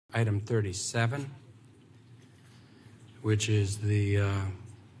item 37, which is the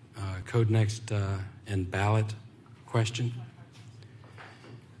CodeNext and ballot question.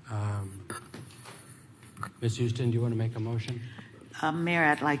 Ms. Houston, do you want to make a motion? Mayor,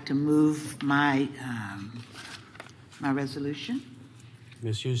 I'd like to move my resolution.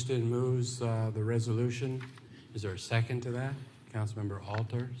 Ms. Houston moves the resolution. Is there a second to that? Councilmember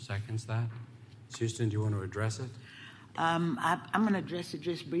Alter seconds that. Ms. Houston, do you want to address it? I'm going to address it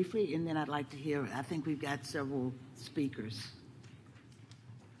just briefly, and then I'd like to hear, I think we've got several speakers.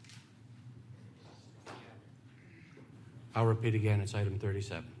 I'll repeat again, it's item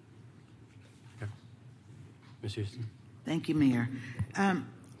 37. Okay. Ms. Houston. Thank you, Mayor.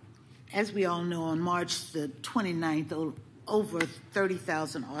 As we all know, on March the 29th, over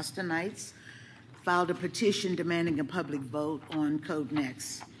 30,000 Austinites filed a petition demanding a public vote on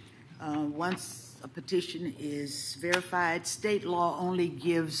CodeNext. Once a petition is verified, state law only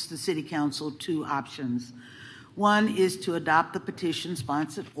gives the City Council two options. One is to adopt the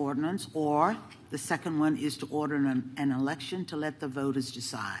petition-sponsored ordinance, or the second one is to order an election to let the voters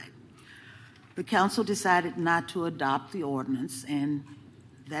decide. The council decided not to adopt the ordinance, and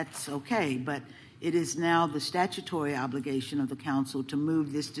that's okay, but it is now the statutory obligation of the council to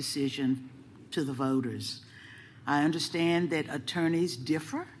move this decision to the voters. I understand that attorneys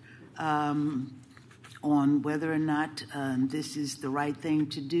differ on whether or not this is the right thing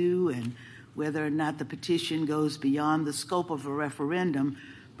to do and whether or not the petition goes beyond the scope of a referendum,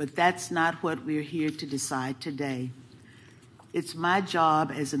 but that's not what we're here to decide today. It's my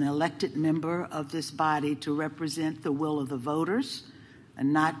job as an elected member of this body to represent the will of the voters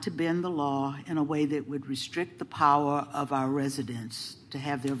and not to bend the law in a way that would restrict the power of our residents to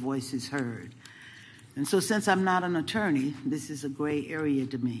have their voices heard. And so since I'm not an attorney, this is a gray area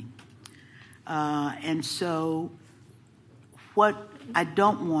to me. And so what I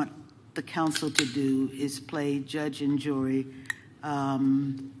don't want the council to do is play judge and jury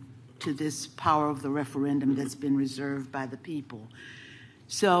to this power of the referendum that's been reserved by the people.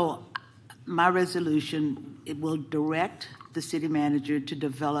 So my resolution, it will direct the city manager to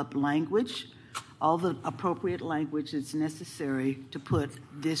develop language, all the appropriate language that's necessary to put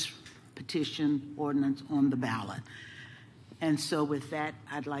this petition ordinance on the ballot. And so with that,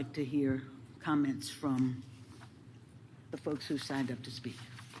 I'd like to hear comments from the folks who signed up to speak.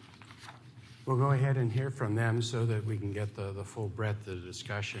 We'll go ahead and hear from them so that we can get the full breadth of the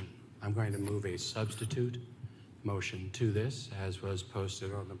discussion. I'm going to move a substitute motion to this, as was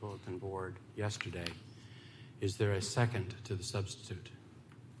posted on the bulletin board yesterday. Is there a second to the substitute?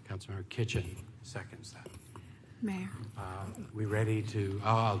 Councilmember Kitchen seconds that. Mayor. We ready to,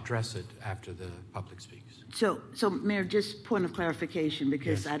 I'll address it after the public speaks. So Mayor, just point of clarification,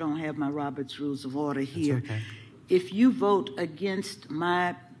 because yes. I don't have my Robert's Rules of Order here. That's okay. If you vote against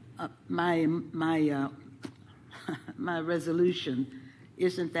my resolution,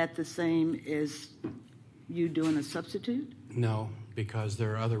 isn't that the same as you doing a substitute? No, because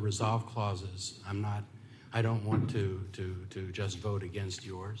there are other resolve clauses. I don't want to just vote against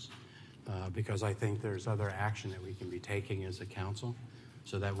yours because I think there's other action that we can be taking as a council.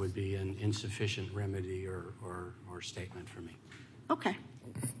 So that would be an insufficient remedy or statement for me. Okay.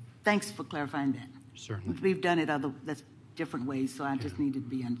 Thanks for clarifying that. Certainly. We've done it that's different ways, so I just need to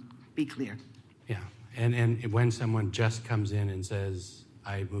be clear. Yeah, and when someone just comes in and says,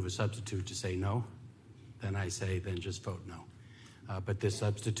 I move a substitute to say no, then I say, then just vote no. But this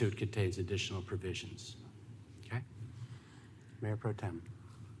substitute contains additional provisions. Okay? Mayor Pro Tem.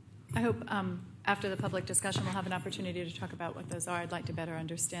 I hope after the public discussion we'll have an opportunity to talk about what those are. I'd like to better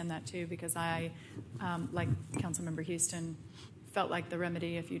understand that too, because I, like Councilmember Houston, felt like the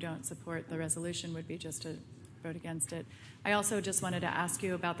remedy if you don't support the resolution would be just to vote against it. I also just wanted to ask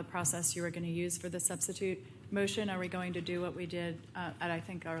you about the process you were going to use for the substitute motion. Are we going to do what we did at, I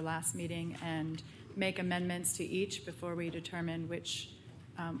think, our last meeting and make amendments to each before we determine which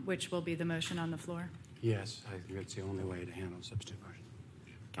will be the motion on the floor? Yes, I think that's the only way to handle a substitute motion.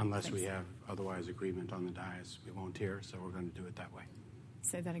 Okay, unless thanks. We have otherwise agreement on the dais. We won't hear, so we're going to do it that way.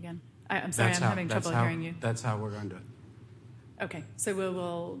 Say that again. I'm sorry, I'm having trouble hearing you. That's how we're going to do it. Okay, so we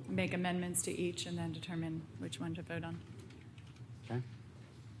will make amendments to each and then determine which one to vote on. Okay.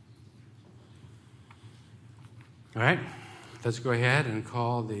 All right, let's go ahead and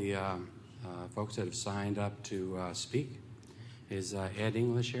call the folks that have signed up to speak. Is Ed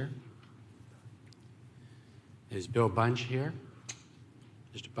English here? Is Bill Bunch here?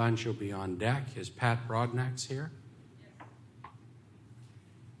 Mr. Bunch will be on deck. Is Pat Broadnax here?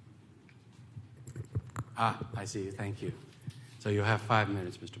 Ah, I see you. Thank you. So you'll have 5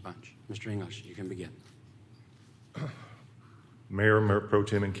 minutes, Mr. Bunch. Mr. English, you can begin. Mayor Pro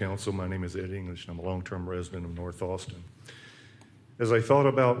Tem and Council, my name is Ed English, and I'm a long-term resident of North Austin. As I thought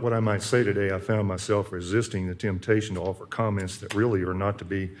about what I might say today, I found myself resisting the temptation to offer comments that really are not to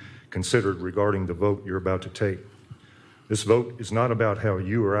be considered regarding the vote you're about to take. This vote is not about how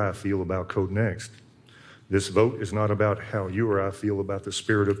you or I feel about CodeNext. This vote is not about how you or I feel about the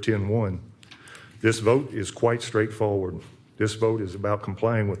spirit of 10-1. This vote is quite straightforward. This vote is about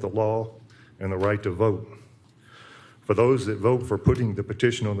complying with the law and the right to vote. For those that vote for putting the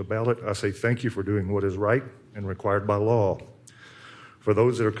petition on the ballot, I say thank you for doing what is right and required by law. For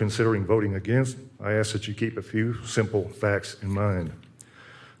those that are considering voting against, I ask that you keep a few simple facts in mind.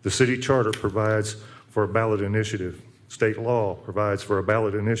 The city charter provides for a ballot initiative. State law provides for a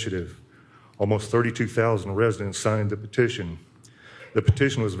ballot initiative. Almost 32,000 residents signed the petition. The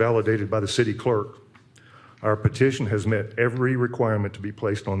petition was validated by the city clerk. Our petition has met every requirement to be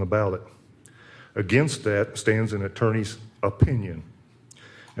placed on the ballot. Against that stands an attorney's opinion,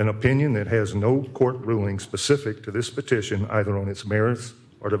 an opinion that has no court ruling specific to this petition, either on its merits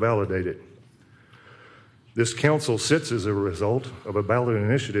or to validate it. This council sits as a result of a ballot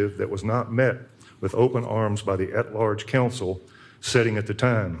initiative that was not met with open arms by the at-large council sitting at the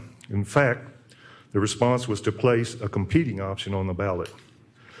time. In fact, the response was to place a competing option on the ballot.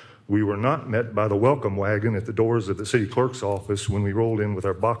 We were not met by the welcome wagon at the doors of the city clerk's office when we rolled in with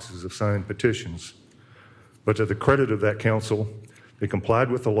our boxes of signed petitions. But to the credit of that council, they complied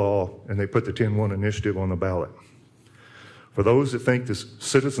with the law and they put the 10-1 initiative on the ballot. For those that think the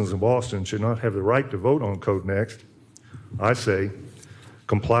citizens of Austin should not have the right to vote on CodeNext, I say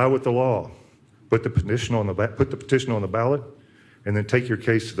comply with the law, put the petition on the ballot, and then take your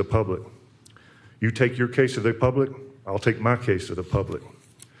case to the public. You take your case to the public, I'll take my case to the public.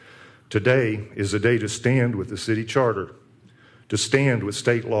 Today is the day to stand with the city charter, to stand with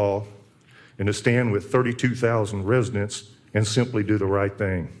state law, and to stand with 32,000 residents and simply do the right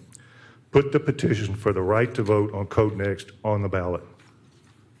thing. Put the petition for the right to vote on CodeNext on the ballot.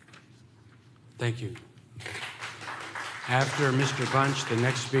 Thank you. After Mr. Bunch, the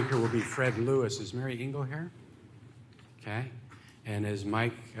next speaker will be Fred Lewis. Is Mary Ingle here? Okay. And is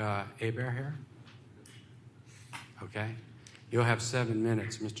Mike Abear here? Okay. You'll have 7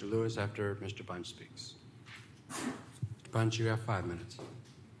 minutes, Mr. Lewis, after Mr. Bunch speaks. Bunch, you have 5 minutes.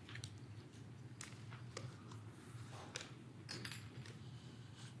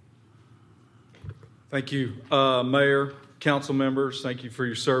 Thank you, Mayor, council members. Thank you for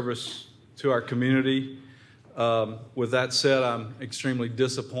your service to our community. With that said, I'm extremely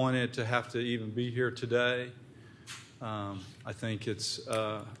disappointed to have to even be here today. I think it's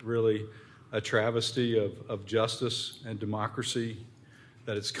really a travesty of justice and democracy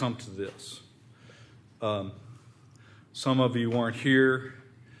that it's come to this. Some of you weren't here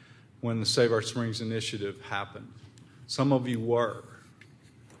when the Save Our Springs initiative happened. Some of you were.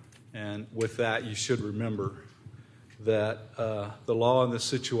 And with that, you should remember that the law in this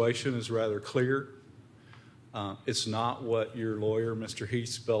situation is rather clear. It's not what your lawyer, Mr. Heath,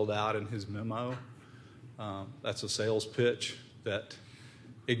 spelled out in his memo. That's a sales pitch that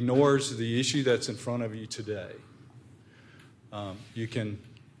ignores the issue that's in front of you today. You can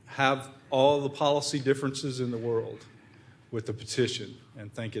have all the policy differences in the world with the petition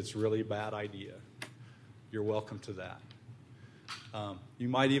and think it's really a bad idea. You're welcome to that. You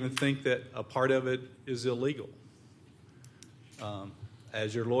might even think that a part of it is illegal,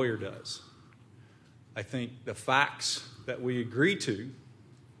 as your lawyer does. I think the facts that we agree to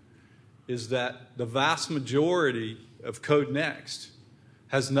is that the vast majority of CodeNext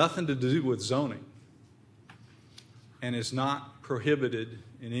has nothing to do with zoning and is not prohibited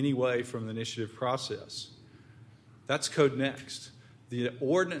in any way from the initiative process. That's CodeNext. The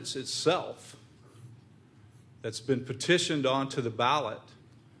ordinance itself that's been petitioned onto the ballot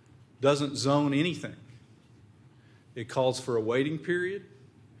doesn't zone anything. It calls for a waiting period.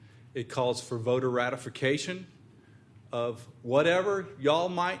 It calls for voter ratification of whatever y'all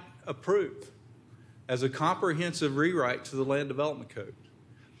might approve as a comprehensive rewrite to the Land Development Code.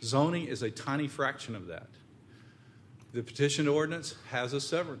 Zoning is a tiny fraction of that. The petition ordinance has a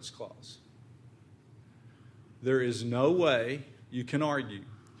severance clause. There is no way you can argue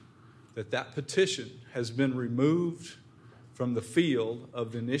that that petition has been removed from the field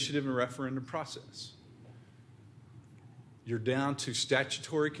of the initiative and referendum process. You're down to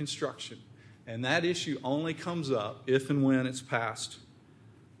statutory construction, and that issue only comes up if and when it's passed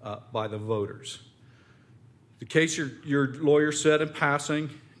by the voters. The case your lawyer said in passing,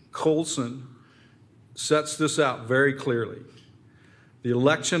 Colson, sets this out very clearly. The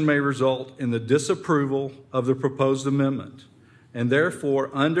election may result in the disapproval of the proposed amendment, and therefore,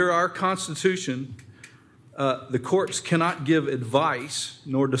 under our Constitution, the courts cannot give advice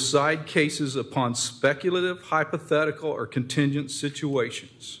nor decide cases upon speculative, hypothetical, or contingent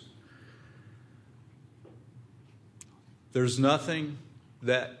situations. There's nothing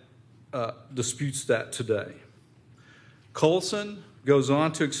that disputes that today. Colson goes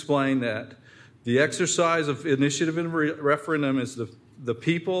on to explain that the exercise of initiative and referendum is the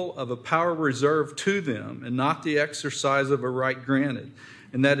people of a power reserved to them and not the exercise of a right granted,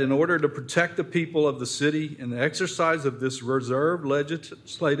 and that in order to protect the people of the city in the exercise of this reserved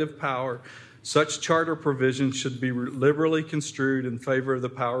legislative power, such charter provisions should be liberally construed in favor of the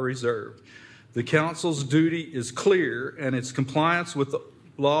power reserved. The council's duty is clear, and its compliance with the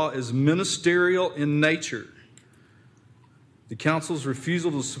law is ministerial in nature. The council's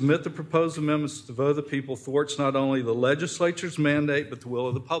refusal to submit the proposed amendments to the vote of the people thwarts not only the legislature's mandate, but the will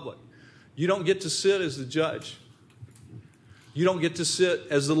of the public. You don't get to sit as the judge. You don't get to sit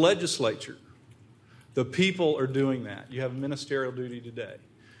as the legislature. The people are doing that. You have a ministerial duty today.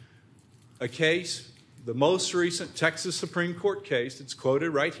 A case, the most recent Texas Supreme Court case, it's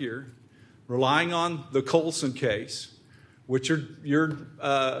quoted right here, relying on the Colson case, which your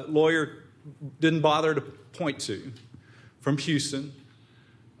lawyer didn't bother to point to, from Houston,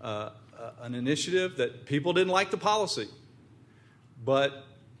 an initiative that people didn't like the policy, but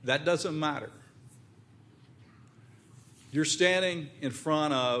that doesn't matter. You're standing in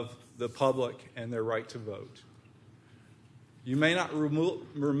front of the public and their right to vote. You may not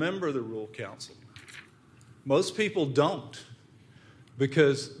remember the Rule Council. Most people don't,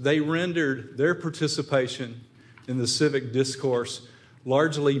 because they rendered their participation in the civic discourse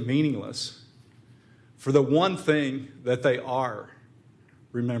largely meaningless for the one thing that they are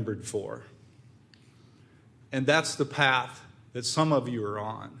remembered for. And that's the path that some of you are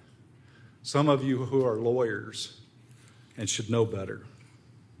on, some of you who are lawyers and should know better.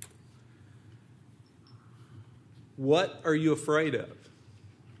 What are you afraid of?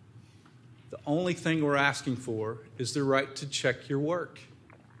 The only thing we're asking for is the right to check your work.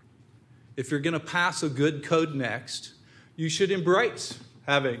 If you're going to pass a good CodeNext, you should embrace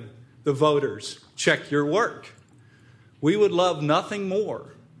having the voters check your work. We would love nothing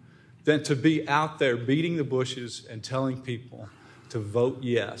more than to be out there beating the bushes and telling people to vote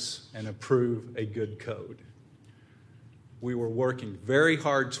yes and approve a good code. We were working very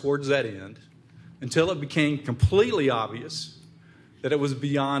hard towards that end until it became completely obvious that it was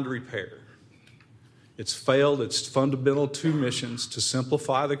beyond repair. It's failed its fundamental two missions to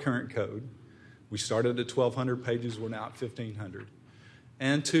simplify the current code. We started at 1,200 pages, we're now at 1,500.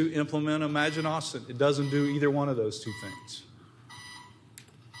 And to implement Imagine Austin. It doesn't do either one of those two things.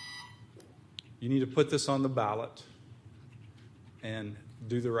 You need to put this on the ballot and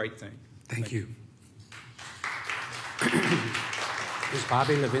do the right thing. Thank you. Is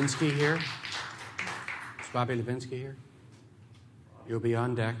Bobby Levinsky here? Is Bobby Levinsky here? You'll be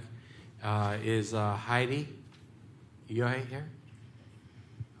on deck. Is Heidi, you here?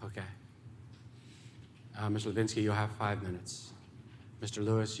 Okay. Mr. Levinsky, you'll have 5 minutes. Mr.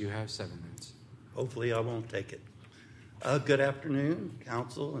 Lewis, you have 7 minutes. Hopefully I won't take it. Good afternoon,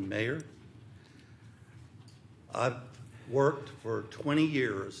 council and mayor. I've worked for 20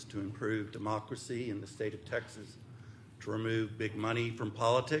 years to improve democracy in the state of Texas, to remove big money from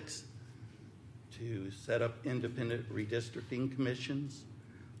politics, to set up independent redistricting commissions.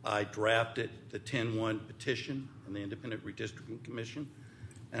 I drafted the 10-1 petition and the Independent Redistricting Commission,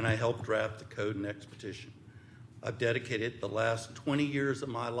 and I helped draft the CodeNext petition. I've dedicated the last 20 years of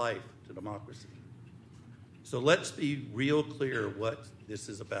my life to democracy. So let's be real clear what this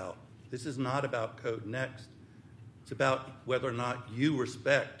is about. This is not about CodeNext. It's about whether or not you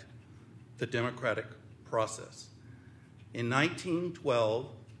respect the democratic process. In 1912,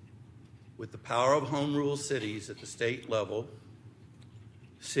 with the power of home rule cities at the state level,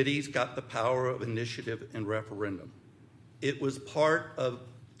 cities got the power of initiative and referendum. It was part of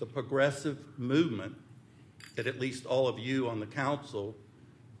the progressive movement that at least all of you on the council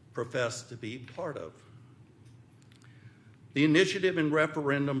profess to be part of. The initiative and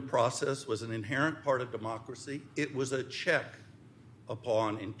referendum process was an inherent part of democracy. It was a check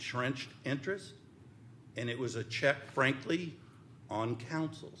upon entrenched interest, and it was a check, frankly, on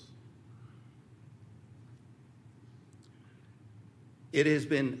councils. It has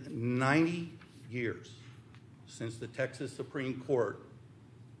been 90 years since the Texas Supreme Court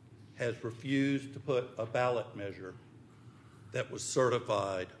has refused to put a ballot measure that was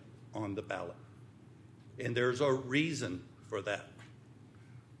certified on the ballot. And there's a reason for that.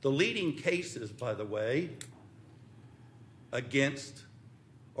 The leading cases, by the way, against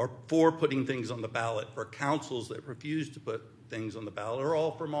or for putting things on the ballot for councils that refuse to put things on the ballot are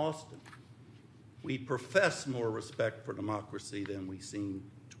all from Austin. We profess more respect for democracy than we seem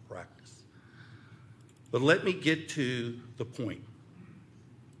to practice. But let me get to the point.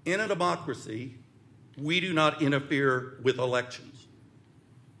 In a democracy, we do not interfere with elections,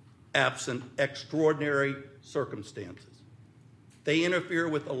 absent extraordinary circumstances. They interfere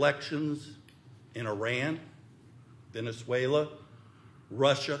with elections in Iran, Venezuela,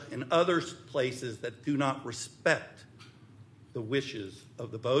 Russia, and other places that do not respect the wishes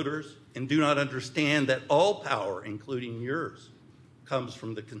of the voters and do not understand that all power, including yours, comes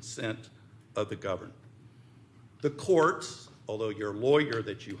from the consent of the governed. The courts, although your lawyer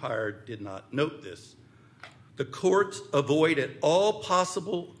that you hired did not note this, the courts avoided all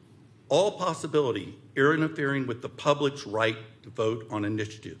possibility interfering with the public's right to vote on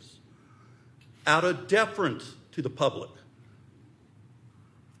initiatives. Out of deference to the public,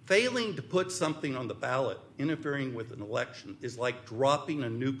 failing to put something on the ballot, interfering with an election, is like dropping a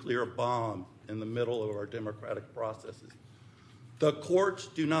nuclear bomb in the middle of our democratic processes. The courts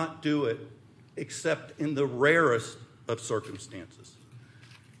do not do it except in the rarest of circumstances.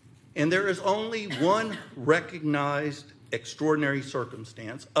 And there is only one recognized extraordinary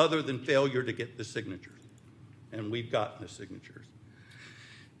circumstance other than failure to get the signatures. And we've gotten the signatures.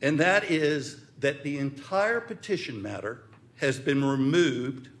 And that is that the entire petition matter has been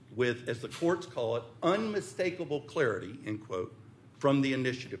removed with, as the courts call it, unmistakable clarity, end quote, from the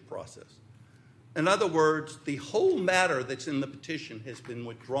initiative process. In other words, the whole matter that's in the petition has been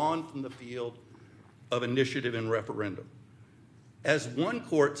withdrawn from the field of initiative and referendum. As one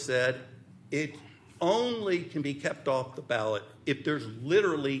court said, it only can be kept off the ballot if there's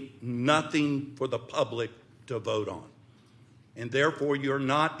literally nothing for the public to vote on. And therefore, you're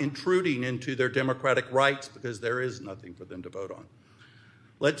not intruding into their democratic rights because there is nothing for them to vote on.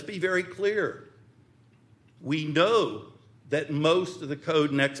 Let's be very clear. We know that most of the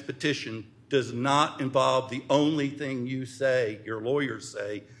CodeNext petition does not involve the only thing you say, your lawyers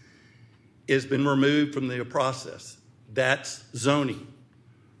say, has been removed from the process. That's zoning.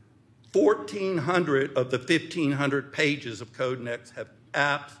 1,400 of the 1,500 pages of CodeNext have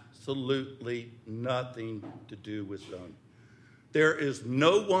absolutely nothing to do with zoning. There is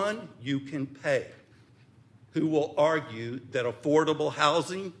no one you can pay who will argue that affordable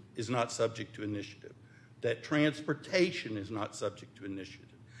housing is not subject to initiative, that transportation is not subject to initiative,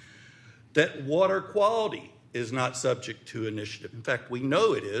 that water quality is not subject to initiative. In fact, we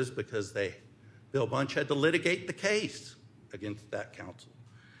know it is because Bill Bunch had to litigate the case against that council.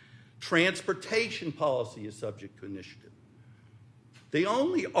 Transportation policy is subject to initiative. The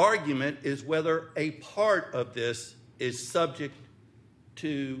only argument is whether a part of this is subject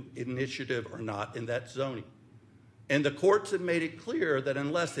to initiative or not, and that's zoning. And the courts have made it clear that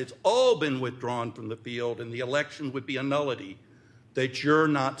unless it's all been withdrawn from the field and the election would be a nullity, that you're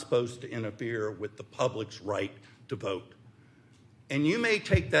not supposed to interfere with the public's right to vote. And you may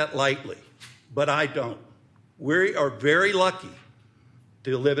take that lightly, but I don't. We are very lucky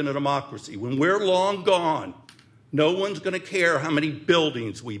to live in a democracy. When we're long gone, no one's going to care how many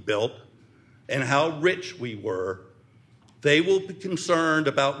buildings we built and how rich we were. They will be concerned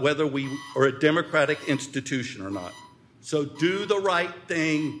about whether we are a democratic institution or not. So do the right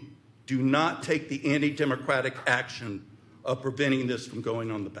thing. Do not take the anti-democratic action of preventing this from going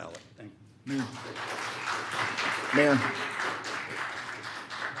on the ballot. Thank you. Mayor.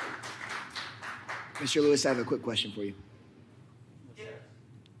 Mr. Lewis, I have a quick question for you. Yes.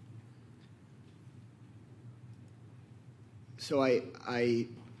 So I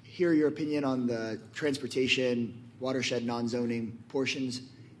hear your opinion on the transportation, watershed, non-zoning portions.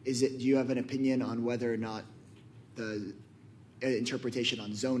 Do you have an opinion on whether or not the interpretation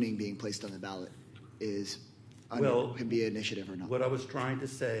on zoning being placed on the ballot can be an initiative or not? What I was trying to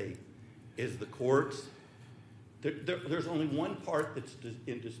say is the courts, there's only one part that's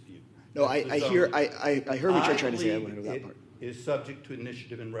in dispute. No, I heard what you're trying to say. I want to know that part. It is subject to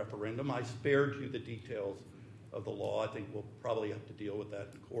initiative and referendum. I spared you the details of the law. I think we'll probably have to deal with that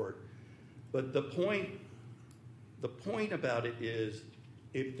in court. But the point about it is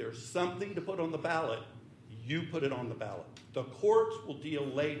if there's something to put on the ballot, you put it on the ballot. The courts will deal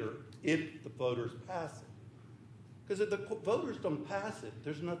later if the voters pass it. Because if the voters don't pass it,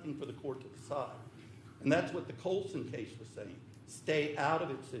 there's nothing for the court to decide. And that's what the Colson case was saying. Stay out of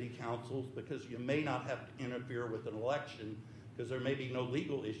it, city councils, because you may not have to interfere with an election because there may be no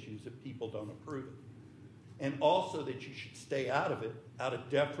legal issues if people don't approve it. And also that you should stay out of it out of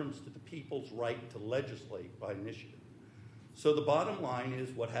deference to the people's right to legislate by initiative. So the bottom line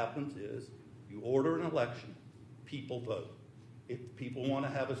is what happens is you order an election, people vote. If people want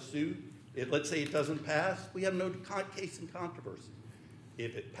to have a suit, let's say it doesn't pass, we have no case in controversy.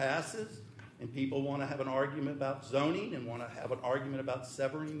 If it passes and people want to have an argument about zoning and want to have an argument about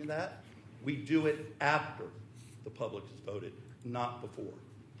severing that, we do it after the public has voted, not before.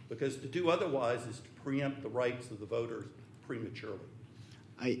 Because to do otherwise is to preempt the rights of the voters prematurely.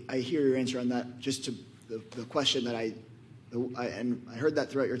 I hear your answer on that. Just to the question that I heard that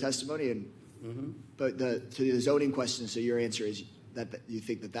throughout your testimony, and but to the zoning question. So your answer is that you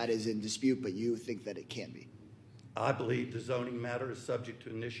think that is in dispute, but you think that it can be. I believe the zoning matter is subject to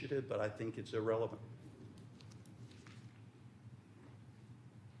initiative, but I think it's irrelevant.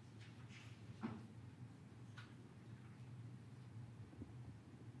 All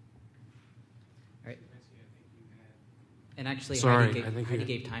right. And actually, Sorry, Heidi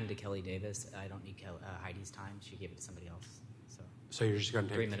gave time to Kelly Davis. I don't need Heidi's time. She gave it to somebody else. So you're just going to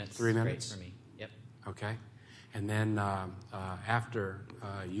take 3 minutes. 3 minutes? Great for me. Yep. Okay. And then after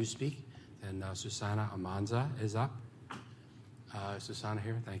you speak, then Susana Amanza is up. Susana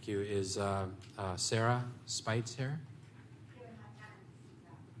here, thank you. Is Sarah Spites here?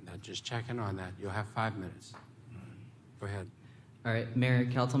 Just checking on that. You'll have 5 minutes. Go ahead. All right, Mayor,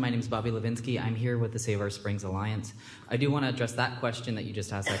 Council, my name is Bobby Levinsky. I'm here with the Save Our Springs Alliance. I do want to address that question that you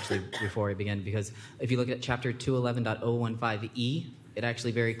just asked actually before I begin, because if you look at Chapter 211.015E, it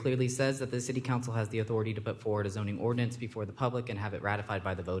actually very clearly says that the City Council has the authority to put forward a zoning ordinance before the public and have it ratified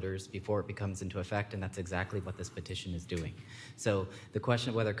by the voters before it becomes into effect, and that's exactly what this petition is doing. So the question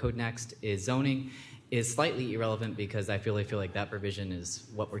of whether CodeNext is zoning is slightly irrelevant because I feel like that provision is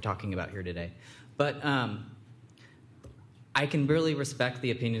what we're talking about here today. But I can really respect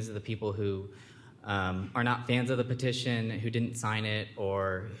the opinions of the people who are not fans of the petition, who didn't sign it,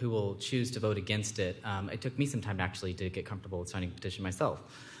 or who will choose to vote against it. It took me some time actually to get comfortable with signing the petition myself.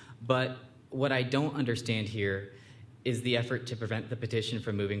 But what I don't understand here is the effort to prevent the petition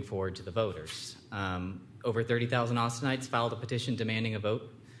from moving forward to the voters. Over 30,000 Austinites filed a petition demanding a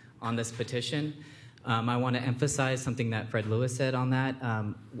vote on this petition. I want to emphasize something that Fred Lewis said on that.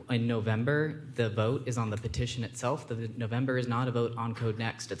 In November, the vote is on the petition itself. November is not a vote on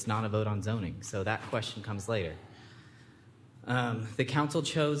CodeNext. It's not a vote on zoning. So that question comes later. The council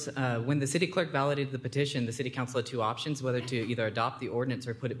chose, when the city clerk validated the petition, the city council had two options, whether to either adopt the ordinance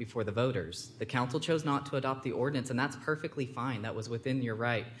or put it before the voters. The council chose not to adopt the ordinance, and that's perfectly fine. That was within your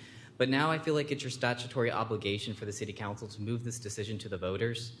right. But now I feel like it's your statutory obligation for the city council to move this decision to the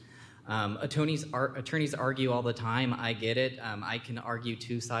voters. Attorneys argue all the time. I get it. I can argue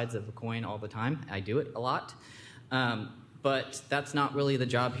two sides of a coin all the time. I do it a lot. But that's not really the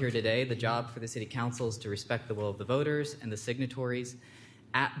job here today. The job for the city council is to respect the will of the voters and the signatories.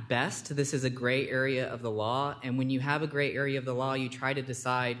 At best, this is a gray area of the law. And when you have a gray area of the law, you try to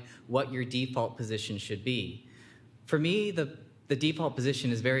decide what your default position should be. For me, the default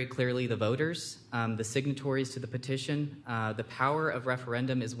position is very clearly the voters, the signatories to the petition. The power of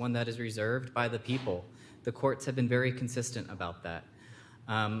referendum is one that is reserved by the people. The courts have been very consistent about that.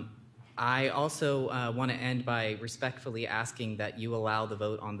 I also want to end by respectfully asking that you allow the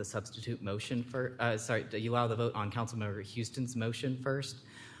vote on the substitute motion that you allow the vote on Councilmember Houston's motion first.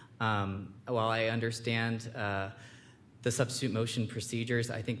 While I understand the substitute motion procedures,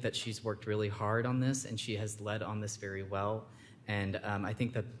 I think that she's worked really hard on this and she has led on this very well. And I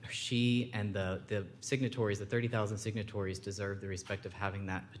think that she and the signatories, the 30,000 signatories, deserve the respect of having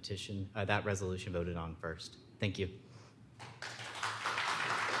that petition, that resolution voted on first. Thank you.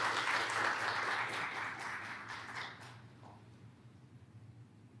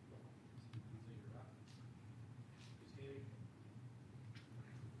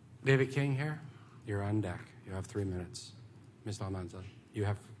 David King here. You're on deck. You have 3 minutes. Ms. Almanza, you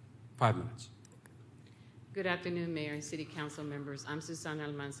have 5 minutes. Good afternoon, Mayor and City Council members. I'm Susana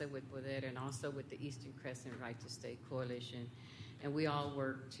Almanza with Poder and also with the Eastern Crescent Right to Stay Coalition. And we all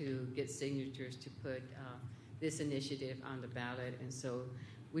work to get signatures to put this initiative on the ballot. And so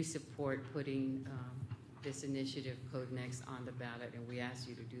we support putting this initiative, CodeNext, on the ballot, and we ask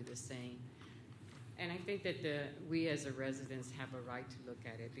you to do the same. And I think that we as the residents have a right to look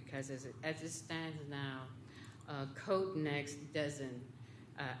at it because as it stands now, CodeNext doesn't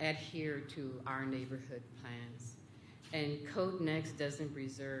adhere to our neighborhood plans. And CodeNext doesn't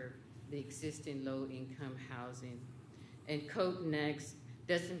preserve the existing low-income housing. And CodeNext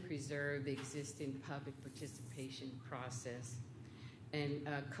doesn't preserve the existing public participation process. And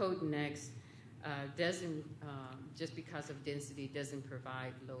CodeNext doesn't, just because of density, doesn't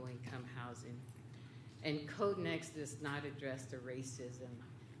provide low-income housing. And CodeNext does not address the racism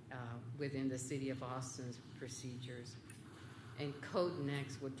within the City of Austin's procedures. And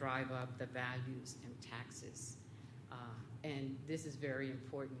CodeNext will drive up the values and taxes. And this is very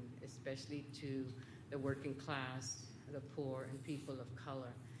important, especially to the working class, the poor, and people of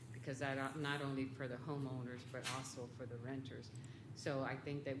color, because that not only for the homeowners but also for the renters. So I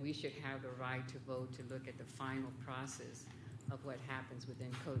think that we should have the right to vote to look at the final process of what happens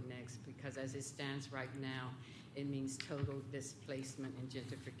within CodeNext, because as it stands right now, it means total displacement and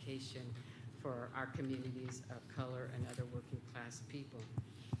gentrification for our communities of color and other working class people.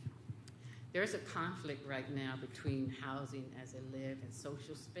 There's a conflict right now between housing as a live and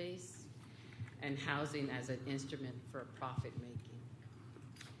social space and housing as an instrument for profit making.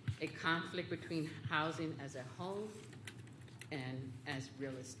 A conflict between housing as a home and as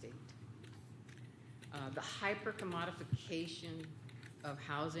real estate. The hyper-commodification of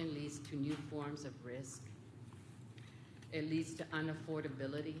housing leads to new forms of risk. It leads to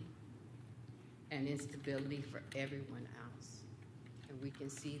unaffordability and instability for everyone else. And we can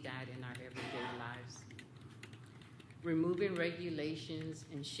see that in our everyday lives. Removing regulations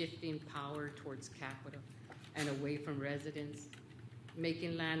and shifting power towards capital and away from residents,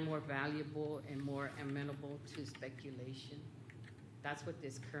 making land more valuable and more amenable to speculation. That's what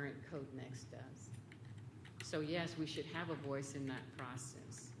this current CodeNext does. So yes, we should have a voice in that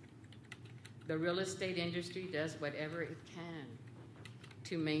process. The real estate industry does whatever it can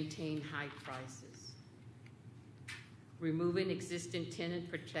to maintain high prices. Removing existing tenant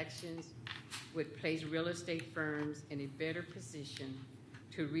protections would place real estate firms in a better position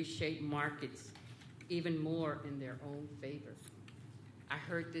to reshape markets even more in their own favor. I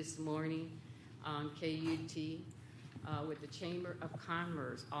heard this morning on KUT with the Chamber of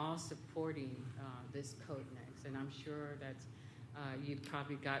Commerce all supporting this CodeNext, and I'm sure that you've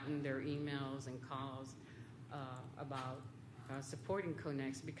probably gotten their emails and calls about supporting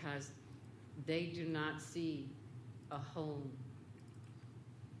CodeNext, because they do not see a home.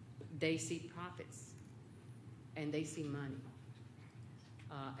 They see profits and they see money.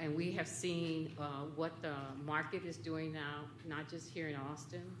 And we have seen what the market is doing now, not just here in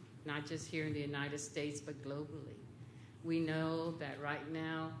Austin, not just here in the United States, but globally. We know that right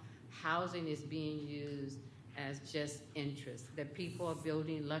now, housing is being used as just interest, that people are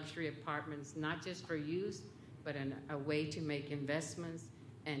building luxury apartments, not just for use, but a way to make investments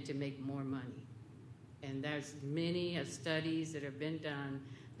and to make more money. And there's many studies that have been done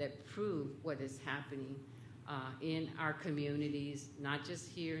that prove what is happening in our communities, not just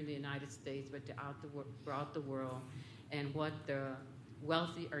here in the United States, but throughout the world, and what the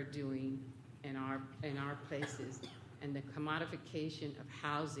wealthy are doing in our places, and the commodification of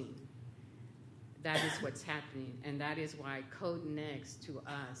housing. That is what's happening, and that is why CodeNext to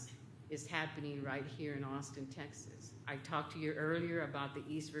us is happening right here in Austin, Texas. I talked to you earlier about the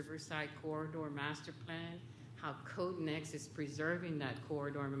East Riverside Corridor Master Plan, how CodeNext is preserving that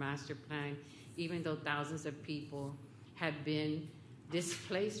corridor master plan, even though thousands of people have been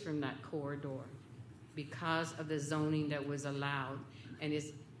displaced from that corridor because of the zoning that was allowed. And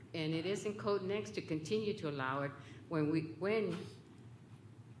it is in CodeNext to continue to allow it when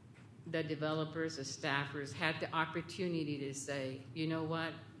the developers or staffers had the opportunity to say, you know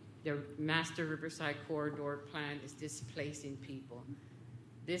what, the Master Riverside Corridor Plan is displacing people.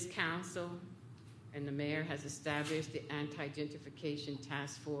 This council and the mayor has established the Anti-Gentrification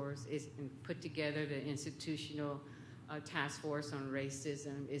Task Force, and put together the Institutional Task Force on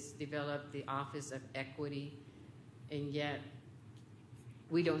Racism. It's developed the Office of Equity, and yet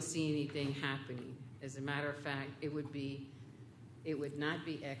we don't see anything happening. As a matter of fact, it would not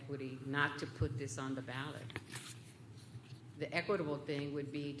be equity not to put this on the ballot. The equitable thing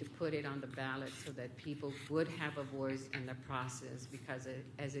would be to put it on the ballot so that people would have a voice in the process, because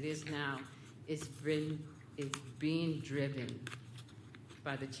as it is now, it's being driven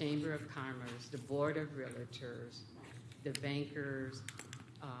by the Chamber of Commerce, the Board of Realtors, the bankers,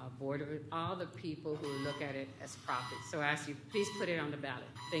 board of all the people who look at it as profit. So I ask you, please put it on the ballot.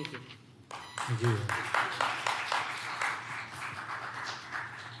 Thank you. Thank you.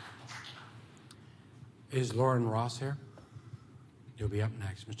 Is Lauren Ross here? You'll be up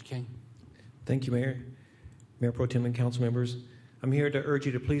next. Mr. King. Thank you, Mayor. Mayor Pro Tem and council members. I'm here to urge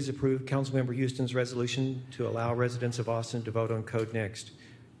you to please approve Councilmember Houston's resolution to allow residents of Austin to vote on CodeNext.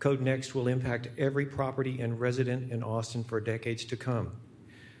 CodeNext will impact every property and resident in Austin for decades to come.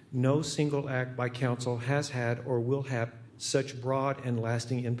 No single act by council has had or will have such broad and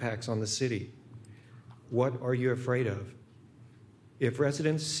lasting impacts on the city. What are you afraid of? If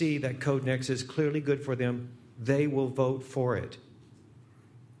residents see that CodeNext is clearly good for them, they will vote for it.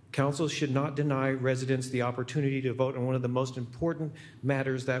 Council should not deny residents the opportunity to vote on one of the most important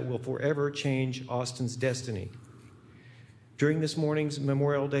matters that will forever change Austin's destiny. During this morning's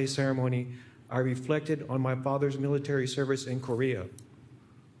Memorial Day ceremony, I reflected on my father's military service in Korea.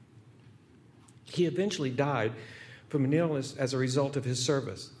 He eventually died from an illness as a result of his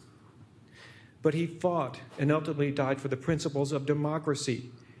service. but he fought and ultimately died for the principles of democracy,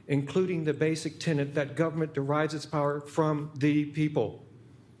 including the basic tenet that government derives its power from the people.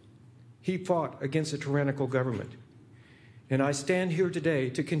 He fought against a tyrannical government. And I stand here today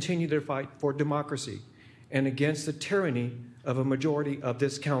to continue the fight for democracy and against the tyranny of a majority of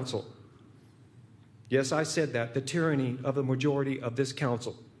this council. Yes, I said that, the tyranny of a majority of this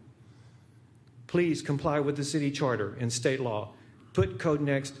council. Please comply with the city charter and state law. Put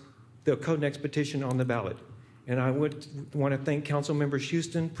the CodeNext petition on the ballot. And I would want to thank Council Members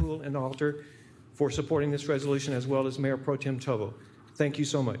Houston, Poole, and Alter for supporting this resolution, as well as Mayor Pro Tem Tovo. Thank you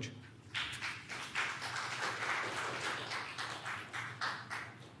so much.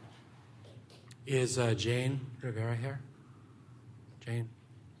 Is Jane Rivera here? Jane?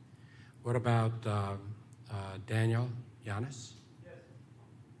 What about Daniel Yanis? Yes.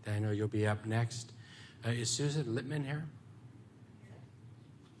 Daniel, you'll be up next. Is Susan Littman here?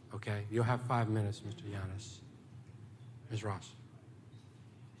 Okay, you'll have 5 minutes, Mr. Yanis. Ms. Ross.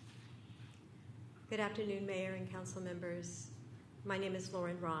 Good afternoon, Mayor and council members. My name is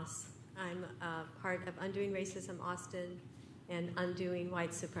Lauren Ross. I'm part of Undoing Racism Austin and Undoing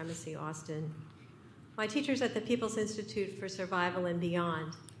White Supremacy Austin. My teachers at the People's Institute for Survival and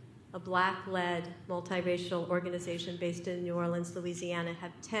Beyond, a Black-led multiracial organization based in New Orleans, Louisiana,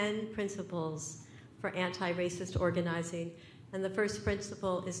 have 10 principles for anti-racist organizing, and the first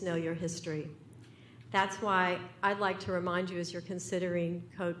principle is know your history. That's why I'd like to remind you, as you're considering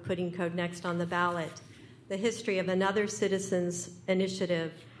putting CodeNext on the ballot, the history of another citizens'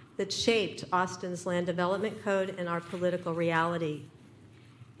 initiative that shaped Austin's Land Development Code and our political reality.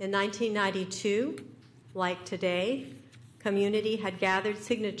 In 1992, like today, community had gathered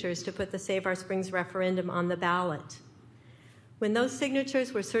signatures to put the Save Our Springs referendum on the ballot. When those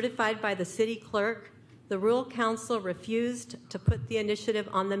signatures were certified by the city clerk, the Rural Council refused to put the initiative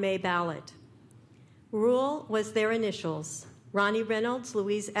on the May ballot. Rural was their initials. Ronnie Reynolds,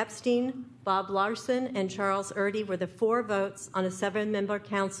 Louise Epstein, Bob Larson, and Charles Erdy were the 4 votes on a 7-member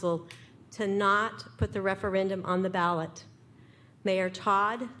council to not put the referendum on the ballot. Mayor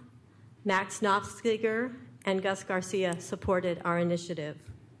Todd, Max Knopfziger, and Gus Garcia supported our initiative.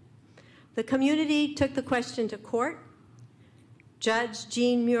 The community took the question to court. Judge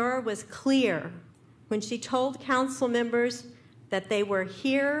Jean Muir was clear when she told council members that they were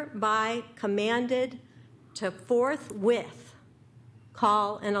hereby commanded to forthwith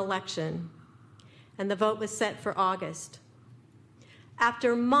call an election, and the vote was set for August.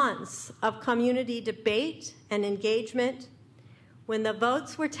 After months of community debate and engagement, when the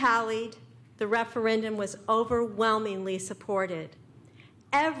votes were tallied, the referendum was overwhelmingly supported.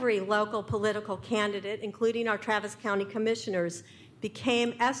 Every local political candidate, including our Travis County commissioners,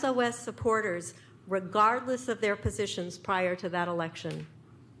 became SOS supporters regardless of their positions prior to that election.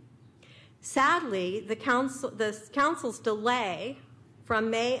 Sadly, the council's delay from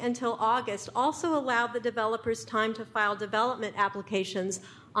May until August also allowed the developers time to file development applications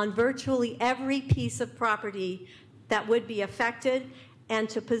on virtually every piece of property that would be affected and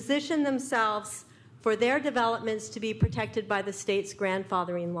to position themselves for their developments to be protected by the state's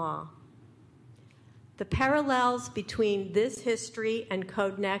grandfathering law. The parallels between this history and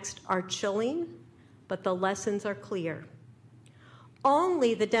CodeNext are chilling, but the lessons are clear.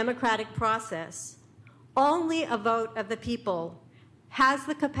 Only the democratic process, only a vote of the people, has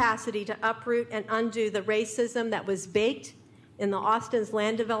the capacity to uproot and undo the racism that was baked in the Austin's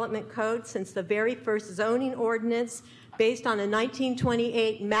Land Development Code since the very first zoning ordinance based on a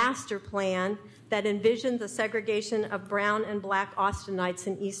 1928 master plan that envisioned the segregation of brown and black Austinites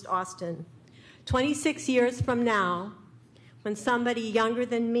in East Austin. 26 years from now, when somebody younger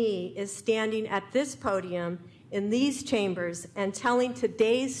than me is standing at this podium in these chambers and telling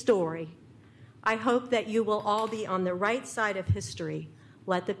today's story, I hope that you will all be on the right side of history.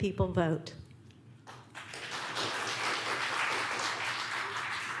 Let the people vote.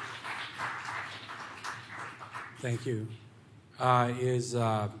 Thank you. Is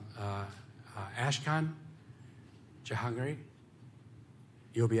Ashkan Jahangiri?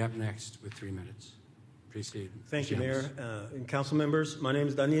 You'll be up next with 3 minutes. Proceed. Thank you, Mayor and council members. My name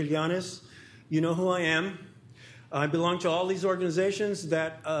is Daniel Yanis. You know who I am. I belong to all these organizations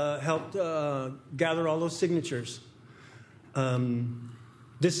that helped gather all those signatures.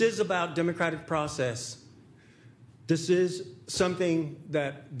 This is about democratic process. This is something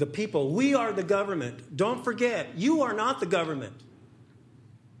that the people, we are the government. Don't forget, you are not the government,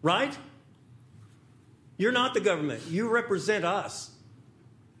 right? You're not the government. You represent us.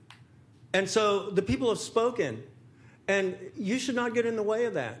 And so the people have spoken, and you should not get in the way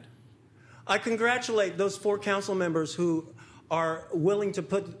of that. I congratulate those 4 council members who are willing to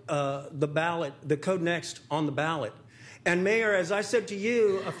put the CodeNext on the ballot. And Mayor, as I said to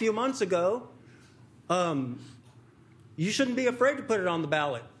you a few months ago, you shouldn't be afraid to put it on the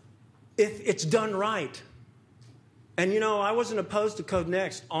ballot if it's done right. And, you know, I wasn't opposed to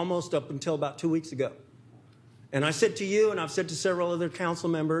CodeNext almost up until about 2 weeks ago. And I said to you, and I've said to several other council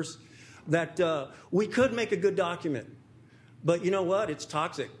members, that we could make a good document. But you know what? It's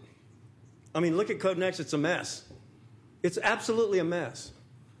toxic. I mean, look at CodeNext. It's a mess. It's absolutely a mess.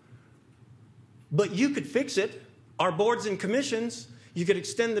 But you could fix it. Our boards and commissions, you could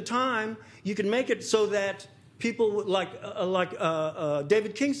extend the time. You could make it so that people, like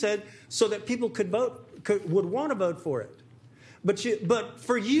David King said, so that people would want to vote for it. But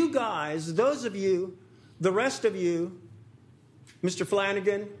for you guys, those of you, the rest of you, Mr.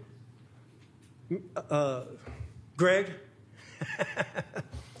 Flanagan, Greg,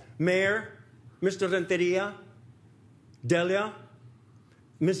 Mayor, Mr. Renteria, Delia,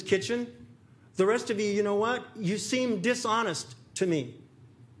 Ms. Kitchen, the rest of you, you know what? You seem dishonest to me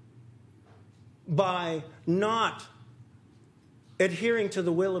by not adhering to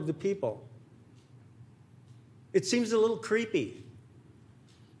the will of the people. It seems a little creepy.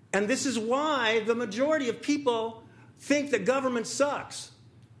 And this is why the majority of people think that government sucks.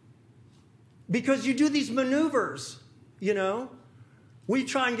 Because you do these maneuvers, you know. We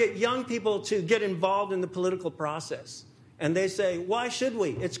try and get young people to get involved in the political process. And they say, why should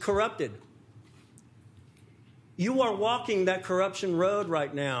we? It's corrupted. You are walking that corruption road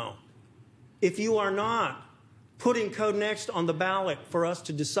right now. If you are not putting CodeNext on the ballot for us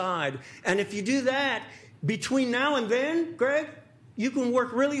to decide, and if you do that, between now and then, Greg, you can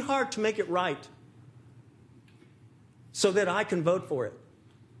work really hard to make it right so that I can vote for it.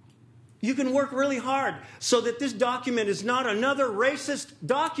 You can work really hard so that this document is not another racist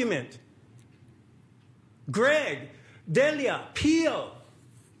document. Greg, Delia, Pio,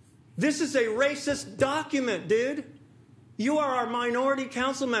 this is a racist document, dude. You are our minority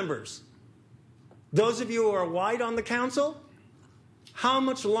council members. Those of you who are white on the council, how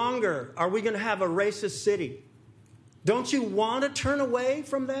much longer are we going to have a racist city? Don't you want to turn away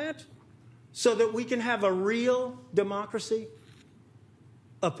from that so that we can have a real democracy?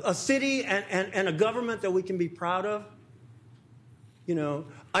 A city and a government that we can be proud of? You know,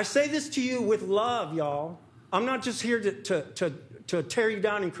 I say this to you with love, y'all. I'm not just here to tear you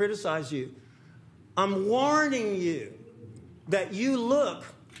down and criticize you. I'm warning you that you look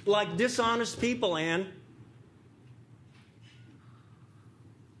like dishonest people, Ann.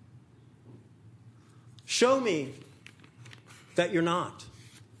 Show me that you're not.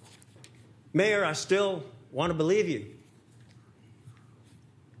 Mayor, I still want to believe you.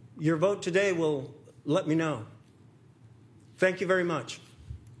 Your vote today will let me know. Thank you very much.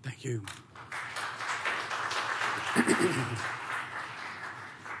 Thank you.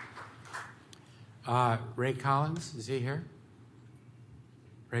 Ray Collins, is he here?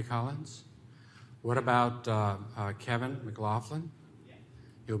 Ray Collins? What about Kevin McLaughlin?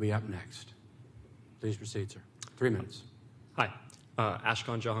 He'll be up next. Please proceed, sir. 3 minutes. Hi,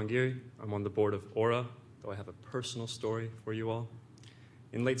 Ashkan Jahangiri. I'm on the board of Aura, though I have a personal story for you all.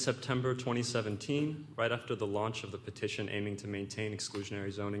 In late September 2017, right after the launch of the petition aiming to maintain exclusionary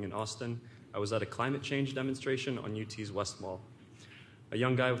zoning in Austin, I was at a climate change demonstration on UT's West Mall. A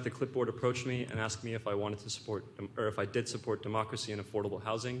young guy with a clipboard approached me and asked me if I wanted to support, or if I did support democracy and affordable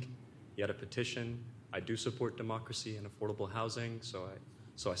housing. He had a petition. I do support democracy and affordable housing, so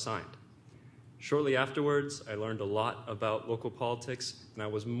I signed. Shortly afterwards, I learned a lot about local politics, and I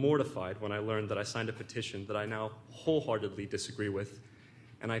was mortified when I learned that I signed a petition that I now wholeheartedly disagree with,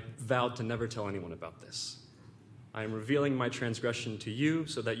 and I vowed to never tell anyone about this. I am revealing my transgression to you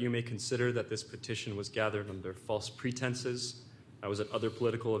so that you may consider that this petition was gathered under false pretenses. I was at other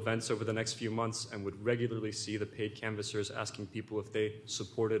political events over the next few months and would regularly see the paid canvassers asking people if they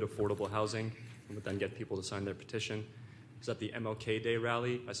supported affordable housing and would then get people to sign their petition. I was at the MLK Day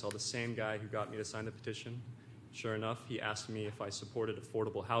rally. I saw the same guy who got me to sign the petition. Sure enough, he asked me if I supported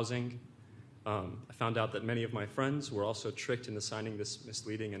affordable housing. I found out that many of my friends were also tricked into signing this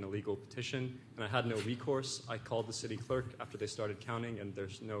misleading and illegal petition, and I had no recourse. I called the city clerk after they started counting, and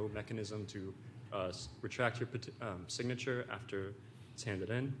there's no mechanism to retract your signature after it's handed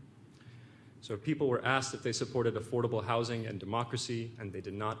in. So people were asked if they supported affordable housing and democracy, and they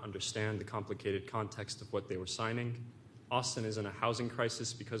did not understand the complicated context of what they were signing. Austin is in a housing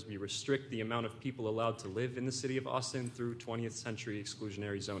crisis because we restrict the amount of people allowed to live in the city of Austin through 20th century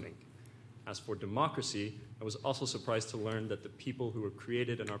exclusionary zoning. As for democracy, I was also surprised to learn that the people who were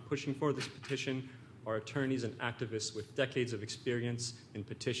created and are pushing for this petition are attorneys and activists with decades of experience in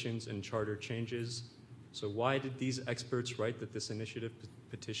petitions and charter changes. So why did these experts write that this initiative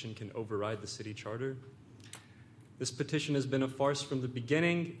petition can override the city charter? This petition has been a farce from the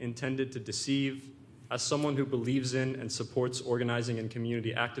beginning, intended to deceive. As someone who believes in and supports organizing and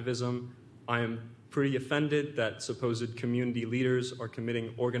community activism, I am pretty offended that supposed community leaders are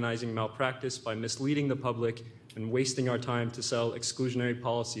committing organizing malpractice by misleading the public and wasting our time to sell exclusionary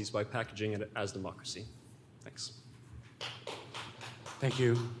policies by packaging it as democracy. Thanks. Thank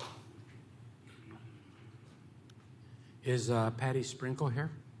you. Is Patty Sprinkle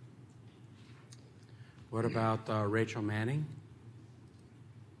here? What about Rachel Manning?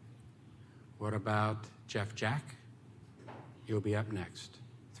 What about Jeff Jack? You'll be up next.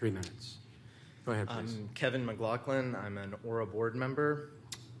 3 minutes. Go ahead, please. I'm Kevin McLaughlin. I'm an ORA board member.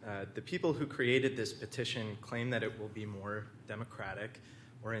 The people who created this petition claim that it will be more democratic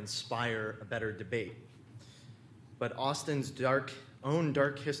or inspire a better debate. But Austin's own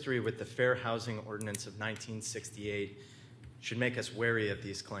dark history with the Fair Housing Ordinance of 1968 should make us wary of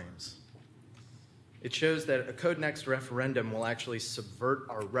these claims. It shows that a CodeNext referendum will actually subvert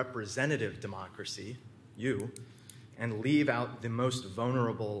our representative democracy, you, and leave out the most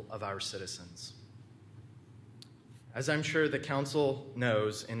vulnerable of our citizens. As I'm sure the council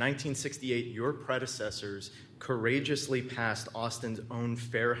knows, in 1968, your predecessors courageously passed Austin's own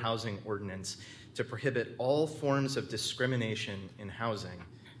Fair Housing Ordinance to prohibit all forms of discrimination in housing.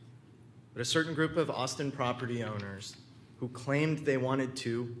 But a certain group of Austin property owners who claimed they wanted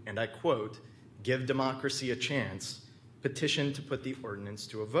to, and I quote, give democracy a chance, petitioned to put the ordinance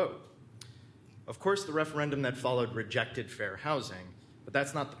to a vote. Of course, the referendum that followed rejected fair housing, but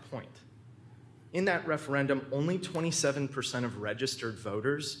that's not the point. In that referendum, only 27% of registered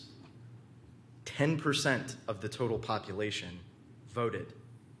voters, 10% of the total population, voted.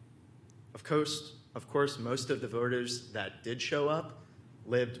 Of course, most of the voters that did show up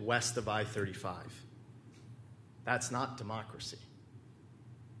lived west of I-35. That's not democracy.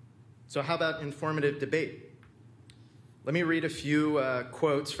 So how about informative debate? Let me read a few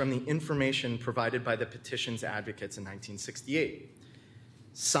quotes from the information provided by the petition's advocates in 1968.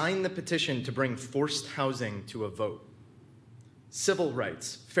 Sign the petition to bring forced housing to a vote. Civil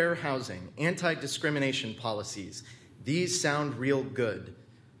rights, fair housing, anti-discrimination policies, these sound real good,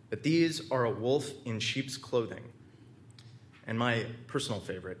 but these are a wolf in sheep's clothing. And my personal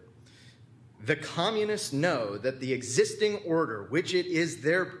favorite, the communists know that the existing order, which it is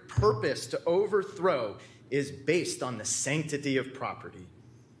their purpose to overthrow, is based on the sanctity of property.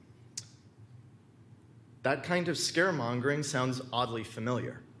 That kind of scaremongering sounds oddly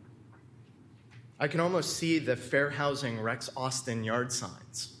familiar. I can almost see the Fair Housing Rex Austin yard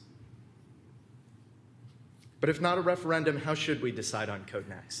signs. But if not a referendum, how should we decide on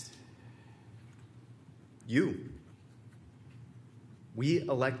CodeNext? You. We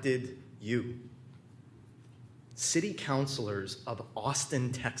elected you. City councilors of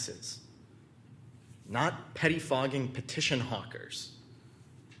Austin, Texas. Not pettifogging petition hawkers,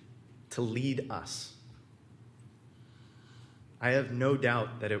 to lead us. I have no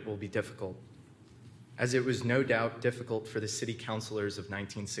doubt that it will be difficult, as it was no doubt difficult for the city councilors of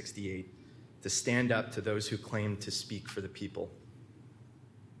 1968 to stand up to those who claimed to speak for the people.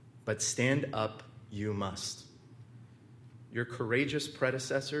 But stand up you must. Your courageous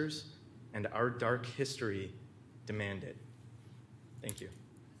predecessors and our dark history demand it. Thank you.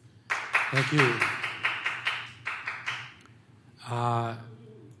 Thank you.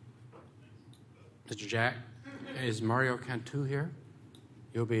 Mr. Jack, is Mario Cantu here?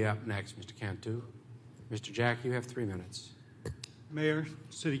 You'll be up next, Mr. Cantu. Mr. Jack, you have 3 minutes. Mayor,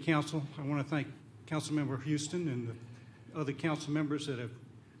 City Council, I want to thank Councilmember Houston and the other council members that have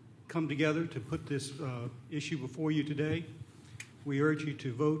come together to put this issue before you today. We urge you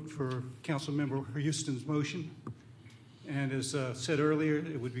to vote for Councilmember Houston's motion. And as said earlier,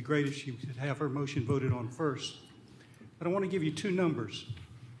 it would be great if she could have her motion voted on first. But I want to give you two numbers,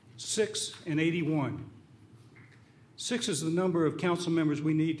 6 and 81. 6 is the number of council members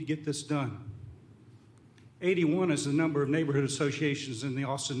we need to get this done. 81 is the number of neighborhood associations in the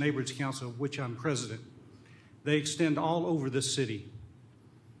Austin Neighborhoods Council, of which I'm president. They extend all over the city.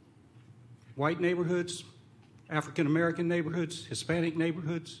 White neighborhoods, African-American neighborhoods, Hispanic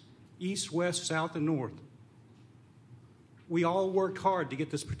neighborhoods, east, west, south, and north. We all worked hard to get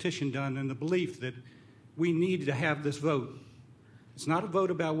this petition done in the belief that we need to have this vote. It's not a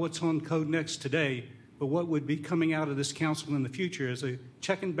vote about what's on CodeNext today, but what would be coming out of this council in the future as a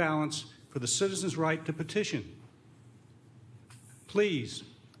check and balance for the citizens' right to petition. Please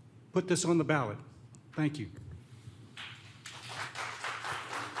put this on the ballot. Thank you.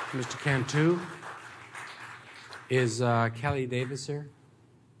 Mr. Cantu, is Kelly Davis here?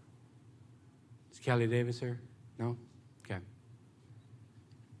 Is Kelly Davis here? No? Okay.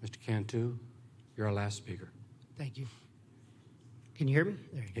 Mr. Cantu, you're our last speaker. Thank you. Can you hear me?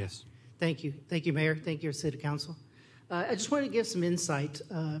 There you go. Yes. Thank you. Thank you, Mayor. Thank you, City Council. I just wanted to give some insight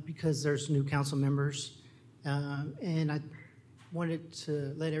because there's new council members, and I wanted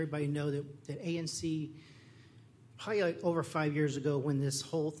to let everybody know that ANC, probably like over 5 years ago when this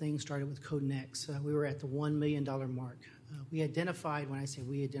whole thing started with CodeNext, we were at the $1 million mark. We identified, when I say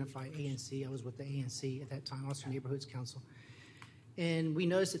we identified ANC, I was with the ANC at that time, Austin Neighborhoods Council. And we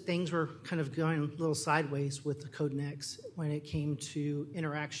noticed that things were kind of going a little sideways with the CodeNext when it came to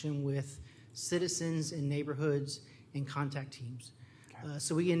interaction with citizens in neighborhoods and contact teams.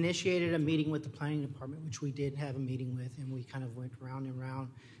 So we initiated a meeting with the planning department, which we did have a meeting with, and we kind of went round and round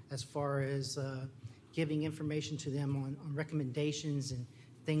as far as giving information to them on recommendations and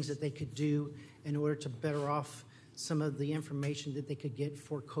things that they could do in order to better off some of the information that they could get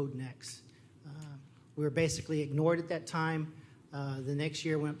for CodeNext. We were basically ignored at that time. The next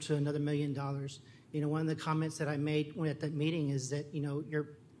year went up to another $1 million. You know, one of the comments that I made at that meeting is that, you know,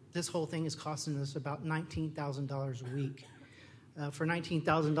 this whole thing is costing us about $19,000 a week. For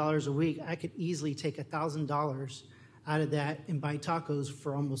 $19,000 a week, I could easily take $1,000 out of that and buy tacos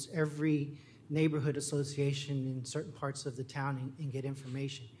for almost every neighborhood association in certain parts of the town and get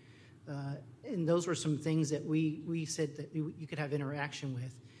information. And those were some things that we said that you could have interaction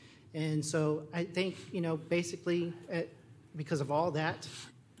with. And so I think, you know, basically because of all that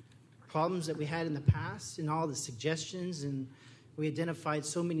problems that we had in the past and all the suggestions, and we identified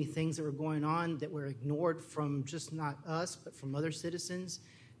so many things that were going on that were ignored from just not us, but from other citizens,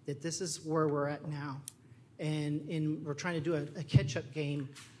 that this is where we're at now. And we're trying to do a catch-up game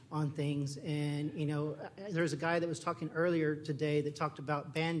on things. And, you know, there's a guy that was talking earlier today that talked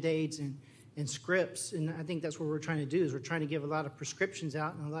about Band-Aids and scripts, and I think that's what we're trying to do, is we're trying to give a lot of prescriptions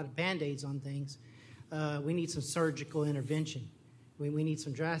out and a lot of Band-Aids on things. We need some surgical intervention. We need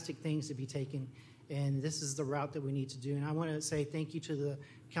some drastic things to be taken, and this is the route that we need to do. And I want to say thank you to the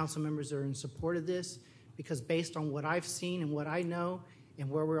council members that are in support of this, because based on what I've seen and what I know and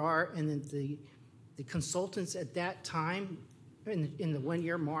where we are, and then the consultants at that time in the 1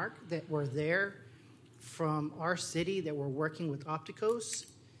 year mark that were there from our city that were working with Opticos,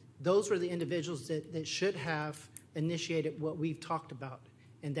 those were the individuals that should have initiated what we've talked about,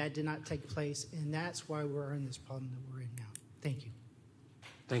 and that did not take place, and that's why we're in this problem that we're in now. Thank you.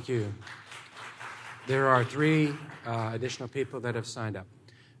 Thank you. There are three additional people that have signed up.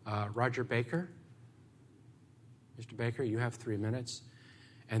 Roger Baker. Mr. Baker, you have 3 minutes.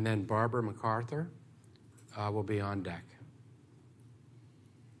 And then Barbara MacArthur will be on deck.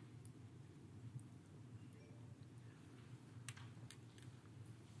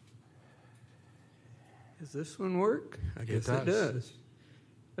 Does this one work? I guess It does.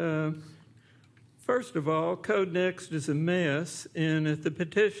 First of all, CodeNext is a mess, and if the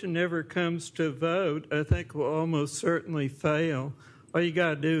petition never comes to vote, I think we'll almost certainly fail. All you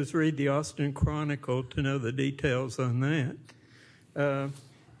got to do is read the Austin Chronicle to know the details on that.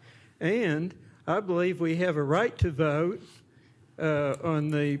 And I believe we have a right to vote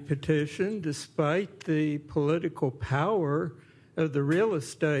on the petition, despite the political power of the real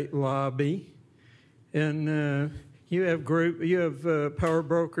estate lobby. And you have power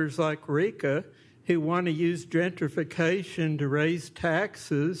brokers like RICA who want to use gentrification to raise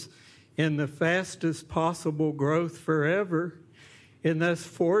taxes in the fastest possible growth forever, and thus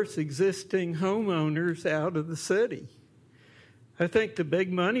force existing homeowners out of the city. I think the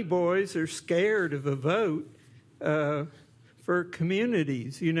big money boys are scared of a vote for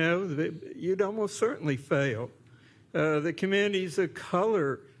communities. You know, you'd almost certainly fail. The communities of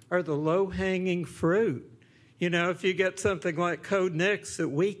color are the low-hanging fruit. You know, if you get something like CodeNext that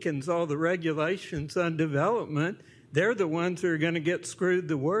weakens all the regulations on development, they're the ones who are going to get screwed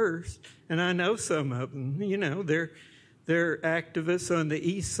the worst. And I know some of them. You know, they're activists on the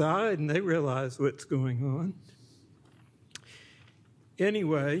east side, and they realize what's going on.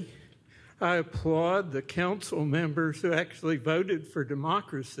 Anyway, I applaud the council members who actually voted for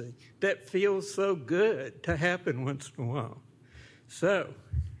democracy. That feels so good to happen once in a while. So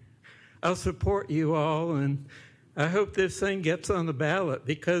I'll support you all, and I hope this thing gets on the ballot,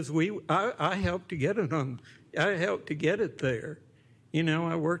 because I helped to get it on. I helped to get it there. You know,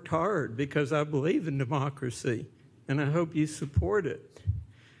 I worked hard because I believe in democracy, and I hope you support it.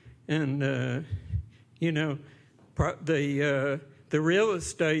 And you know, the real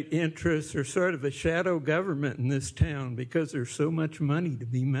estate interests are sort of a shadow government in this town because there's so much money to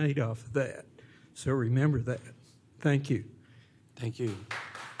be made off of that. So remember that. Thank you. Thank you.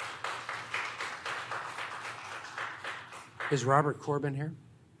 Is Robert Corbin here?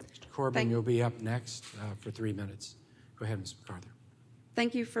 Corbin, you'll be up next for 3 minutes. Go ahead, Ms. MacArthur.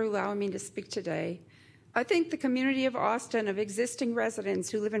 Thank you for allowing me to speak today. I think the community of Austin of existing residents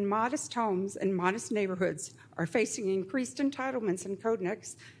who live in modest homes and modest neighborhoods are facing increased entitlements in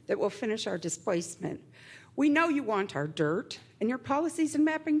CodeNext that will finish our displacement. We know you want our dirt, and your policies in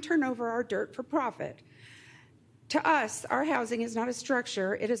mapping turnover our dirt for profit. To us, our housing is not a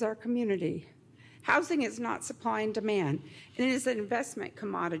structure, it is our community. Housing is not supply and demand, and it is an investment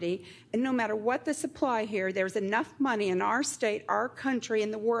commodity, and no matter what the supply here, there's enough money in our state, our country,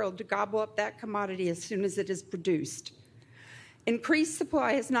 and the world to gobble up that commodity as soon as it is produced. Increased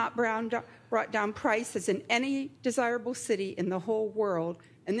supply has not brought down prices in any desirable city in the whole world,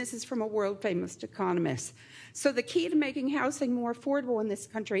 and this is from a world-famous economist. So the key to making housing more affordable in this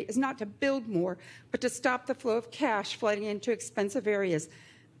country is not to build more, but to stop the flow of cash flooding into expensive areas.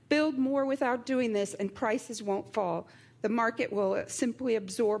 Build more without doing this, and prices won't fall. The market will simply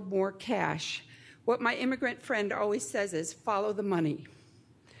absorb more cash. What my immigrant friend always says is, follow the money.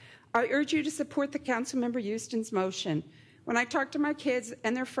 I urge you to support the Councilmember Houston's motion. When I talk to my kids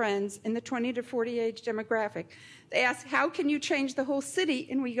and their friends in the 20 to 40 age demographic, they ask, how can you change the whole city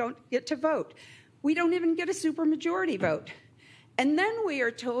and we don't get to vote? We don't even get a supermajority vote. And then we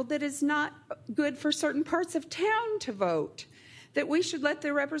are told that it's not good for certain parts of town to vote, that we should let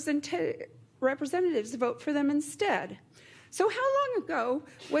the representatives vote for them instead. So how long ago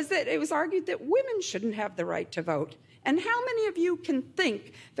was that it was argued that women shouldn't have the right to vote? And how many of you can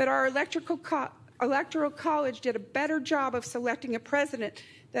think that our electoral college did a better job of selecting a president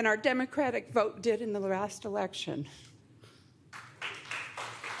than our Democratic vote did in the last election?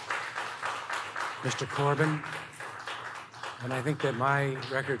 Mr. Corbin, and I think that my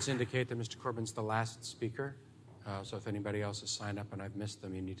records indicate that Mr. Corbin's the last speaker. So if anybody else has signed up and I've missed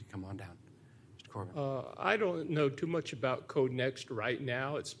them, you need to come on down. Mr. Corbin. I don't know too much about CodeNext right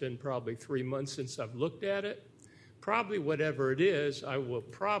now. It's been probably 3 months since I've looked at it. Probably whatever it is, I will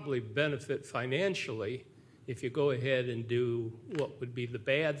probably benefit financially if you go ahead and do what would be the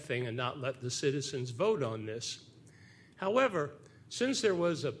bad thing and not let the citizens vote on this. However, since there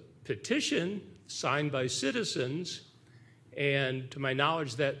was a petition signed by citizens, and to my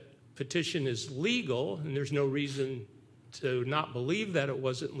knowledge that petition is legal, and there's no reason to not believe that it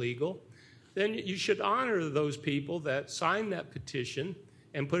wasn't legal, then you should honor those people that signed that petition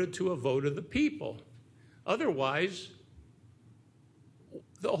and put it to a vote of the people. Otherwise,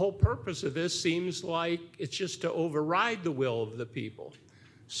 the whole purpose of this seems like it's just to override the will of the people.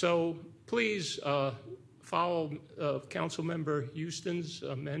 So please follow Councilmember Houston's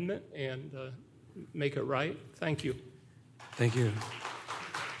amendment and make it right. Thank you. Thank you.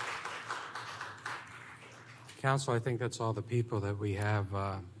 Council, I think that's all the people that we have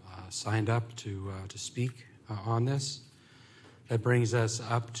signed up to speak on this. That brings us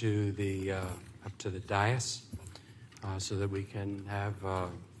up to the dais so that we can have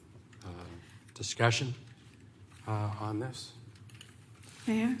discussion on this.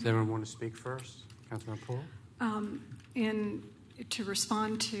 Mayor? Does anyone want to speak first? Councilman Poole? To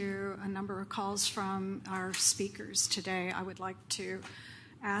respond to a number of calls from our speakers today, I would like to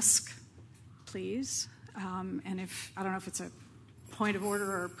ask, please, and if I don't know if it's a point of order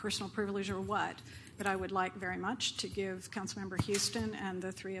or personal privilege or what, but I would like very much to give Councilmember Houston and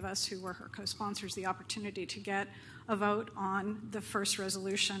the three of us who were her co-sponsors the opportunity to get a vote on the first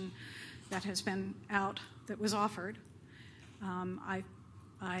resolution that has been out that was offered. I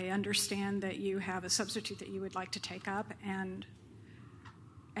understand that you have a substitute that you would like to take up, and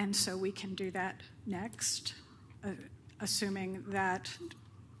so we can do that next, assuming that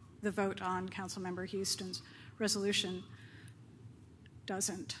the vote on Councilmember Houston's resolution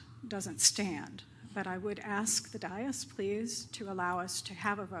doesn't stand. But I would ask the dais, please, to allow us to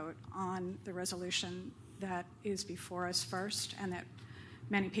have a vote on the resolution that is before us first and that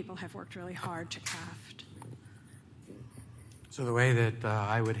many people have worked really hard to craft. So the way that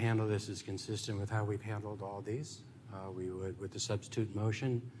I would handle this is consistent with how we've handled all these. We would, with the substitute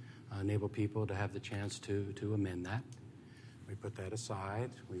motion, enable people to have the chance to amend that. We put that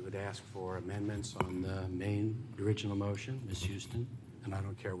aside. We would ask for amendments on the original motion, Ms. Houston, and I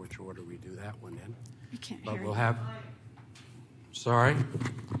don't care which order we do that one in. We can't but hear we'll you. have. Sorry.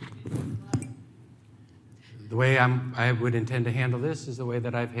 The way I would intend to handle this is the way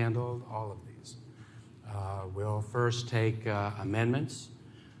that I've handled all of these. We'll first take amendments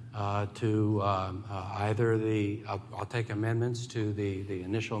to either the. I'll take amendments to the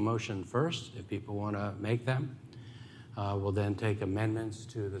initial motion first, if people want to make them. We'll then take amendments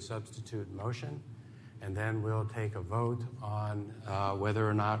to the substitute motion, and then we'll take a vote on whether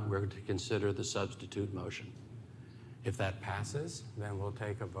or not we're to consider the substitute motion. If that passes, then we'll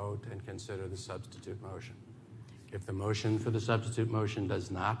take a vote and consider the substitute motion. If the motion for the substitute motion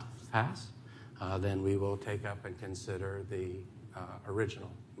does not pass, then we will take up and consider the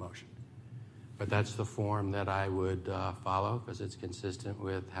original motion. But that's the form that I would follow because it's consistent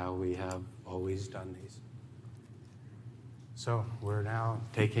with how we have always done these. So we're now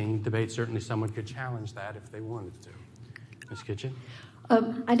taking debate. Certainly someone could challenge that if they wanted to. Ms. Kitchen?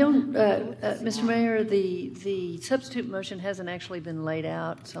 I don't, Mr. Mayor, the substitute motion hasn't actually been laid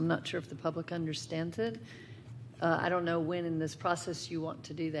out, so I'm not sure if the public understands it. I don't know when in this process you want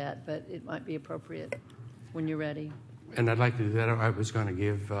to do that, but it might be appropriate when you're ready. And I'd like to do that. I was going to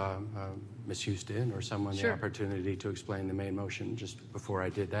give Ms. Houston or someone Sure. the opportunity to explain the main motion just before I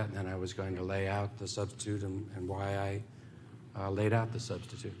did that, and then I was going to lay out the substitute and why I laid out the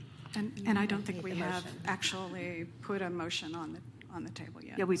substitute. And I don't think we have actually put a motion on the table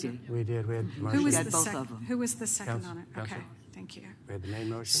yet. Yeah, we did. We did. We had motion. Who was got the both second? of them. Who was the second on it? Council. Okay, thank you. We had the main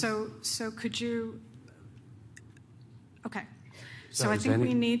motion. So could you? Okay. So So I is think any-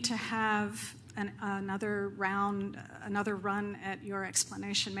 we need to have another round, another run at your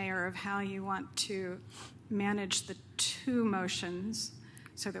explanation, Mayor, of how you want to manage the two motions,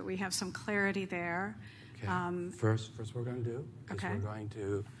 so that we have some clarity there. Okay. First we're going to do is Okay. we're going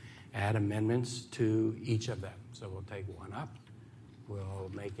to add amendments to each of them. So we'll take one up.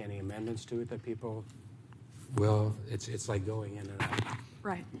 We'll make any amendments to it that people will. It's like going in and out.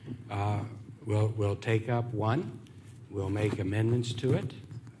 Right. We'll take up one. We'll make amendments to it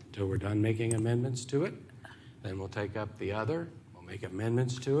until we're done making amendments to it. Then we'll take up the other. We'll make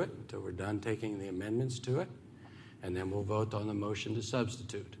amendments to it until we're done taking the amendments to it. And then we'll vote on the motion to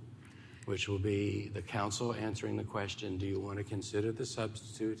substitute, which will be the council answering the question, do you want to consider the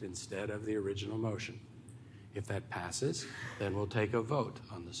substitute instead of the original motion? If that passes, then we'll take a vote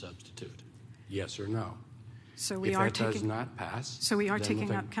on the substitute, yes or no. So we if are that does taking. not pass, So we are then taking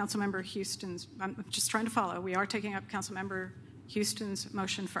we'll up Councilmember Houston's. I'm just trying to follow. We are taking up Councilmember Houston's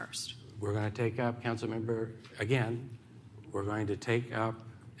motion first. We're going to take up Councilmember again. We're going to take up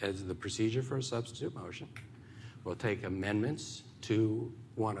as the procedure for a substitute motion. We'll take amendments to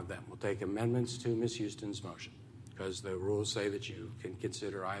one of them. We'll take amendments to Ms. Houston's motion because the rules say that you can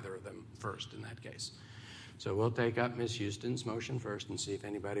consider either of them first in that case. So we'll take up Ms. Houston's motion first and see if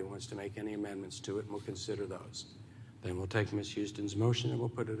anybody wants to make any amendments to it, and we'll consider those. Then we'll take Ms. Houston's motion and we'll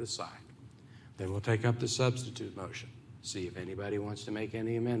put it aside. Then we'll take up the substitute motion, see if anybody wants to make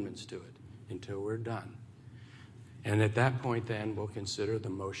any amendments to it until we're done. And at that point, then, we'll consider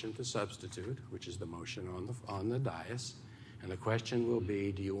the motion to substitute, which is the motion on the dais. And the question will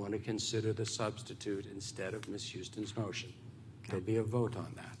be, do you want to consider the substitute instead of Ms. Houston's motion? There'll be a vote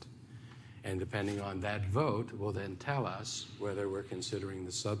on that. And depending on that vote, will then tell us whether we're considering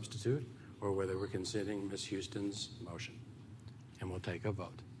the substitute or whether we're considering Ms. Houston's motion. And we'll take a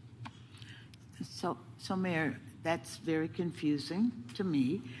vote. So Mayor, that's very confusing to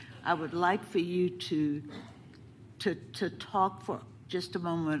me. I would like for you to talk for just a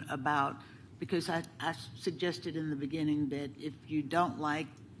moment about, because I suggested in the beginning that if you don't like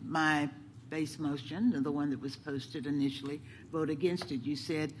my base motion, the one that was posted initially, vote against it. You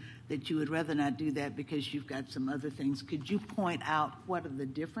said that you would rather not do that because you've got some other things. Could you point out what are the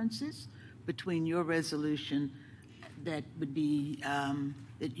differences between your resolution that would be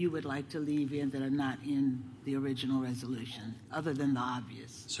that you would like to leave in that are not in the original resolution, other than the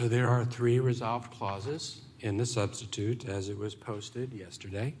obvious? So there are 3 resolved clauses in the substitute as it was posted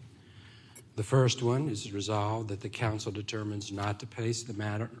yesterday. The first one is resolved that the council determines not to place the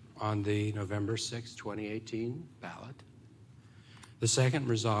matter on the November 6, 2018 ballot. The second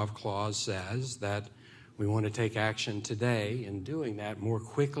resolved clause says that we want to take action today in doing that more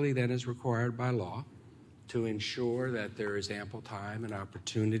quickly than is required by law to ensure that there is ample time and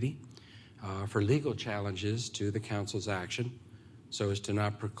opportunity for legal challenges to the council's action so as to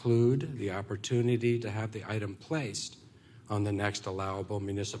not preclude the opportunity to have the item placed on the next allowable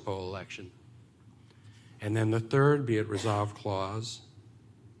municipal election. And then the third be it resolved clause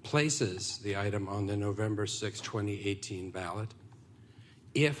places the item on the November 6, 2018 ballot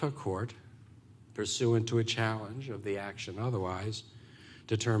if a court, pursuant to a challenge of the action otherwise,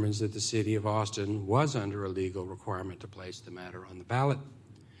 determines that the city of Austin was under a legal requirement to place the matter on the ballot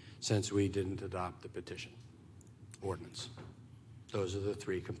since we didn't adopt the petition ordinance. Those are the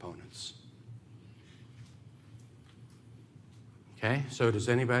 3 components. Okay, so does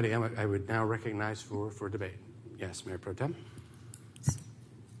anybody, I would now recognize for debate. Yes, Mayor Pro Tem.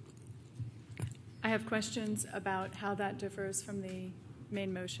 I have questions about how that differs from the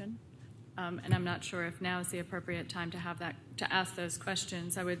main motion, and I'm not sure if now is the appropriate time to have that, to ask those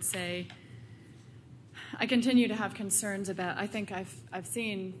questions. I would say I continue to have concerns about, I think I've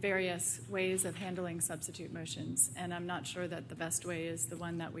seen various ways of handling substitute motions, and I'm not sure that the best way is the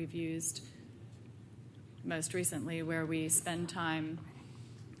one that we've used most recently, where we spend time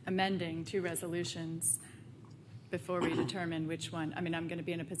amending two resolutions before we determine which one. I mean, I'm going to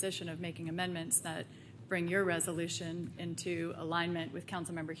be in a position of making amendments that bring your resolution into alignment with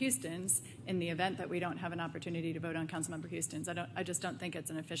Councilmember Houston's in the event that we don't have an opportunity to vote on Councilmember Houston's. I just don't think it's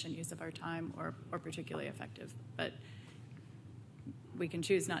an efficient use of our time or particularly effective. But we can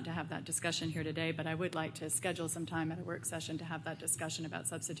choose not to have that discussion here today, but I would like to schedule some time at a work session to have that discussion about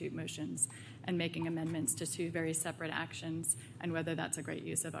substitute motions and making amendments to two very separate actions, and whether that's a great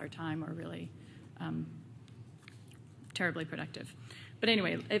use of our time or really terribly productive. But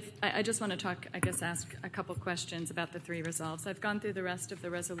anyway, I just want to talk, I guess, ask a couple questions about the three resolves. I've gone through the rest of the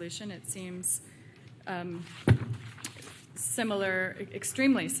resolution. It seems similar,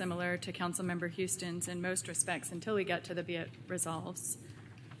 extremely similar to Councilmember Houston's in most respects until we get to the be it resolves.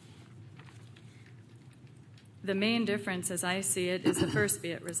 The main difference, as I see it, is the first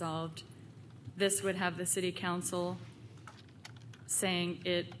be it resolved. This would have the City Council saying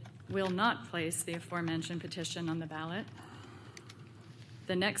it will not place the aforementioned petition on the ballot.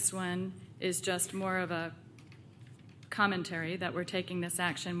 The next one is just more of a commentary that we're taking this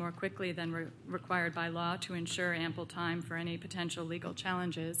action more quickly than required by law to ensure ample time for any potential legal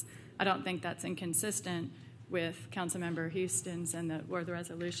challenges. I don't think that's inconsistent with Councilmember Houston's and the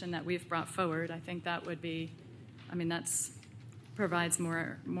resolution that we've brought forward. I think that would be, I mean, that's provides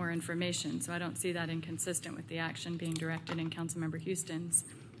more information, so I don't see that inconsistent with the action being directed in Councilmember Houston's.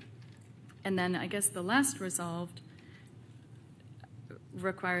 And then I guess the last resolved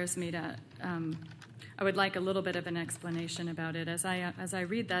requires me to, I would like a little bit of an explanation about it. As I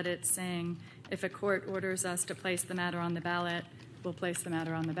read that, it's saying if a court orders us to place the matter on the ballot, we'll place the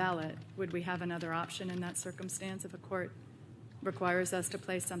matter on the ballot. Would we have another option in that circumstance if a court requires us to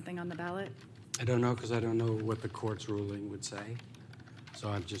place something on the ballot? I don't know, because I don't know what the court's ruling would say. So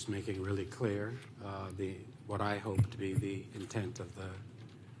I'm just making really clear what I hope to be the intent of the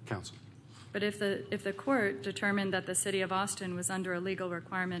council. But if the court determined that the City of Austin was under a legal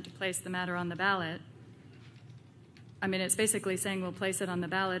requirement to place the matter on the ballot, I mean, it's basically saying we'll place it on the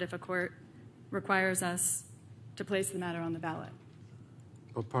ballot if a court requires us to place the matter on the ballot.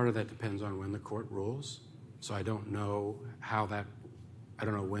 Well, part of that depends on when the court rules. So I don't know I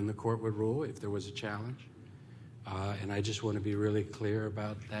don't know when the court would rule if there was a challenge. And I just want to be really clear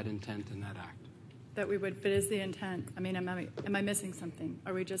about that intent in that act. That we would, but is the intent, I mean, am I missing something?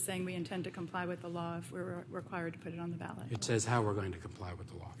 Are we just saying we intend to comply with the law if we're required to put it on the ballot? It says how we're going to comply with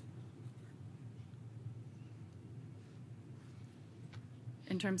the law.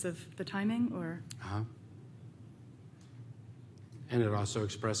 In terms of the timing, or? Uh-huh. And it also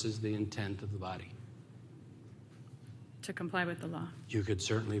expresses the intent of the body. To comply with the law. You could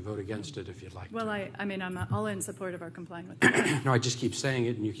certainly vote against it if you'd like. Well, I mean, I'm all in support of our complying with the law. No, I just keep saying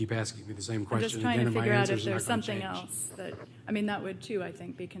it, and you keep asking me the same question. I'm just trying to figure out if there's something change. else that, I mean, that would too, I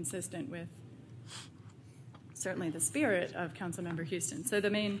think, be consistent with certainly the spirit of Councilmember Houston. So the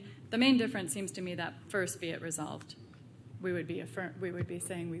main difference seems to me that first be it resolved. We would be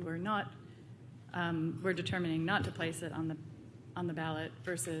saying we were not, we're determining not to place it on the ballot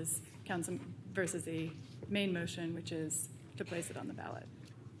versus the main motion, which is to place it on the ballot.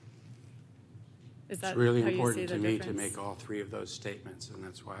 Is that it's really how you important see to the me difference? to make all three of those statements, and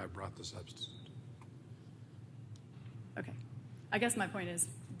that's why I brought the substitute. Okay. I guess my point is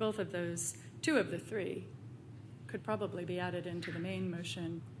both of those, two of the three, could probably be added into the main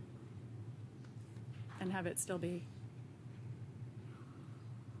motion and have it still be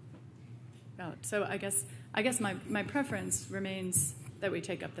valid. So I guess my preference remains that we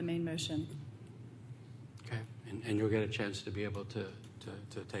take up the main motion. Okay, and you'll get a chance to be able to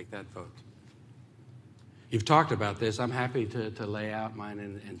take that vote. You've talked about this. I'm happy to lay out mine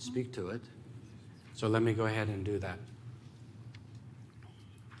and speak to it. So let me go ahead and do that.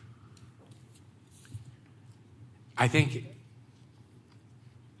 I think,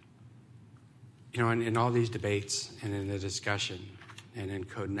 in all these debates and in the discussion and in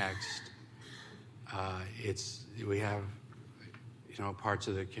CodeNext, we have, parts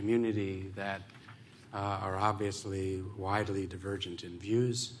of the community that are obviously widely divergent in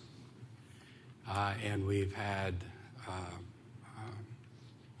views. And we've had,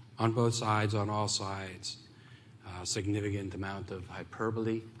 on both sides, on all sides, a significant amount of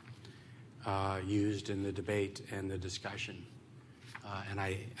hyperbole used in the debate and the discussion. And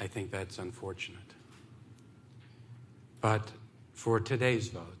I think that's unfortunate. But for today's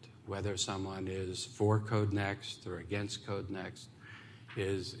vote, whether someone is for CodeNext or against CodeNext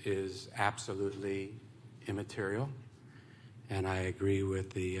is absolutely immaterial, and I agree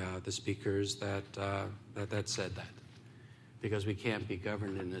with the speakers that said that, because we can't be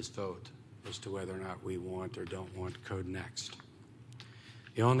governed in this vote as to whether or not we want or don't want CodeNext.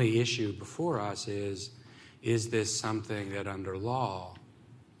 The only issue before us is this something that under law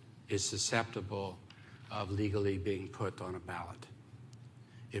is susceptible of legally being put on a ballot?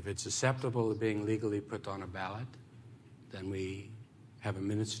 If it's susceptible of being legally put on a ballot, then we have a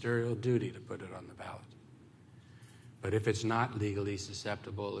ministerial duty to put it on the ballot. But if it's not legally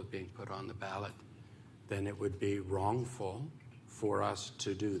susceptible of being put on the ballot, then it would be wrongful for us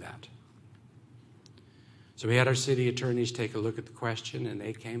to do that. So we had our city attorneys take a look at the question, and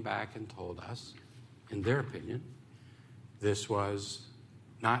they came back and told us, in their opinion, this was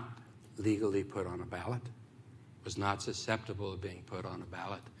not legally put on a ballot, was not susceptible of being put on a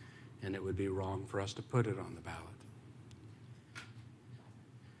ballot, and it would be wrong for us to put it on the ballot.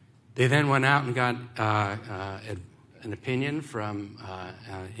 They then went out and got an opinion from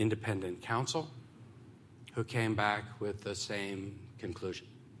independent counsel, who came back with the same conclusion.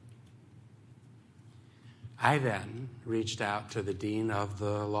 I then reached out to the dean of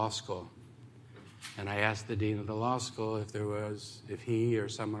the law school, and I asked the dean of the law school if he or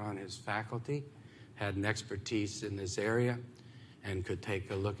someone on his faculty had an expertise in this area and could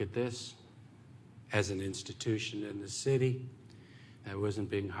take a look at this as an institution in the city that wasn't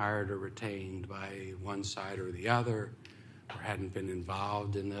being hired or retained by one side or the other, or hadn't been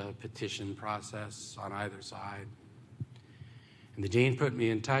involved in the petition process on either side. And the dean put me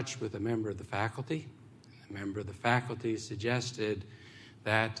in touch with a member of the faculty. A member of the faculty suggested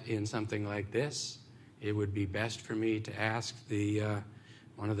that in something like this, it would be best for me to ask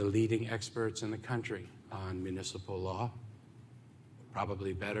one of the leading experts in the country on municipal law,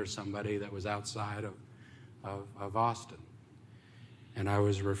 probably better somebody that was outside of Austin. And I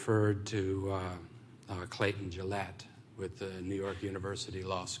was referred to Clayton Gillette with the New York University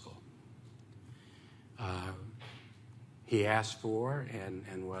Law School. He asked for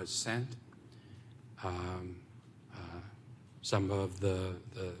and was sent some of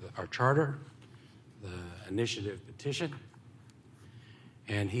our charter, the initiative petition,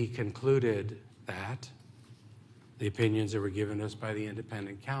 and he concluded that the opinions that were given us by the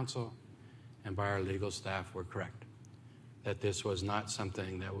independent counsel and by our legal staff were correct, that this was not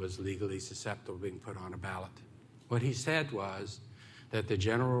something that was legally susceptible of being put on a ballot. What he said was that the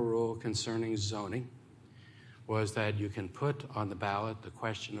general rule concerning zoning was that you can put on the ballot the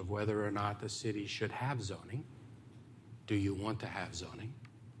question of whether or not the city should have zoning. Do you want to have zoning?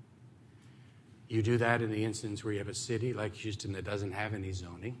 You do that in the instance where you have a city like Houston that doesn't have any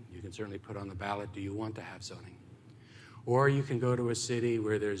zoning. You can certainly put on the ballot, do you want to have zoning? Or you can go to a city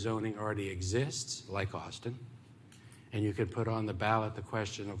where their zoning already exists, like Austin, and you can put on the ballot the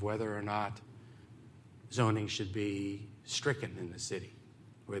question of whether or not zoning should be stricken in the city,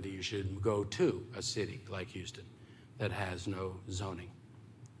 whether you should go to a city like Houston that has no zoning.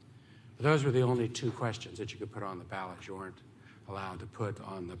 But those were the only two questions that you could put on the ballot. You weren't allowed to put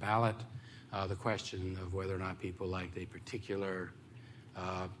on the ballot the question of whether or not people liked a particular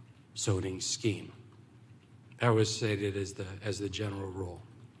zoning scheme. That was stated as the general rule.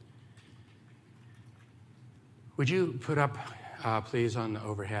 Would you put up, please, on the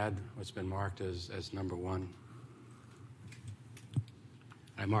overhead what's been marked as number 1?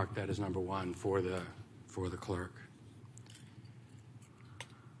 I marked that as number 1 for the clerk.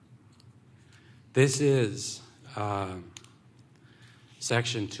 This is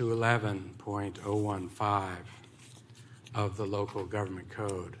Section 211.015 of the Local Government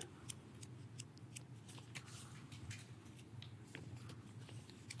Code.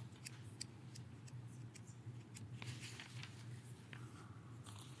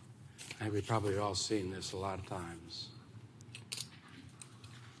 I think we've probably all seen this a lot of times.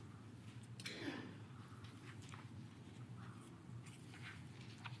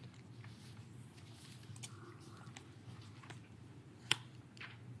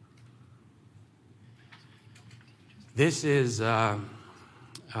 This is Local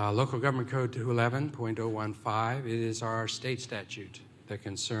Government Code 211.015. It is our state statute that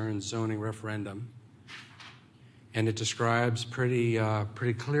concerns zoning referendum. And it describes pretty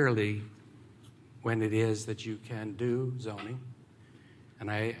clearly when it is that you can do zoning. And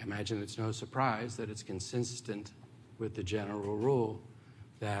I imagine it's no surprise that it's consistent with the general rule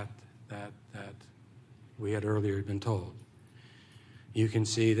that we had earlier been told. You can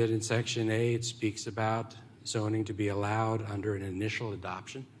see that in Section A, it speaks about zoning to be allowed under an initial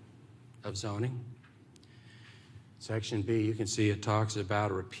adoption of zoning. Section B, you can see it talks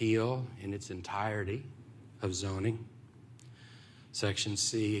about a repeal in its entirety of zoning. Section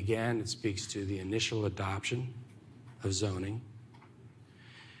C, again, it speaks to the initial adoption of zoning.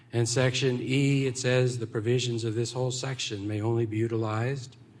 And Section E, it says the provisions of this whole section may only be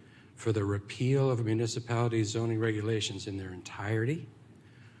utilized for the repeal of a municipality's zoning regulations in their entirety,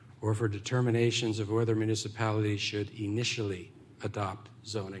 or for determinations of whether municipalities should initially adopt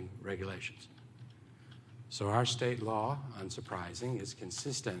zoning regulations. So our state law, unsurprising, is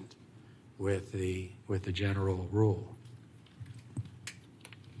consistent with the general rule.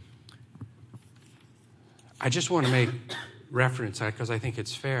 I just want to make reference, because I think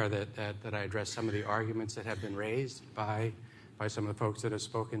it's fair that I address some of the arguments that have been raised by some of the folks that have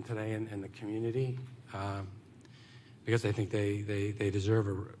spoken today in the community, because I think they deserve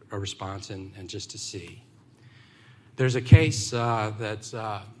a response and just to see. There's a case that's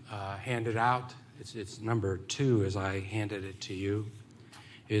handed out. It's number 2 as I handed it to you.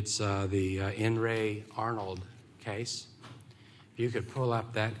 It's the N. Ray Arnold case. If you could pull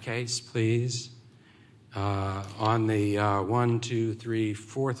up that case, please. On the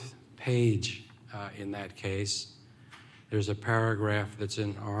 4th page in that case, there's a paragraph that's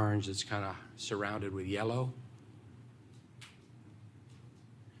in orange that's kind of surrounded with yellow.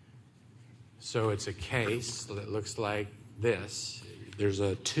 So it's a case that looks like this. There's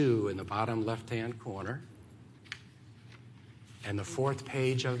a 2 in the bottom left-hand corner. And the 4th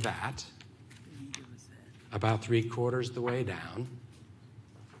page of that, about 3/4 the way down,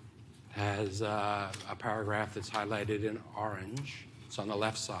 has a paragraph that's highlighted in orange. It's on the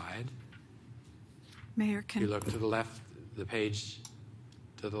left side. Mayor, you look to the left, the page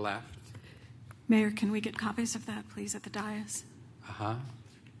to the left. Mayor, can we get copies of that, please, at the dais? Uh-huh.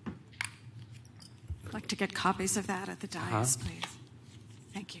 I'd like to get copies of that at the dais, please.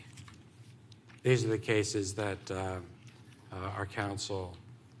 Thank you. These are the cases that our council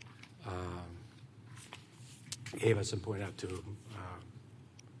gave us and pointed out to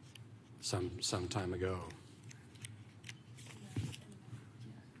some time ago.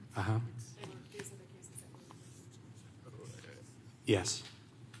 Uh-huh. Yes.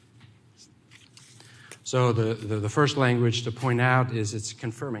 So the first language to point out is it's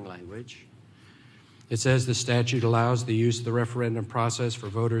confirming language. It says the statute allows the use of the referendum process for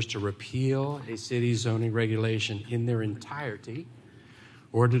voters to repeal a city's zoning regulation in their entirety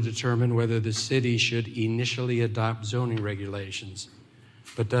or to determine whether the city should initially adopt zoning regulations,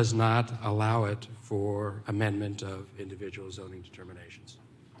 but does not allow it for amendment of individual zoning determinations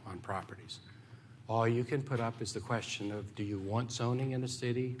on properties. All you can put up is the question of, do you want zoning in the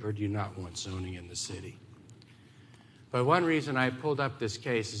city or do you not want zoning in the city? But one reason I pulled up this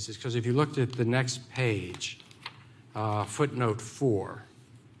case is because if you looked at the next page, footnote 4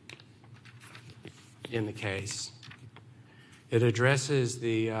 in the case, it addresses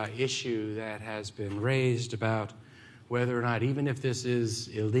the issue that has been raised about whether or not, even if this is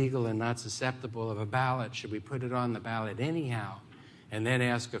illegal and not susceptible of a ballot, should we put it on the ballot anyhow and then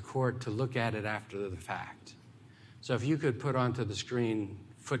ask a court to look at it after the fact? So if you could put onto the screen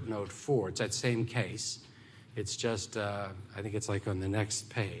footnote 4, it's that same case. It's just, I think it's like on the next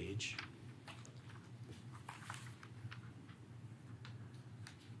page.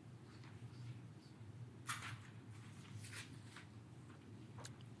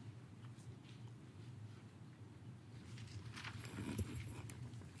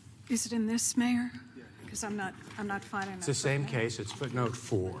 Is it in this, Mayor? Because I'm not finding that. It's the same case. It's footnote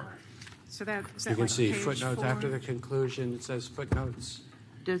 4. So that is that you can like see page footnotes 4? after the conclution. It says footnotes.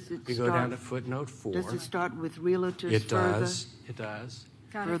 Does it you go down to footnote 4. Does it start with realtors It further? does. It does.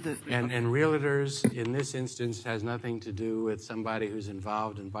 Further. And realtors, in this instance, has nothing to do with somebody who's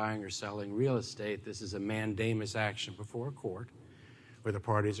involved in buying or selling real estate. This is a mandamus action before a court where the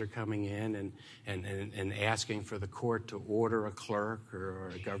parties are coming in and asking for the court to order a clerk or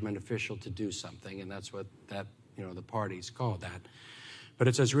a government official to do something, and that's what the parties call that. But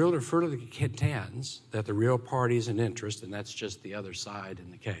it says realtor further contends that the real parties in interest, and that's just the other side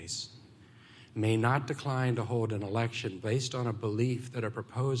in the case, may not decline to hold an election based on a belief that a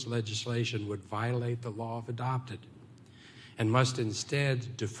proposed legislation would violate the law if adopted, and must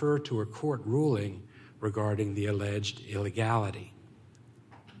instead defer to a court ruling regarding the alleged illegality.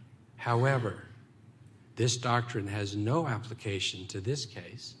 However, this doctrine has no application to this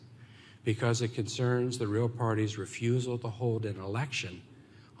case because it concerns the real party's refusal to hold an election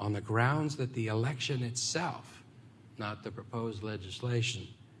on the grounds that the election itself, not the proposed legislation,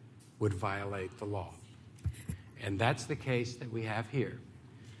 would violate the law. And that's the case that we have here.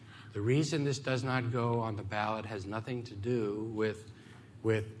 The reason this does not go on the ballot has nothing to do with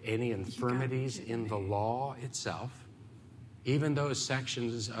any infirmities in the law itself. Even those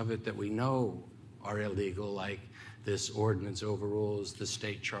sections of it that we know are illegal, like this ordinance overrules the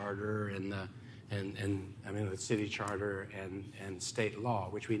state charter and the city charter and state law,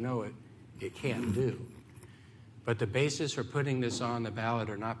 which we know it can't do. But the basis for putting this on the ballot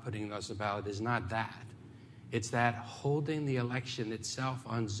or not putting this on the ballot is not that. It's that holding the election itself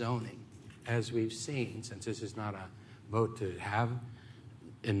on zoning, as we've seen, since this is not a vote to have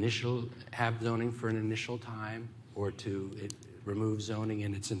zoning for an initial time or to remove zoning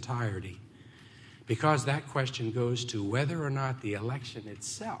in its entirety. Because that question goes to whether or not the election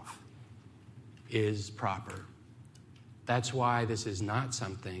itself is proper. That's why this is not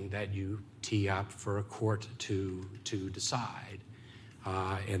something that you tee up for a court to decide,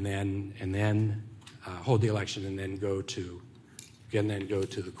 and then hold the election and then go to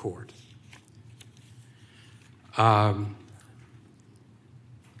the court.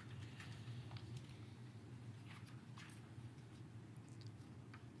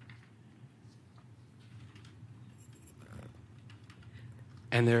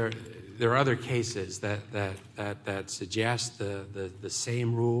 And there are other cases that suggest the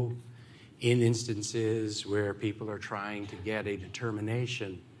same rule in instances where people are trying to get a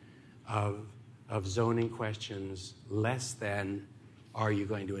determination of zoning questions less than are you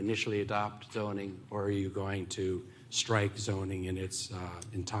going to initially adopt zoning or are you going to strike zoning in its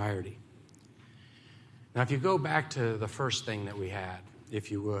entirety. Now, if you go back to the first thing that we had,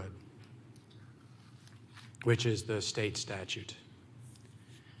 if you would, which is the state statute.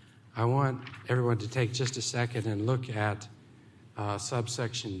 I want everyone to take just a second and look at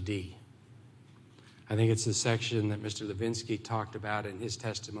subsection D. I think it's the section that Mr. Levinsky talked about in his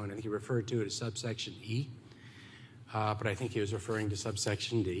testimony. I think he referred to it as subsection E, but I think he was referring to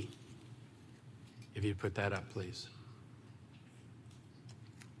subsection D. If you'd put that up, please.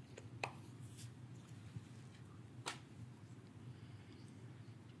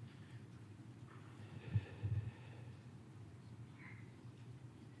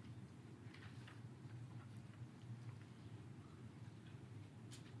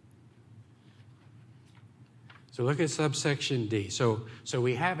 So look at subsection D. So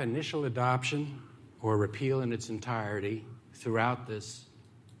we have initial adoption or repeal in its entirety throughout this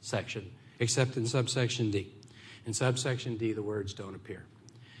section, except in subsection D. In subsection D, the words don't appear.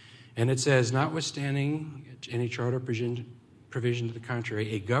 And it says, notwithstanding any charter provision to the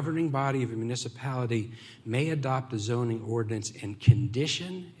contrary, a governing body of a municipality may adopt a zoning ordinance and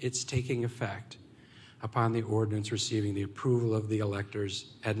condition its taking effect upon the ordinance receiving the approval of the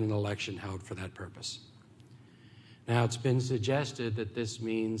electors at an election held for that purpose. Now, it's been suggested that this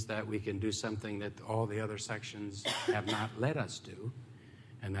means that we can do something that all the other sections have not let us do,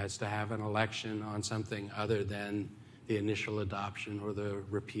 and that's to have an election on something other than the initial adoption or the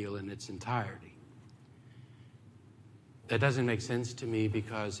repeal in its entirety. That doesn't make sense to me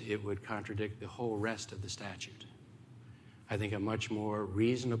because it would contradict the whole rest of the statute. I think a much more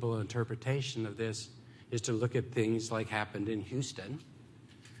reasonable interpretation of this is to look at things like happened in Houston,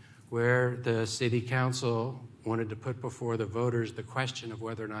 where the city council wanted to put before the voters the question of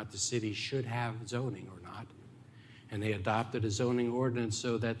whether or not the city should have zoning or not. And they adopted a zoning ordinance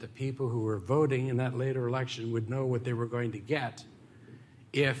so that the people who were voting in that later election would know what they were going to get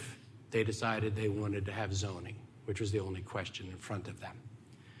if they decided they wanted to have zoning, which was the only question in front of them.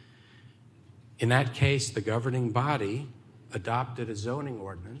 In that case, the governing body adopted a zoning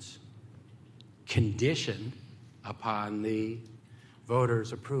ordinance conditioned upon the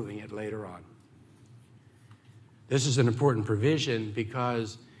voters approving it later on. This is an important provision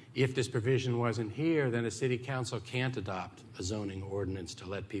because if this provision wasn't here, then a city council can't adopt a zoning ordinance to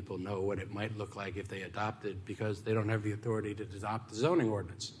let people know what it might look like if they adopted, because they don't have the authority to adopt the zoning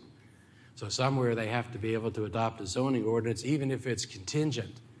ordinance. So somewhere they have to be able to adopt a zoning ordinance, even if it's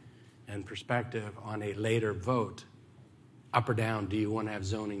contingent and prospective on a later vote, up or down, do you want to have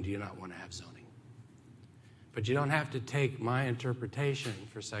zoning, do you not want to have zoning? But you don't have to take my interpretation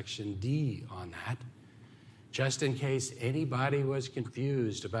for Section D on that. Just in case anybody was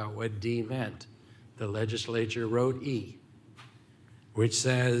confused about what D meant, the legislature wrote E, which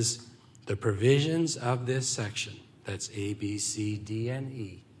says the provisions of this section, that's A, B, C, D, and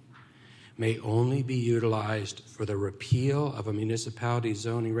E, may only be utilized for the repeal of a municipality's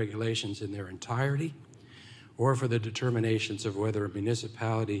zoning regulations in their entirety or for the determinations of whether a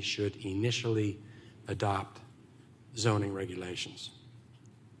municipality should initially adopt zoning regulations.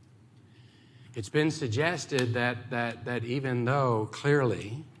 It's been suggested that even though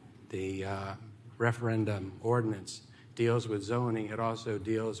clearly the referendum ordinance deals with zoning, it also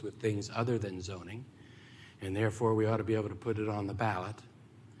deals with things other than zoning, and therefore we ought to be able to put it on the ballot.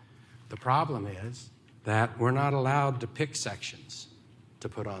 The problem is that we're not allowed to pick sections to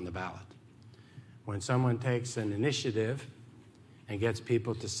put on the ballot. When someone takes an initiative and gets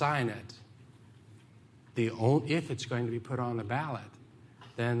people to sign it, if it's going to be put on the ballot,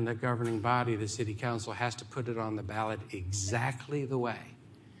 then the governing body, the city council, has to put it on the ballot exactly the way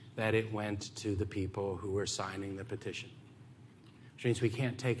that it went to the people who were signing the petition. Which means we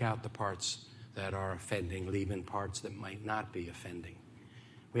can't take out the parts that are offending, leave in parts that might not be offending.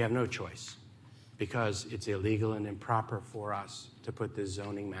 We have no choice because it's illegal and improper for us to put this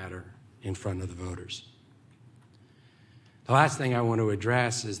zoning matter in front of the voters. The last thing I want to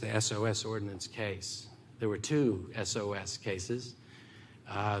address is the SOS ordinance case. There were two SOS cases.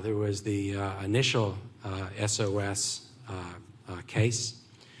 There was the initial SOS case,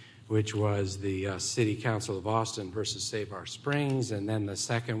 which was the City Council of Austin versus Save Our Springs, and then the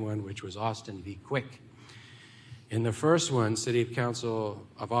second one, which was Austin v. Quick. In the first one, City Council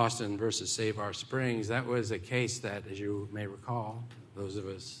of Austin versus Save Our Springs, that was a case that, as you may recall, those of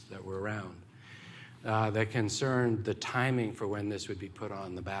us that were around, that concerned the timing for when this would be put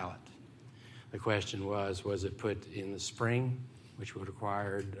on the ballot. The question was it put in the spring, which would have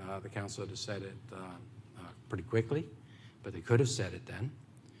required the council to set it pretty quickly, but they could have set it then,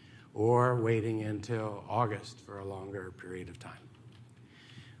 or waiting until August for a longer period of time.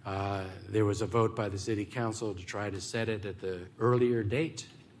 There was a vote by the city council to try to set it at the earlier date.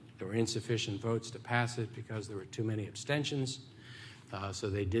 There were insufficient votes to pass it because there were too many abstentions, so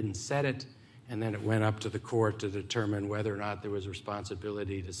they didn't set it. And then it went up to the court to determine whether or not there was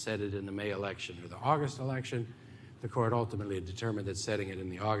responsibility to set it in the May election or the August election. The court ultimately determined that setting it in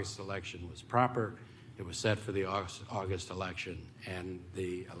the August election was proper. It was set for the August election, and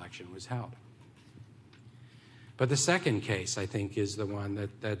the election was held. But the second case, I think, is the one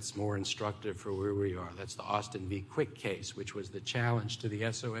that's more instructive for where we are. That's the Austin v. Quick case, which was the challenge to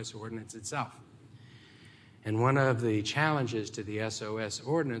the SOS ordinance itself. And one of the challenges to the SOS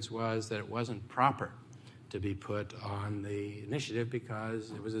ordinance was that it wasn't proper to be put on the initiative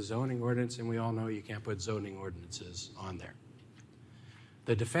because it was a zoning ordinance, and we all know you can't put zoning ordinances on there.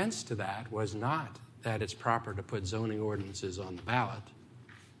 The defense to that was not that it's proper to put zoning ordinances on the ballot.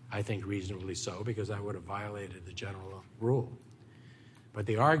 I think reasonably so, because that would have violated the general rule. But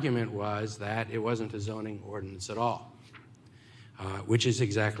the argument was that it wasn't a zoning ordinance at all, which is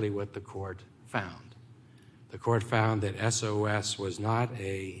exactly what the court found. The court found that SOS was not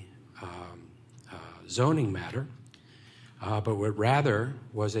a zoning matter, but what rather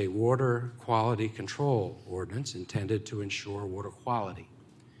was a water quality control ordinance intended to ensure water quality.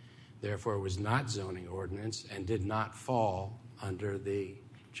 Therefore, it was not zoning ordinance and did not fall under the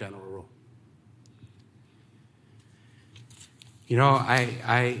general rule. You know,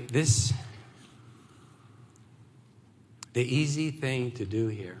 the easy thing to do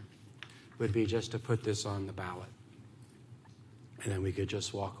here would be just to put this on the ballot, and then we could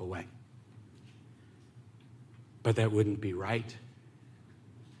just walk away. But that wouldn't be right,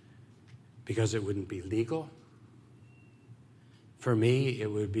 because it wouldn't be legal. For me,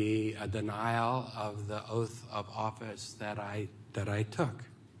 it would be a denial of the oath of office that I took.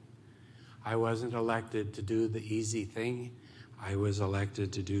 I wasn't elected to do the easy thing. I was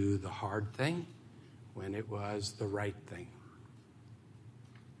elected to do the hard thing when it was the right thing.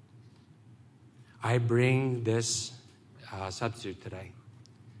 I bring this substitute today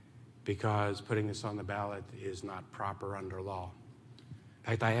because putting this on the ballot is not proper under law. In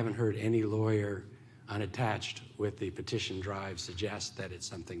fact, I haven't heard any lawyer unattached with the petition drive suggest that it's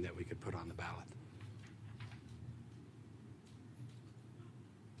something that we could put on the ballot.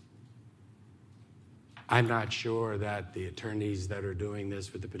 I'm not sure that the attorneys that are doing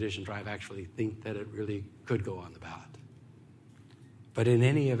this with the petition drive actually think that it really could go on the ballot. But in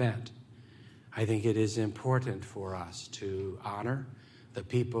any event, I think it is important for us to honor the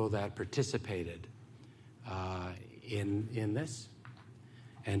people that participated in this.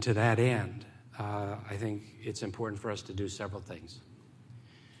 And to that end, I think it's important for us to do several things.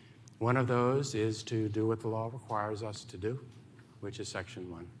 One of those is to do what the law requires us to do, which is Section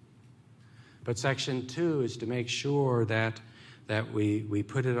 1. But Section 2 is to make sure that we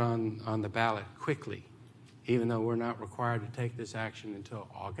put it on the ballot quickly, even though we're not required to take this action until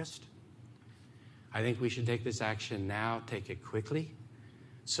August. I think we should take this action now, take it quickly,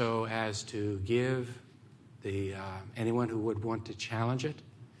 so as to give anyone who would want to challenge it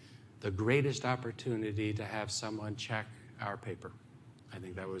the greatest opportunity to have someone check our paper. I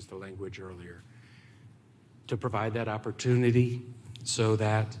think that was the language earlier. To provide that opportunity so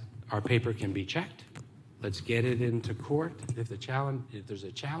that our paper can be checked. Let's get it into court if there's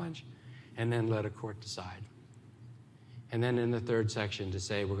a challenge, and then let a court decide. And then in the third section to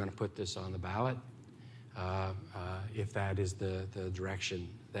say we're going to put this on the ballot if that is the direction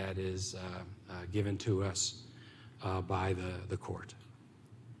that is given to us by the court.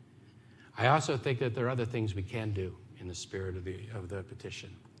 I also think that there are other things we can do in the spirit of the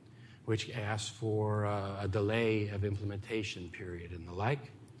petition, which asks for a delay of implementation period and the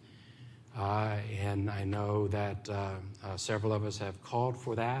like. And I know that several of us have called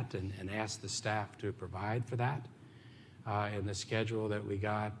for that and asked the staff to provide for that. And the schedule that we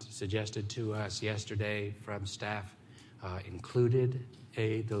got suggested to us yesterday from staff included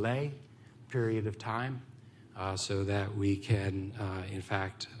a delay period of time so that we can, in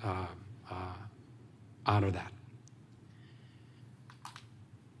fact, honor that.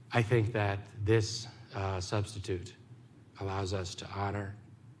 I think that this substitute allows us to honor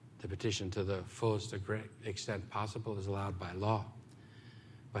the petition to the fullest extent possible as allowed by law,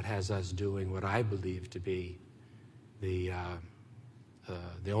 but has us doing what I believe to be the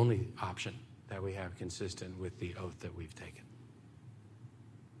only option that we have consistent with the oath that we've taken.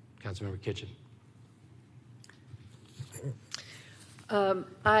 Councilmember Kitchen.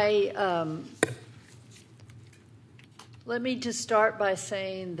 Let me just start by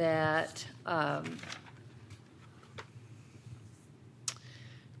saying that,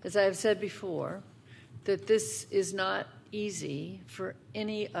 as I've said before, that this is not easy for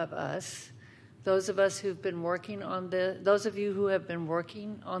any of us. Those of us who've been working on those of you who have been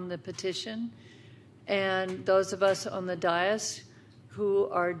working on the petition, and those of us on the dais who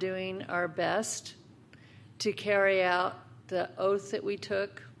are doing our best to carry out the oath that we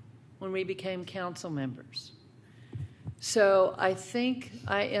took when we became council members. So I think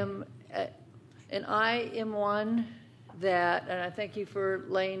I am one that, and I thank you for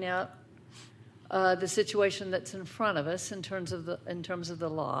laying out the situation that's in front of us in terms of the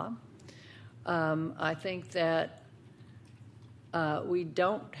law. I think that we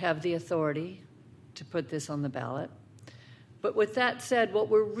don't have the authority to put this on the ballot. But with that said, what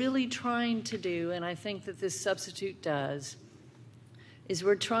we're really trying to do, and I think that this substitute does, is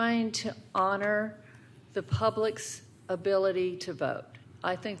we're trying to honor the public's ability to vote.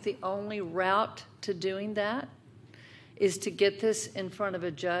 I think the only route to doing that is to get this in front of a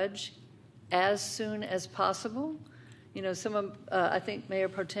judge as soon as possible. You know, I think Mayor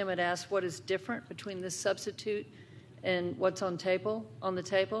Pro Tem had asked what is different between this substitute and what's on the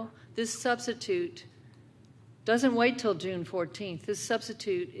table. This substitute doesn't wait till June 14th. This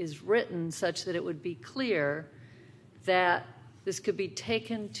substitute is written such that it would be clear that this could be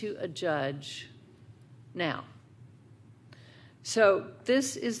taken to a judge now. So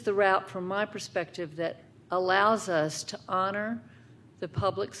this is the route, from my perspective, that allows us to honor the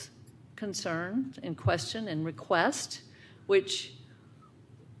public's concern and question and request, which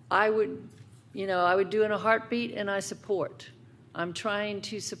I would do in a heartbeat, and I support. I'm trying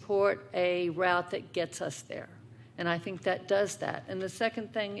to support a route that gets us there, and I think that does that. And the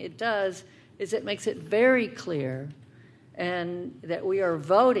second thing it does is it makes it very clear and that we are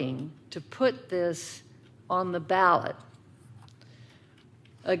voting to put this on the ballot.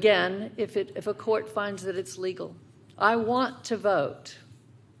 Again, if a court finds that it's legal, I want to vote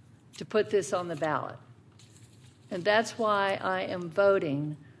to put this on the ballot. And that's why I am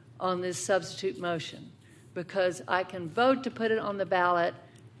voting on this substitute motion, because I can vote to put it on the ballot,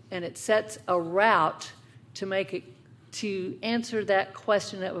 and it sets a route to answer that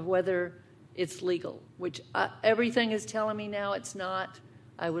question of whether it's legal, which everything is telling me now it's not.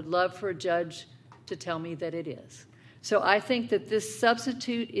 I would love for a judge to tell me that it is. So I think that this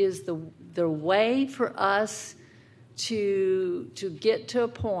substitute is the way for us to get to a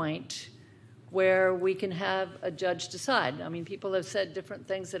point where we can have a judge decide. I mean, people have said different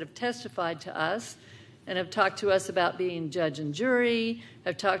things that have testified to us and have talked to us about being judge and jury,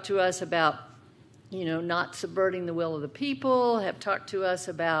 have talked to us about, not subverting the will of the people, have talked to us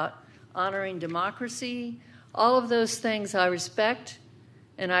about honoring democracy. All of those things I respect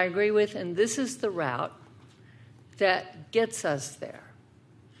and I agree with, and this is the route that gets us there.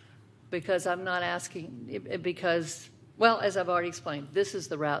 Because I'm not asking, as I've already explained, this is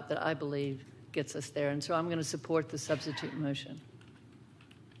the route that I believe gets us there, and so I'm going to support the substitute motion.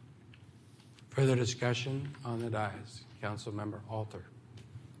 Further discussion on the dais? Councilmember Alter.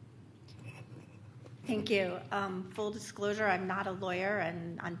 Thank you. Full disclosure, I'm not a lawyer,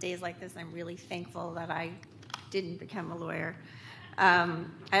 and on days like this, I'm really thankful that I didn't become a lawyer.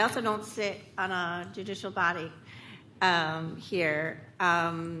 I also don't sit on a judicial body here.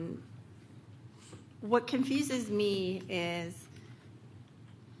 What confuses me is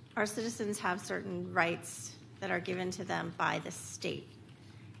our citizens have certain rights that are given to them by the state.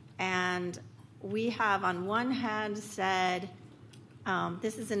 And we have, on one hand, said,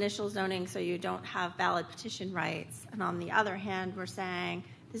 this is initial zoning, so you don't have valid petition rights. And on the other hand, we're saying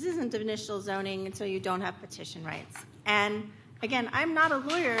this isn't initial zoning, and so you don't have petition rights. And again, I'm not a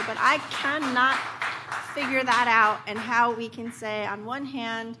lawyer, but I cannot figure that out and how we can say on one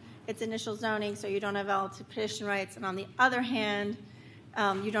hand it's initial zoning, so you don't have valid petition rights, and on the other hand,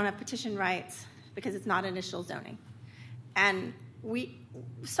 you don't have petition rights because it's not initial zoning. And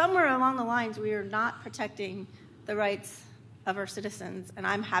somewhere along the lines, we are not protecting the rights of our citizens, and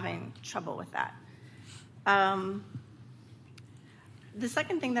I'm having trouble with that. The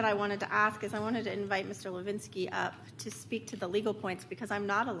second thing that I wanted to ask is I wanted to invite Mr. Levinsky up to speak to the legal points, because I'm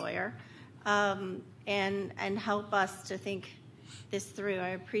not a lawyer, and help us to think this through. I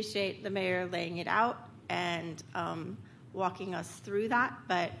appreciate the mayor laying it out and walking us through that,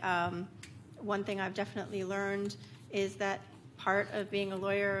 but one thing I've definitely learned is that part of being a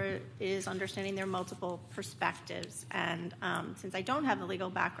lawyer is understanding their multiple perspectives. And since I don't have the legal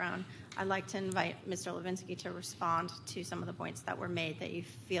background, I'd like to invite Mr. Levinsky to respond to some of the points that were made that you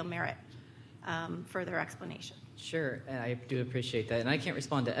feel merit further explanation. Sure, and I do appreciate that. And I can't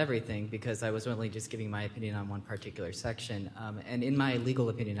respond to everything because I was only just giving my opinion on one particular section. And in my legal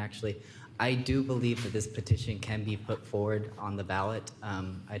opinion, actually, I do believe that this petition can be put forward on the ballot.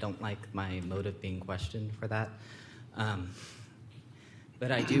 I don't like my motive being questioned for that.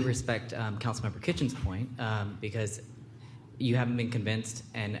 But I do respect Councilmember Kitchen's point because you haven't been convinced,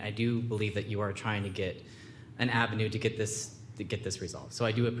 and I do believe that you are trying to get an avenue to get this resolved. So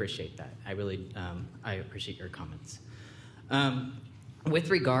I do appreciate that. I really I appreciate your comments.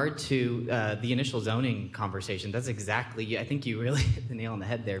 With regard to the initial zoning conversation, that's exactly, I think you really hit the nail on the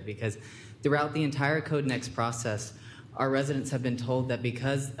head there, because throughout the entire CodeNext process, our residents have been told that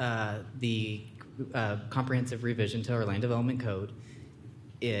because the comprehensive revision to our land development code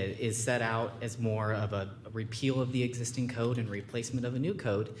is set out as more of a repeal of the existing code and replacement of a new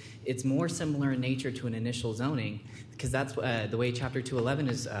code, it's more similar in nature to an initial zoning, because that's the way Chapter 211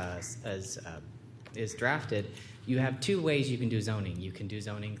 is drafted. You have two ways you can do zoning. You can do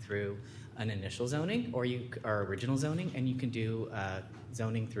zoning through an initial zoning or original zoning, and you can do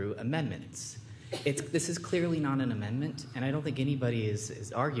zoning through amendments. This is clearly not an amendment, and I don't think anybody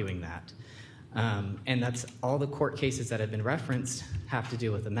is arguing that. And that's all the court cases that have been referenced have to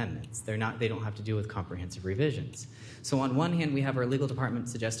do with amendments. They don't have to do with comprehensive revisions. So on one hand, we have our legal department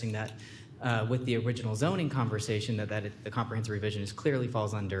suggesting that with the original zoning conversation, that the comprehensive revision clearly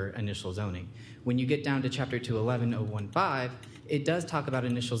falls under initial zoning. When you get down to Chapter 218015, it does talk about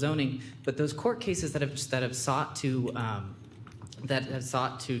initial zoning, but those court cases that have sought to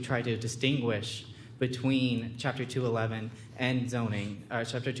try to distinguish between Chapter 211 and zoning,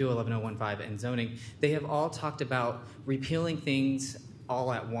 Chapter 211015 and zoning, they have all talked about repealing things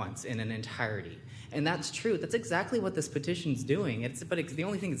all at once in an entirety. And that's true. That's exactly what this petition's doing. But the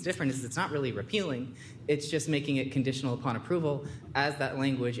only thing that's different is it's not really repealing. It's just making it conditional upon approval, as that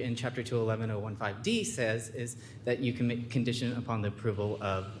language in Chapter 211015D says, is that you can make condition upon the approval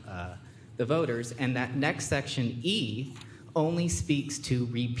of the voters. And that next section, E, only speaks to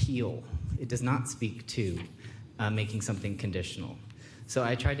repeal. It does not speak to making something conditional. So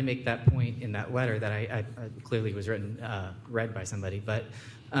I tried to make that point in that letter that I clearly was read by somebody. But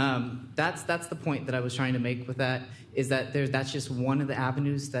that's the point that I was trying to make with that, is that that's just one of the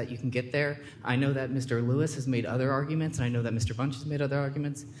avenues that you can get there. I know that Mr. Lewis has made other arguments, and I know that Mr. Bunch has made other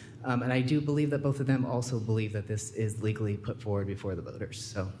arguments. And I do believe that both of them also believe that this is legally put forward before the voters.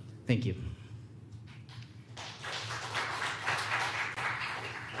 So thank you.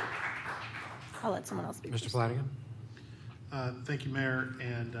 I'll let someone else speak. Mr. Flanagan. Thank you, Mayor,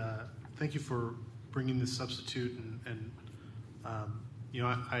 and thank you for bringing this substitute. And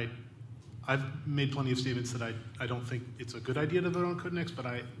I've made plenty of statements that I don't think it's a good idea to vote on CodeNext,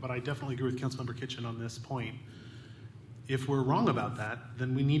 but I definitely agree with Councilmember Kitchen on this point. If we're wrong about that,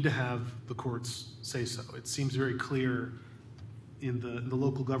 then we need to have the courts say so. It seems very clear in the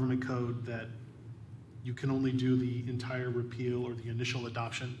local government code that you can only do the entire repeal or the initial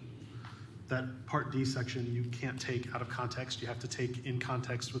adoption. That Part D section you can't take out of context. You have to take in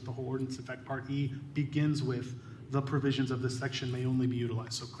context with the whole ordinance. In fact, Part E begins with the provisions of this section may only be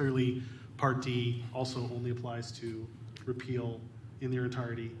utilized. So clearly, Part D also only applies to repeal in their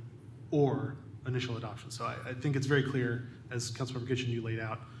entirety or initial adoption. So I think it's very clear, as Councilmember Kitchen you laid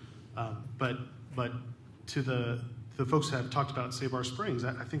out. But to the folks that have talked about Save Our Springs,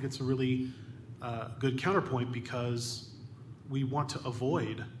 I think it's a really good counterpoint, because we want to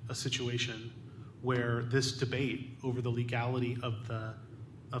avoid a situation where this debate over the legality of the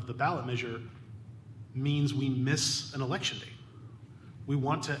ballot measure means we miss an election date. We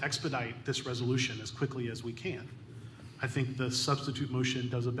want to expedite this resolution as quickly as we can. I think the substitute motion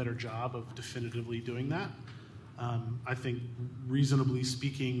does a better job of definitively doing that. I think, reasonably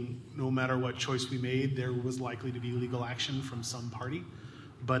speaking, no matter what choice we made, there was likely to be legal action from some party.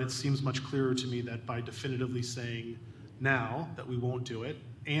 But it seems much clearer to me that by definitively saying now that we won't do it,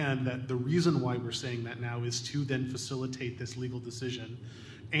 and that the reason why we're saying that now is to then facilitate this legal decision,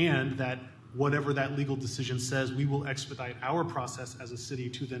 and that whatever that legal decision says, we will expedite our process as a city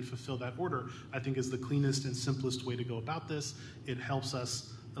to then fulfill that order, I think is the cleanest and simplest way to go about this. It helps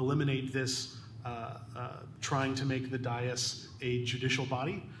us eliminate this trying to make the dais a judicial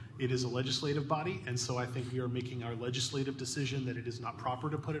body. It is a legislative body, and so I think we are making our legislative decision that it is not proper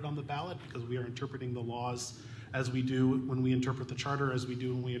to put it on the ballot, because we are interpreting the laws as we do when we interpret the charter, as we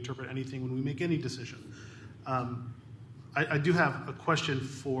do when we interpret anything, when we make any decision. I do have a question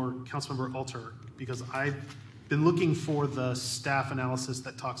for Councilmember Alter, because I've been looking for the staff analysis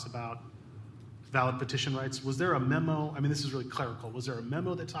that talks about valid petition rights. Was there a memo? I mean, this is really clerical. Was there a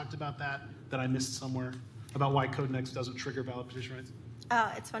memo that talked about that I missed somewhere, about why CodeNext doesn't trigger valid petition rights?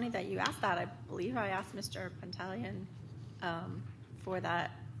 It's funny that you asked that. I believe I asked Mr. Pantalian for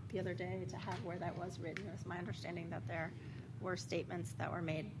that the other day to have where that was written. It was my understanding that there were statements that were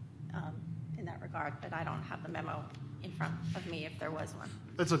made in that regard, but I don't have the memo in front of me if there was one.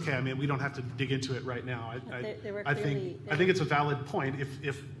 That's okay. I mean, we don't have to dig into it right now. I think it's a valid point.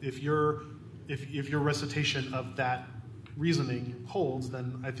 If your recitation of that reasoning holds,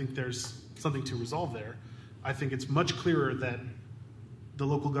 then I think there's something to resolve there. I think it's much clearer that the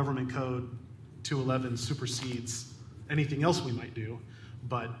local government code 211 supersedes anything else we might do,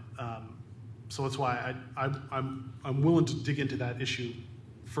 but so that's why I'm willing to dig into that issue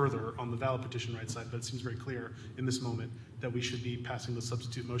further on the valid petition rights side, but it seems very clear in this moment that we should be passing the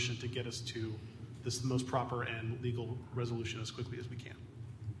substitute motion to get us to this most proper and legal resolution as quickly as we can.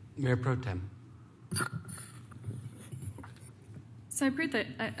 Mayor Pro Tem. So I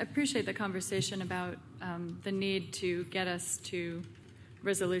appreciate the conversation about the need to get us to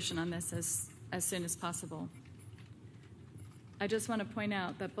resolution on this as soon as possible. I just want to point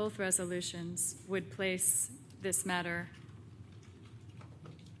out that both resolutions would place this matter,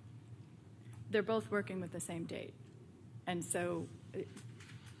 they're both working with the same date. And so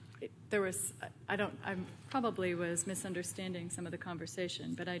I probably was misunderstanding some of the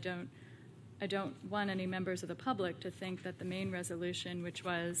conversation, but I don't want any members of the public to think that the main resolution, which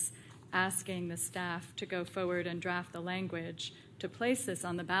was asking the staff to go forward and draft the language to place this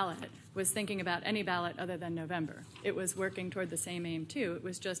on the ballot, was thinking about any ballot other than November. It was working toward the same aim too. It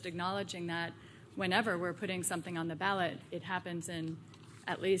was just acknowledging that whenever we're putting something on the ballot, it happens in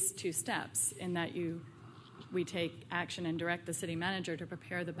at least two steps, in that we take action and direct the city manager to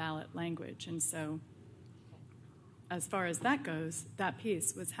prepare the ballot language. And so as far as that goes, that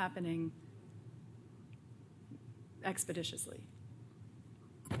piece was happening expeditiously.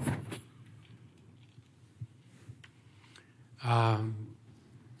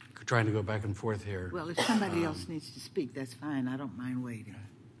 Trying to go back and forth here. Well, if somebody else needs to speak, that's fine. I don't mind waiting.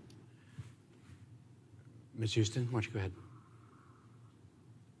 Ms. Houston, why don't you go ahead?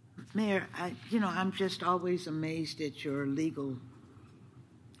 Mayor, I'm just always amazed at your legal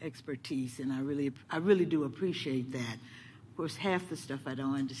expertise, and I really do appreciate that. Of course, half the stuff I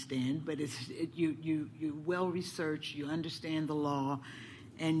don't understand, but you well researched, you understand the law,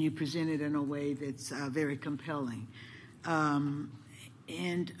 and you present it in a way that's very compelling.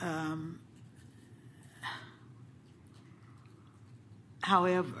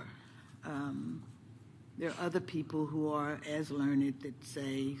 However, there are other people who are as learned that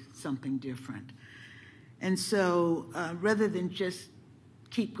say something different. And so rather than just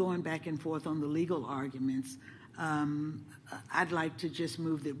keep going back and forth on the legal arguments, I'd like to just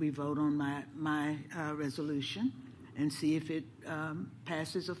move that we vote on my resolution and see if it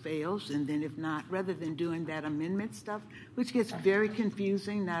passes or fails. And then if not, rather than doing that amendment stuff, which gets very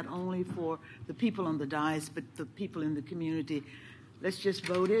confusing, not only for the people on the dais, but the people in the community, let's just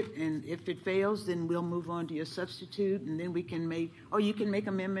vote it, and if it fails, then we'll move on to your substitute, and then we can you can make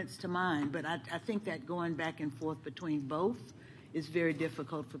amendments to mine. But I think that going back and forth between both is very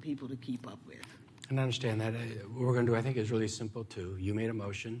difficult for people to keep up with. And I understand that. What we're going to do, I think, is really simple, too. You made a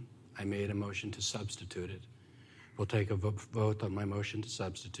motion. I made a motion to substitute it. We'll take a vote on my motion to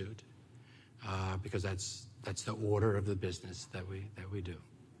substitute, because that's the order of the business that we do.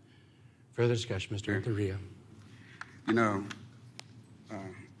 Further discussion, Mr. Renteria.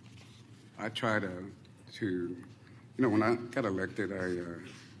 I try to when I got elected,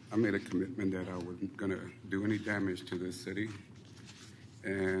 I made a commitment that I wasn't going to do any damage to this city,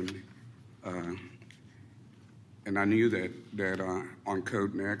 and I knew that on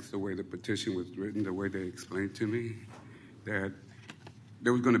CodeNext, the way the petition was written, the way they explained to me, that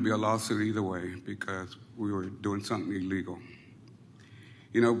there was going to be a lawsuit either way, because we were doing something illegal.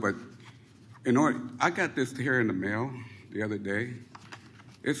 But I got this here in the mail the other day.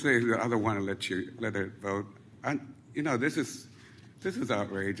 It says that I don't want to let it vote. This is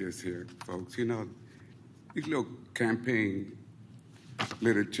outrageous here, folks. These little campaign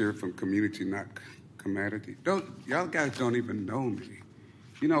literature from community, not commodity. Y'all guys don't even know me.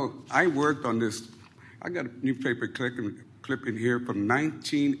 I worked on this. I got a newspaper clipping here from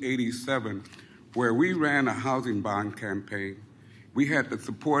 1987 where we ran a housing bond campaign. We had the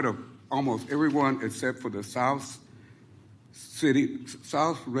support of almost everyone except for the South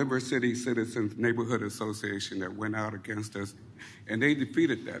River City Citizens Neighborhood Association that went out against us, and they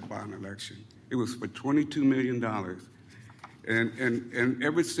defeated that bond election. It was for $22 million. And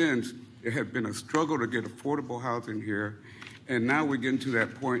ever since, it has been a struggle to get affordable housing here, and now we're getting to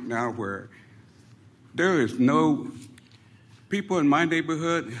that point now where there is no people in my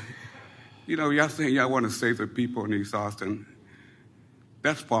neighborhood. Y'all saying y'all want to save the people in East Austin.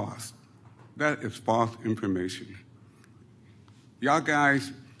 That's false. That is false information. Y'all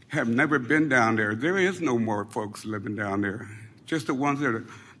guys have never been down there. There is no more folks living down there. Just the ones that are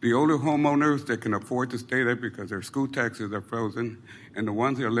the older homeowners that can afford to stay there because their school taxes are frozen, and the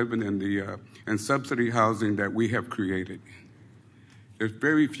ones that are living in subsidy housing that we have created. There's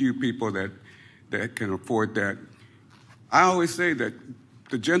very few people that can afford that. I always say that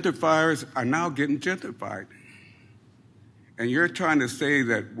the gentrifiers are now getting gentrified. And you're trying to say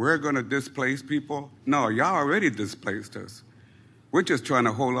that we're going to displace people? No, y'all already displaced us. We're just trying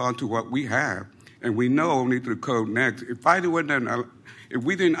to hold on to what we have. And we know only through CodeNext. If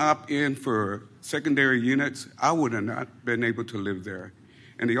we didn't opt in for secondary units, I would have not been able to live there.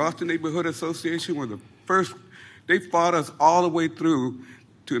 And the Austin Neighborhood Association were the first. They fought us all the way through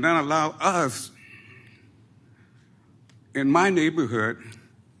to not allow us in my neighborhood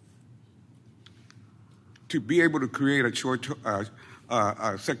to be able to create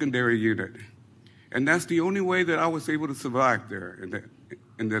a secondary unit. And that's the only way that I was able to survive there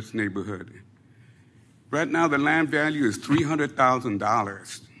in this neighborhood. Right now, the land value is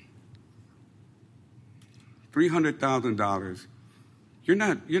 $300,000. $300,000.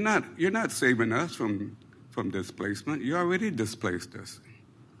 You're not saving us from displacement. You already displaced us.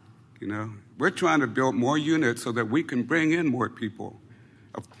 We're trying to build more units so that we can bring in more people,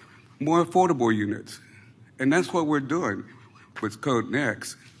 more affordable units. And that's what we're doing with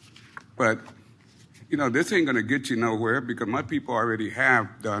CodeNext. But, this ain't going to get you nowhere because my people already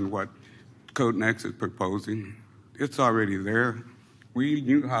have done what CodeNext is proposing. It's already there. We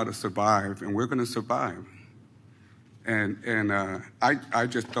knew how to survive, and we're going to survive. And I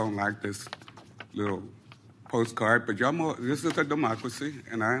just don't like this little postcard. But this is a democracy,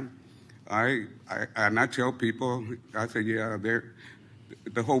 and I tell people, I say, yeah,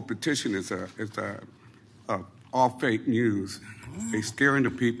 the whole petition is all fake news. They're scaring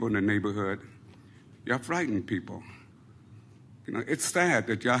the people in the neighborhood. Y'all frighten people. It's sad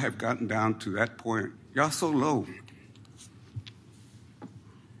that y'all have gotten down to that point. Y'all so low.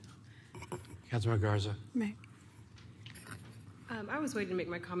 Councilman Garza. I was waiting to make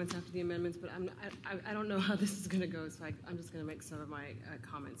my comments after the amendments, but I don't know how this is going to go, so I'm just going to make some of my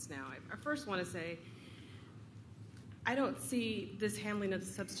comments now. I first want to say I don't see this handling of the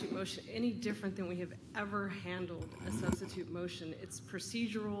substitute motion any different than we have ever handled a substitute motion. It's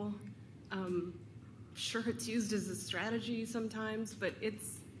procedural. Sure, it's used as a strategy sometimes, but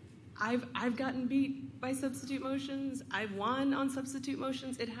I've gotten beat by substitute motions. I've won on substitute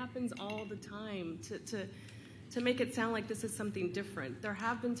motions. It happens all the time. To make it sound like this is something different. There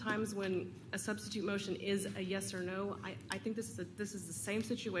have been times when a substitute motion is a yes or no. I think this is the same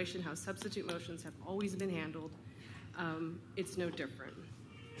situation how substitute motions have always been handled. It's no different.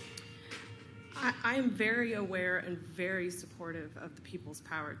 I am very aware and very supportive of the people's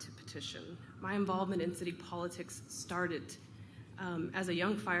power to petition. My involvement in city politics started as a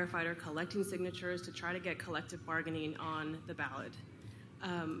young firefighter collecting signatures to try to get collective bargaining on the ballot.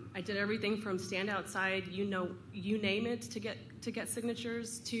 I did everything from stand outside, you name it, to get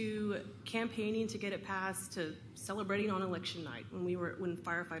signatures, to campaigning to get it passed, to celebrating on election night when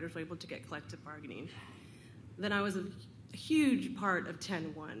firefighters were able to get collective bargaining. Then I was a huge part of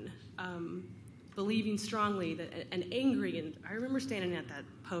 10-1, believing strongly that, and angry, and I remember standing at that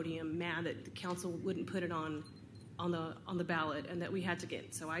podium mad that the council wouldn't put it on the ballot and that we had to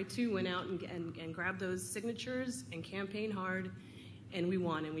get. So I too went out and grabbed those signatures and campaigned hard. And we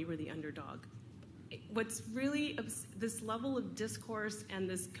won, and we were the underdog. What's really this level of discourse and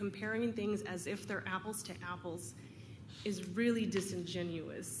this comparing things as if they're apples to apples is really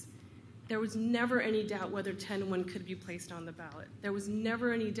disingenuous. There was never any doubt whether 10-1 could be placed on the ballot. There was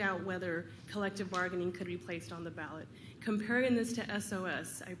never any doubt whether collective bargaining could be placed on the ballot. Comparing this to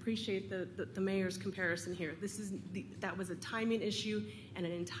SOS, I appreciate the mayor's comparison here. That was a timing issue and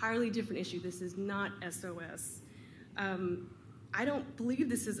an entirely different issue. This is not SOS. I don't think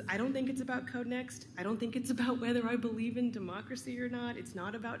it's about CodeNext. I don't think it's about whether I believe in democracy or not. It's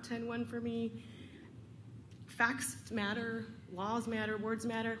not about 10-1 for me. Facts matter, laws matter, words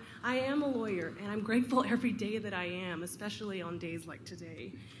matter. I am a lawyer, and I'm grateful every day that I am, especially on days like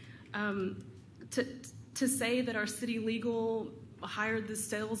today. To say that our city legal hired this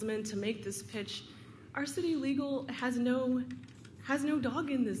salesman to make this pitch, our city legal has no dog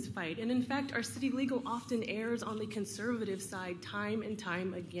in this fight. And in fact, our city legal often errs on the conservative side time and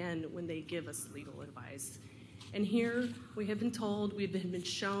time again when they give us legal advice. And here we have been told, we've been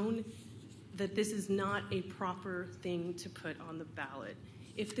shown that this is not a proper thing to put on the ballot.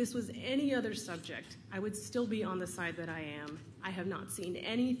 If this was any other subject, I would still be on the side that I am. I have not seen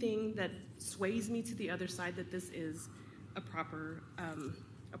anything that sways me to the other side that this is a proper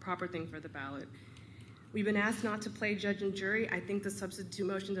thing for the ballot. We've been asked not to play judge and jury. I think the substitute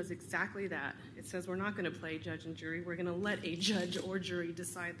motion does exactly that. It says we're not going to play judge and jury. We're going to let a judge or jury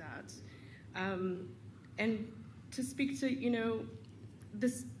decide that. And to speak to,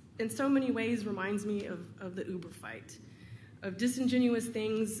 this in so many ways reminds me of the Uber fight, of disingenuous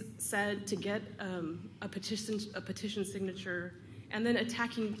things said to get a petition signature, and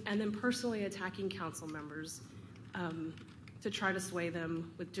then personally attacking council members to try to sway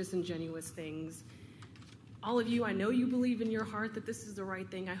them with disingenuous things. All of you, I know you believe in your heart that this is the right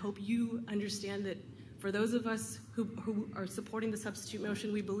thing. I hope you understand that for those of us who are supporting the substitute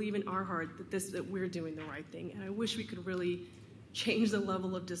motion, we believe in our heart that we're doing the right thing. And I wish we could really change the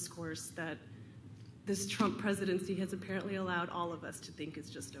level of discourse that this Trump presidency has apparently allowed all of us to think is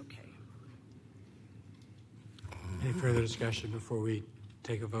just okay. Any further discussion before we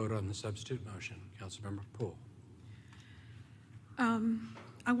take a vote on the substitute motion? Councilmember Poole.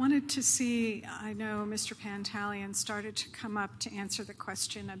 I wanted to see, I know Mr. Pantalian started to come up to answer the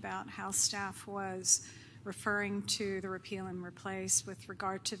question about how staff was referring to the repeal and replace with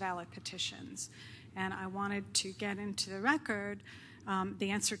regard to valid petitions. And I wanted to get into the record the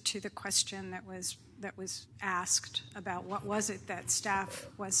answer to the question that was asked about what was it that staff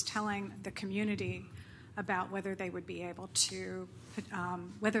was telling the community about whether they would be able to,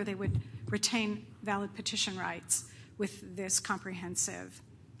 whether they would retain valid petition rights with this comprehensive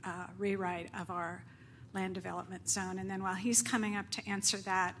rewrite of our land development zone. And then while he's coming up to answer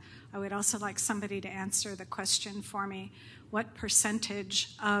that, I would also like somebody to answer the question for me, what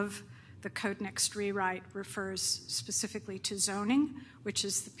percentage of the CodeNext rewrite refers specifically to zoning, which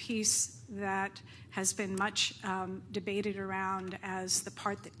is the piece that has been much debated around as the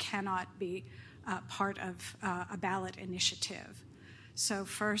part that cannot be part of a ballot initiative. So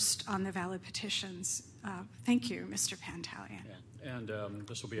first on the valid petitions, thank you, Mr. Pantalian. Yeah. And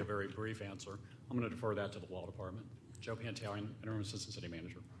this will be a very brief answer. I'm going to defer that to the law department. Joe Pantalian, Interim Assistant City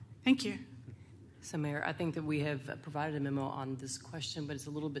Manager. Thank you. So, Mayor, I think that we have provided a memo on this question, but it's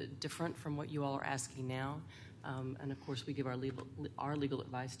a little bit different from what you all are asking now. And, of course, we give our legal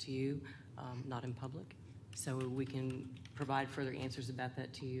advice to you, not in public. So we can provide further answers about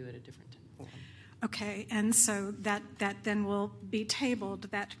that to you at a different forum. Okay, and so that then will be tabled,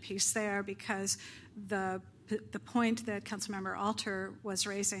 that piece there, because the point that Councilmember Alter was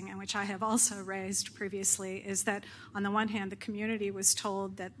raising, and which I have also raised previously, is that on the one hand, the community was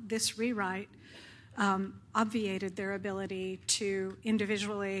told that this rewrite obviated their ability to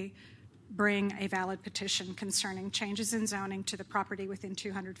individually bring a valid petition concerning changes in zoning to the property within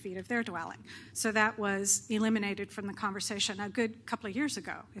 200 feet of their dwelling. So that was eliminated from the conversation a good couple of years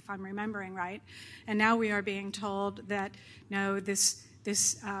ago, if I'm remembering right. And now we are being told that, no,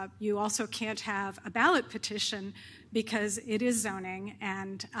 you also can't have a ballot petition because it is zoning,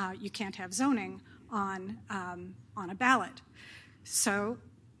 and you can't have zoning on a ballot. So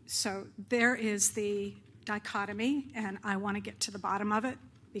there is the dichotomy, and I want to get to the bottom of it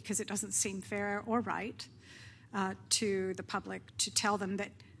because it doesn't seem fair or right to the public to tell them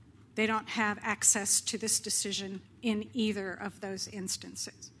that they don't have access to this decision in either of those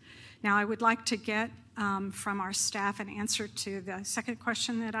instances. Now, I would like to get from our staff an answer to the second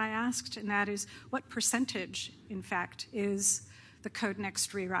question that I asked, and that is what percentage, in fact, is the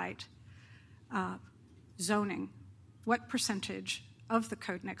CodeNext rewrite zoning? What percentage of the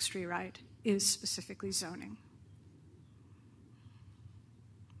CodeNext rewrite is specifically zoning?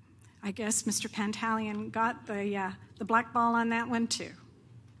 I guess Mr. Pantalian got the black ball on that one, too.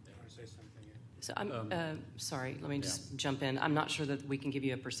 So I'm sorry. Let me just jump in. I'm not sure that we can give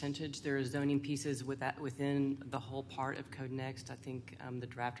you a percentage. There are zoning pieces within the whole part of CodeNext. I think the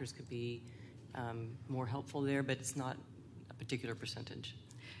drafters could be more helpful there, but it's not a particular percentage.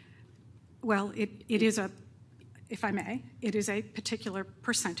 Well, it is a, if I may, it is a particular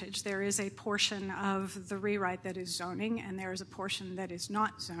percentage. There is a portion of the rewrite that is zoning, and there is a portion that is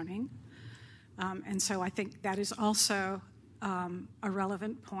not zoning. And so I think that is also a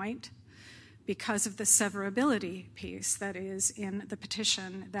relevant point, because of the severability piece that is in the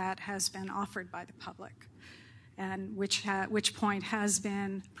petition that has been offered by the public, and which point has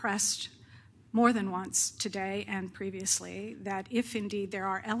been pressed more than once today and previously, that if indeed there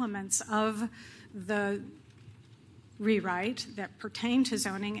are elements of the rewrite that pertain to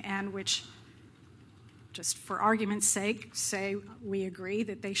zoning and which, just for argument's sake, say we agree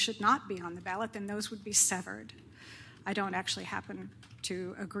that they should not be on the ballot, then those would be severed. I don't actually happen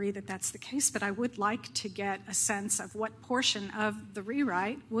to agree that that's the case, but I would like to get a sense of what portion of the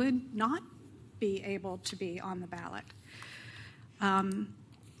rewrite would not be able to be on the ballot.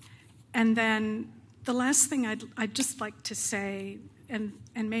 And then the last thing I'd just like to say, and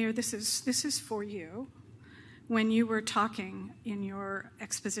Mayor, this is for you. When you were talking in your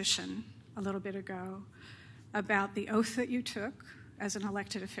exposition a little bit ago about the oath that you took as an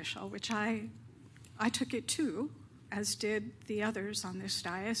elected official, which I took it too, as did the others on this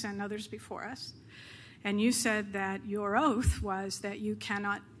dais and others before us. And you said that your oath was that you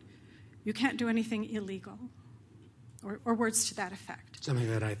can't do anything illegal, or words to that effect. Something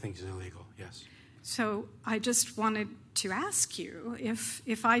that I think is illegal, yes. So I just wanted to ask you,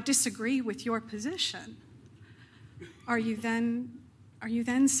 if I disagree with your position, are you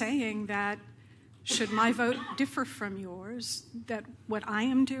then saying that should my vote differ from yours, that what I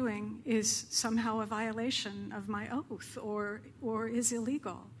am doing is somehow a violation of my oath or is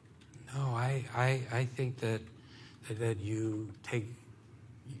illegal? No, I think that you take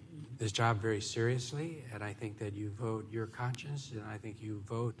this job very seriously, and I think that you vote your conscience, and I think you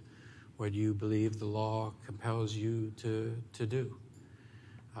vote what you believe the law compels you to do.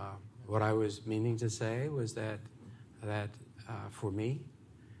 What I was meaning to say was that for me,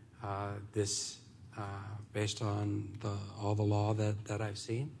 this, based on all the law that I've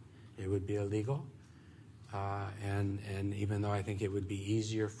seen, it would be illegal. And even though I think it would be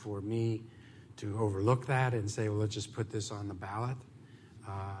easier for me to overlook that and say, well, let's just put this on the ballot,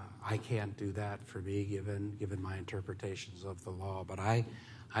 I can't do that for me given my interpretations of the law. But I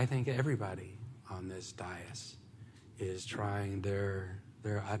think everybody on this dais is trying their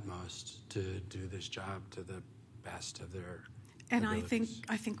utmost to do this job to the best of their and abilities.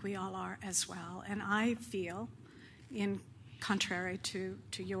 I think we all are as well. And I feel, in contrary to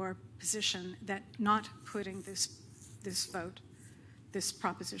your position, that not putting this vote, this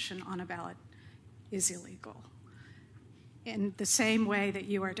proposition on a ballot, is illegal. In the same way that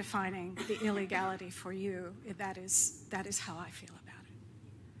you are defining the illegality for you, that is how I feel about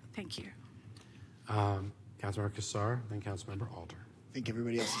it. Thank you. Councilmember Kassar, then Councilmember Alder. I think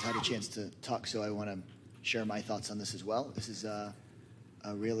everybody else has had a chance to talk, so I want to share my thoughts on this as well. This is a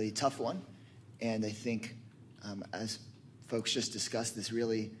really tough one, and I think, as folks just discussed,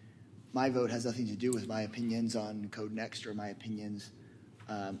 my vote has nothing to do with my opinions on CodeNext or my opinions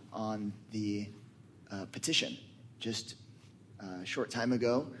on the petition. Just a short time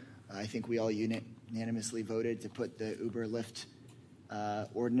ago, I think we all unanimously voted to put the Uber Lyft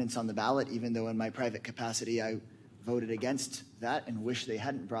ordinance on the ballot, even though in my private capacity I voted against that and wish they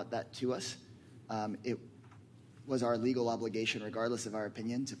hadn't brought that to us. It was our legal obligation, regardless of our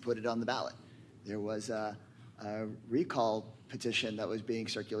opinion, to put it on the ballot. There was a recall petition that was being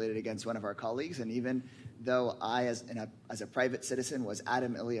circulated against one of our colleagues, and even though I, as a private citizen, was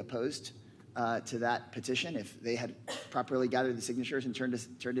adamantly opposed to that petition, if they had properly gathered the signatures and turned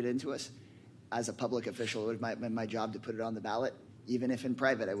it into us, as a public official, it would have been my job to put it on the ballot. Even if in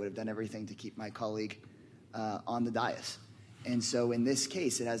private, I would have done everything to keep my colleague on the dais. And so in this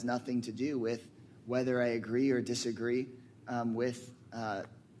case, it has nothing to do with whether I agree or disagree with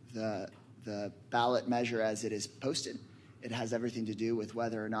the ballot measure as it is posted. It has everything to do with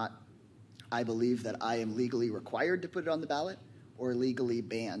whether or not I believe that I am legally required to put it on the ballot or legally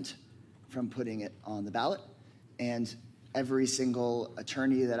banned from putting it on the ballot. And every single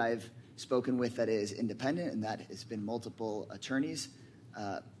attorney that I've spoken with that is independent, and that has been multiple attorneys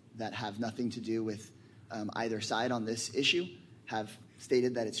that have nothing to do with either side on this issue, have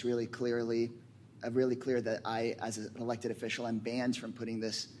stated that it's really clear that I, as an elected official, am banned from putting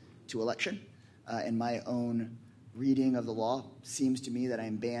this to election. And my own reading of the law seems to me that I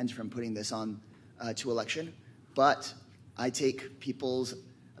am banned from putting this on to election. But I take people's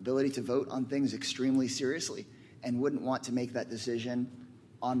ability to vote on things extremely seriously and wouldn't want to make that decision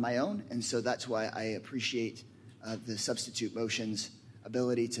on my own. And so that's why I appreciate the substitute motion's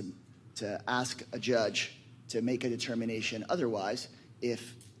ability to ask a judge to make a determination otherwise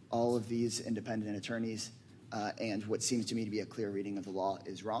if all of these independent attorneys and what seems to me to be a clear reading of the law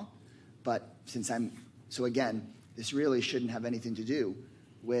is wrong. But so again, this really shouldn't have anything to do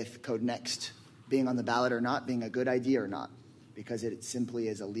with CodeNext being on the ballot or not, being a good idea or not, because it simply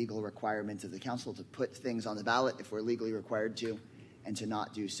is a legal requirement of the council to put things on the ballot if we're legally required to, and to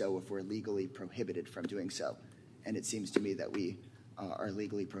not do so if we're legally prohibited from doing so. And it seems to me that we are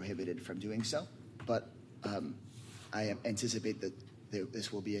legally prohibited from doing so. But I anticipate that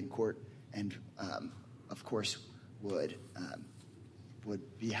this will be in court, and of course would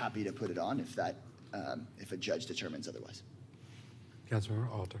be happy to put it on if a judge determines otherwise.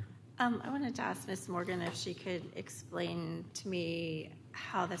 Councilmember Alter. I wanted to ask Ms. Morgan if she could explain to me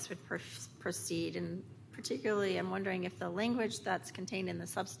how this would proceed, and particularly I'm wondering if the language that's contained in the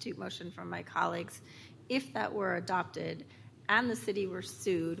substitute motion from my colleagues, if that were adopted and the city were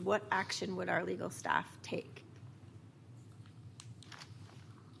sued, what action would our legal staff take?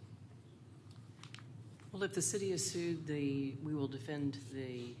 Well, if the city is sued, we will defend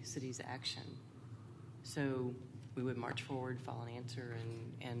the city's action. So we would march forward, file an answer,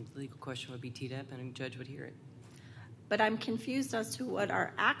 and the legal question would be teed up, and a judge would hear it. But I'm confused as to what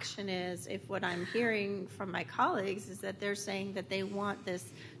our action is if what I'm hearing from my colleagues is that they're saying that they want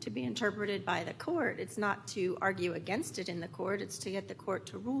this to be interpreted by the court. It's not to argue against it in the court, it's to get the court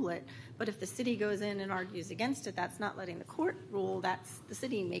to rule it. But if the city goes in and argues against it, that's not letting the court rule, that's the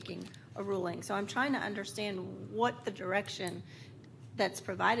city making a ruling. So I'm trying to understand what the direction that's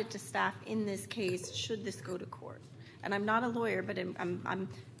provided to staff in this case should this go to court. And I'm not a lawyer, but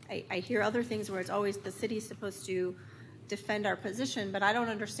I hear other things where it's always the city's supposed to defend our position, but I don't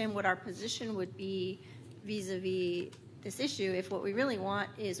understand what our position would be vis-a-vis this issue. If what we really want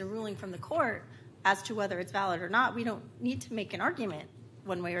is a ruling from the court as to whether it's valid or not, we don't need to make an argument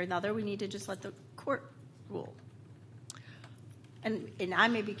one way or another. We need to just let the court rule. And I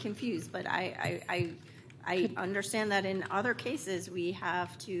may be confused, but I understand that in other cases we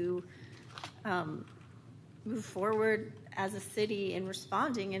have to move forward as a city in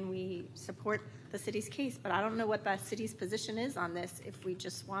responding, and we support the city's case, but I don't know what the city's position is on this if we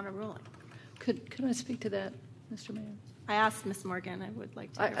just want a ruling. Could I speak to that, Mr. Mayor? I asked Ms. Morgan. I would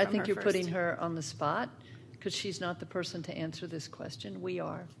like to hear I from think her you're first. putting her on the spot because she's not the person to answer this question. We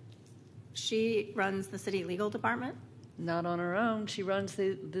are. She runs the city legal department? Not on her own. She runs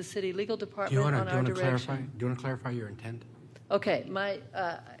the city legal department Do you want on our to direction. clarify your intent? Okay.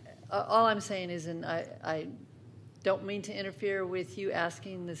 All I'm saying is, and I don't mean to interfere with you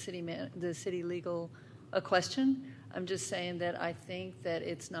asking the city legal a question. I'm just saying that I think that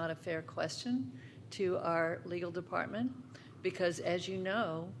it's not a fair question to our legal department because, as you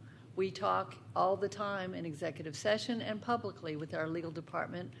know, we talk all the time in executive session and publicly with our legal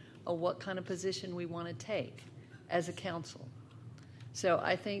department of what kind of position we want to take as a council. So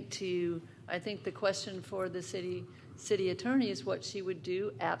I think the question for the city attorney is what she would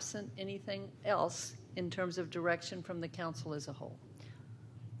do absent anything else in terms of direction from the council as a whole.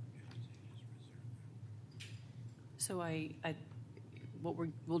 So what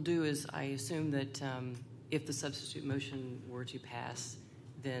we'll do is I assume that if the substitute motion were to pass,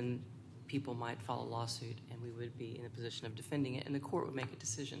 then people might file a lawsuit and we would be in a position of defending it and the court would make a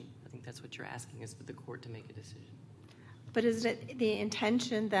decision. I think that's what you're asking, is for the court to make a decision. But is it the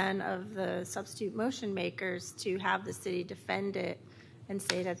intention then of the substitute motion makers to have the city defend it and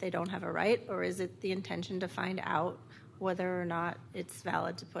say that they don't have a right, or is it the intention to find out whether or not it's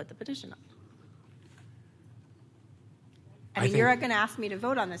valid to put the petition up? I mean, you're going to ask me to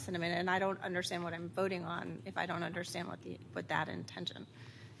vote on this in a minute, and I don't understand what I'm voting on if I don't understand what that intention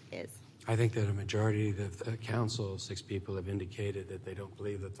is. I think that a majority of the council, 6 people, have indicated that they don't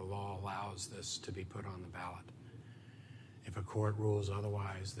believe that the law allows this to be put on the ballot. If a court rules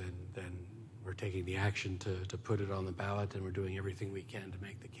otherwise, then we're taking the action to put it on the ballot, and we're doing everything we can to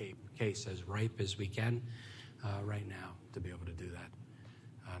make the case as ripe as we can right now to be able to do that.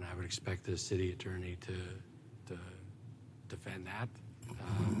 And I would expect the city attorney to defend that,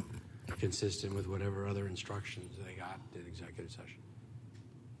 consistent with whatever other instructions they got in executive session.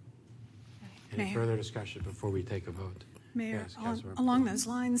 Any Mayor. further discussion before we take a vote? Mayor, Yes, along those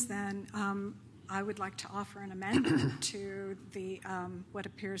lines, then, I would like to offer an amendment to the what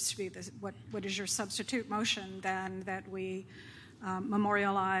appears to be what is your substitute motion, then, that we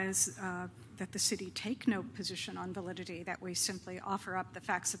memorialize that the city take no position on validity, that we simply offer up the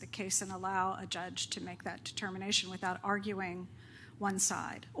facts of the case and allow a judge to make that determination without arguing one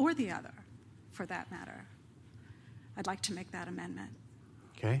side or the other, for that matter. I'd like to make that amendment.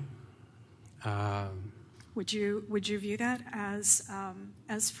 Okay. Would you view that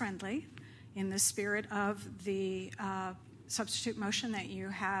as friendly in the spirit of the substitute motion that you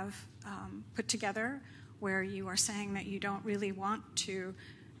have put together, where you are saying that you don't really want to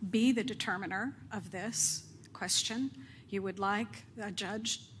be the determiner of this question? You would like a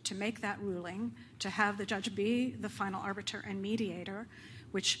judge to make that ruling, to have the judge be the final arbiter and mediator,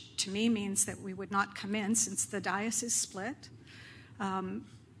 which to me means that we would not come in, since the dais is split,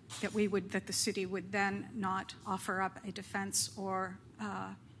 that the city would then not offer up a defense or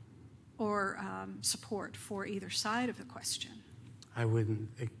support for either side of the question. I wouldn't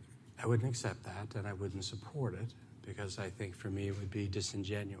accept that, and I wouldn't support it, because I think for me it would be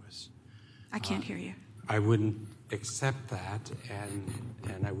disingenuous. I can't hear you. I wouldn't accept that,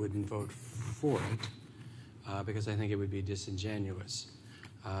 and I wouldn't vote for it, because I think it would be disingenuous.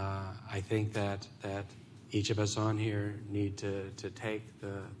 I think that each of us on here need to take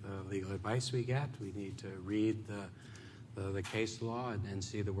the legal advice we get. We need to read the case law and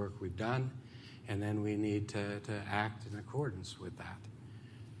see the work we've done, and then we need to act in accordance with that.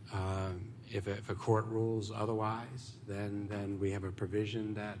 If a court rules otherwise, then we have a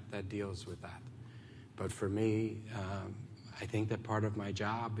provision that deals with that. But for me, I think that part of my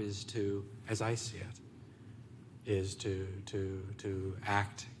job is to, as I see it, is to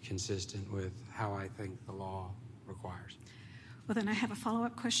act consistent with how I think the law requires. Well, then I have a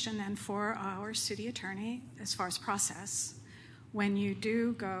follow-up question then for our city attorney as far as process. When you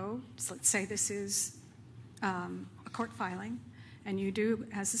do go, so let's say this is a court filing, and you do,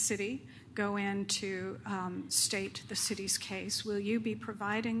 as a city, go in to state the city's case, will you be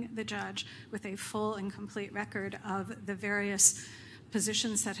providing the judge with a full and complete record of the various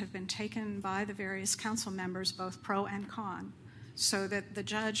positions that have been taken by the various council members, both pro and con, so that the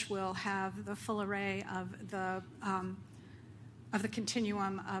judge will have the full array of the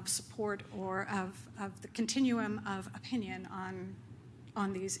continuum of support or of the continuum of opinion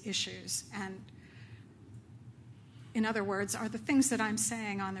on these issues? And in other words, are the things that I'm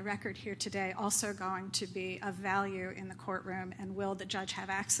saying on the record here today also going to be of value in the courtroom, and will the judge have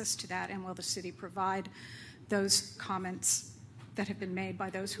access to that, and will the city provide those comments that have been made by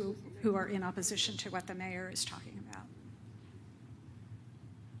those who are in opposition to what the mayor is talking about?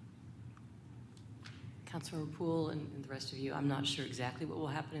 Councilor Poole and the rest of you, I'm not sure exactly what will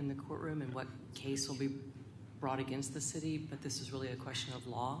happen in the courtroom and what case will be brought against the city, but this is really a question of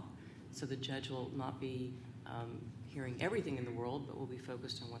law. So the judge will not be hearing everything in the world, but will be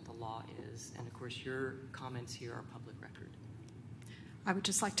focused on what the law is. And of course, your comments here are public record. I would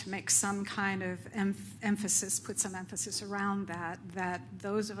just like to make some kind of emphasis, put some emphasis around that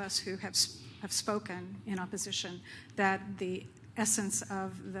those of us who have spoken in opposition, that the essence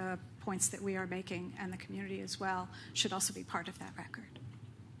of the points that we are making, and the community as well, should also be part of that record.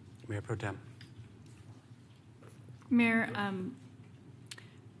 Mayor Pro Tem. Mayor,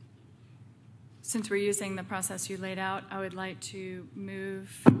 since we're using the process you laid out, I would like to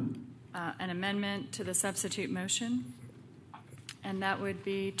move an amendment to the substitute motion, and that would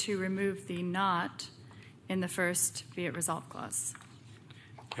be to remove the "not" in the first "be it resolved" clause.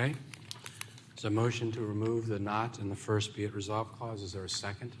 Okay. There's a motion to remove the "not" in the first "be it resolved" clause. Is there a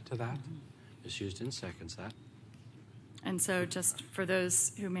second to that? Ms. Houston seconds that. And so just for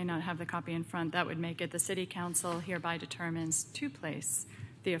those who may not have the copy in front, that would make it: the City Council hereby determines to place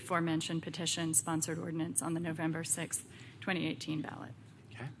the aforementioned petition-sponsored ordinance on the November 6th, 2018 ballot.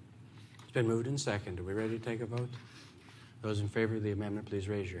 Okay. It's been moved and seconded. Are we ready to take a vote? Those in favor of the amendment, please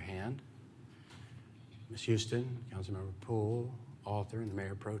raise your hand. Ms. Houston, Councilmember Poole, Alter, and the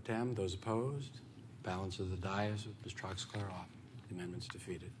Mayor Pro Tem. Those opposed? Balance of the dais with Ms. Troxclair off. The amendment's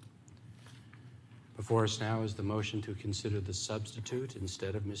defeated. Before us now is the motion to consider the substitute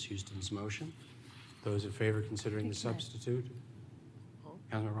instead of Ms. Houston's motion. Those in favor considering the substitute?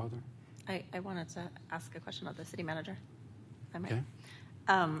 Councilmember Alter? I wanted to ask a question about the city manager. Okay.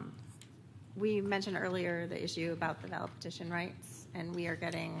 We mentioned earlier the issue about the ballot petition rights, and we are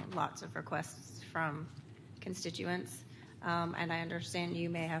getting lots of requests from constituents. And I understand you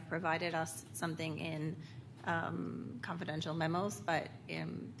may have provided us something in confidential memos, but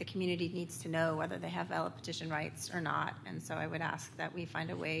the community needs to know whether they have ballot petition rights or not. And so I would ask that we find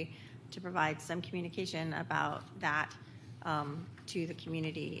a way to provide some communication about that to the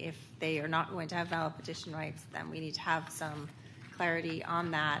community. If they are not going to have ballot petition rights, then we need to have some clarity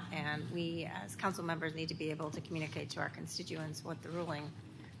on that, and we as council members need to be able to communicate to our constituents what the ruling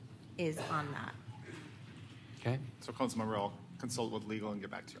is on that. Okay. So, Councilmember, I'll consult with legal and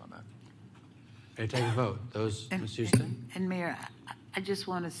get back to you on that. Okay, take a vote. Those, Ms. Houston? And Mayor, I just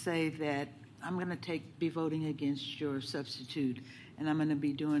want to say that I'm going to be voting against your substitute, and I'm going to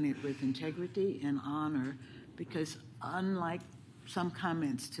be doing it with integrity and honor, because unlike some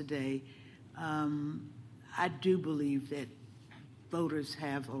comments today, I do believe that voters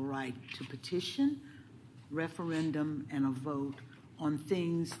have a right to petition, referendum, and a vote on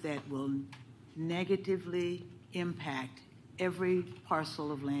things that will negatively impact every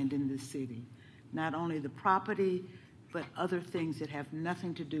parcel of land in this city. Not only the property, but other things that have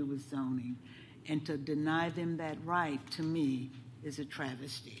nothing to do with zoning. And to deny them that right, to me, is a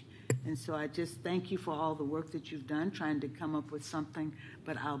travesty. And so I just thank you for all the work that you've done trying to come up with something,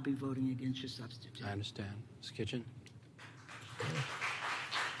 but I'll be voting against your substitute. I understand. Ms. Kitchen?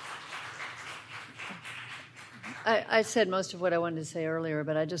 I said most of what I wanted to say earlier,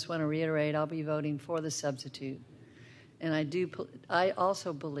 but I just want to reiterate I'll be voting for the substitute. And I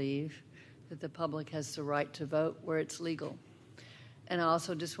also believe that the public has the right to vote where it's legal. And I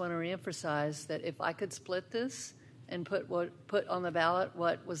also just want to reemphasize that if I could split this and put on the ballot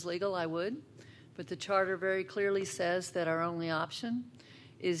what was legal, I would. But the charter very clearly says that our only option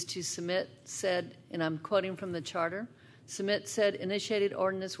is to submit said, and I'm quoting from the charter, submit said initiated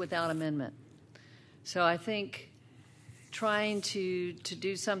ordinance without amendment. So I think trying to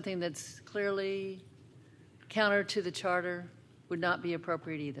do something that's clearly counter to the charter would not be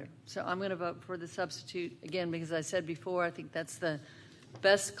appropriate either. So I'm going to vote for the substitute, again, because I said before, I think that's the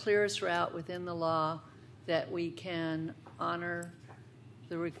best, clearest route within the law that we can honor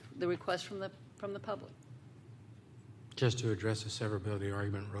the request from the public. Just to address the severability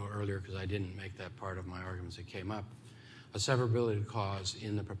argument earlier, because I didn't make that part of my arguments that came up, a severability clause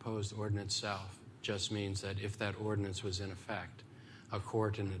in the proposed ordinance itself just means that if that ordinance was in effect, a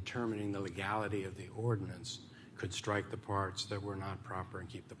court in determining the legality of the ordinance could strike the parts that were not proper and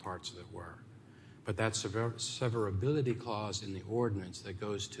keep the parts that were. But that severability clause in the ordinance that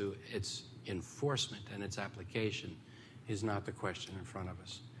goes to its enforcement and its application is not the question in front of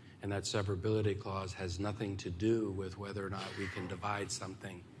us. And that severability clause has nothing to do with whether or not we can divide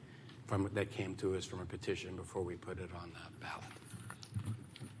something that came to us from a petition before we put it on the ballot.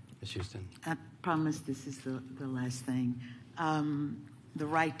 Ms. Houston? I promise this is the last thing. The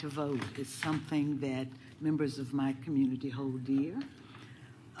right to vote is something that members of my community hold dear.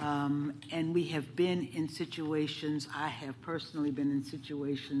 And we have been in situations, I have personally been in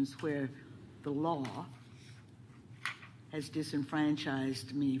situations where the law has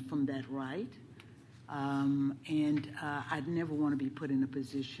disenfranchised me from that right. And I'd never want to be put in a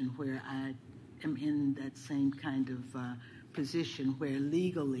position where I am in that same kind of position where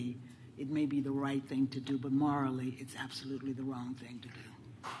legally it may be the right thing to do, but morally it's absolutely the wrong thing to do.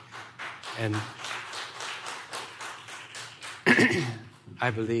 And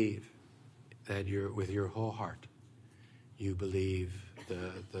I believe that with your whole heart, you believe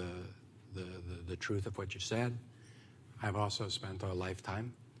the truth of what you said. I've also spent a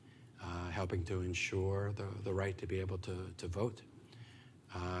lifetime helping to ensure the right to be able to vote.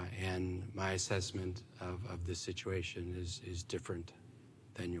 And my assessment of this situation is different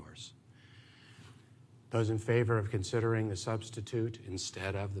than yours. Those in favor of considering the substitute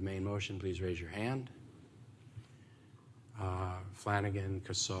instead of the main motion, please raise your hand. Flanagan,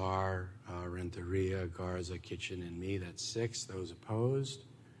 Kassar, Renteria, Garza, Kitchen, and me, that's 6. Those opposed?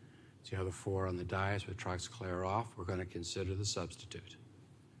 See how the 4 on the dais with trucks clear off? We're going to consider the substitute.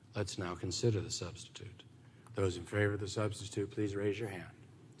 Let's now consider the substitute. Those in favor of the substitute, please raise your hand.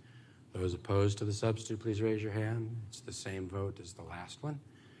 Those opposed to the substitute, please raise your hand. It's the same vote as the last one.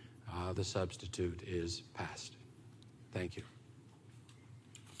 The substitute is passed. Thank you.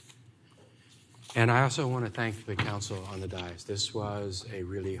 And I also want to thank the council on the dais. This was a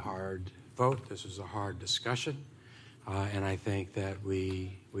really hard vote. This was a hard discussion. And I think that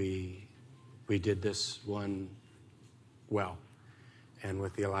we did this one well. And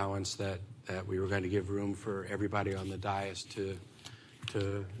with the allowance that we were going to give room for everybody on the dais to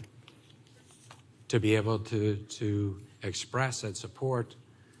be able to express and support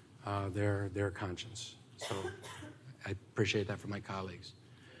their conscience. So I appreciate that from my colleagues.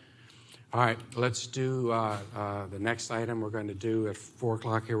 All right, let's do the next item we're going to do at 4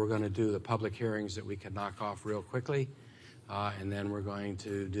 o'clock here. We're going to do the public hearings that we can knock off real quickly. And then we're going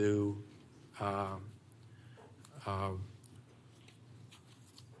to do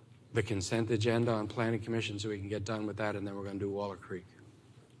the consent agenda on Planning Commission so we can get done with that. And then we're going to do Waller Creek.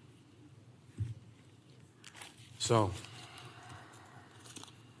 So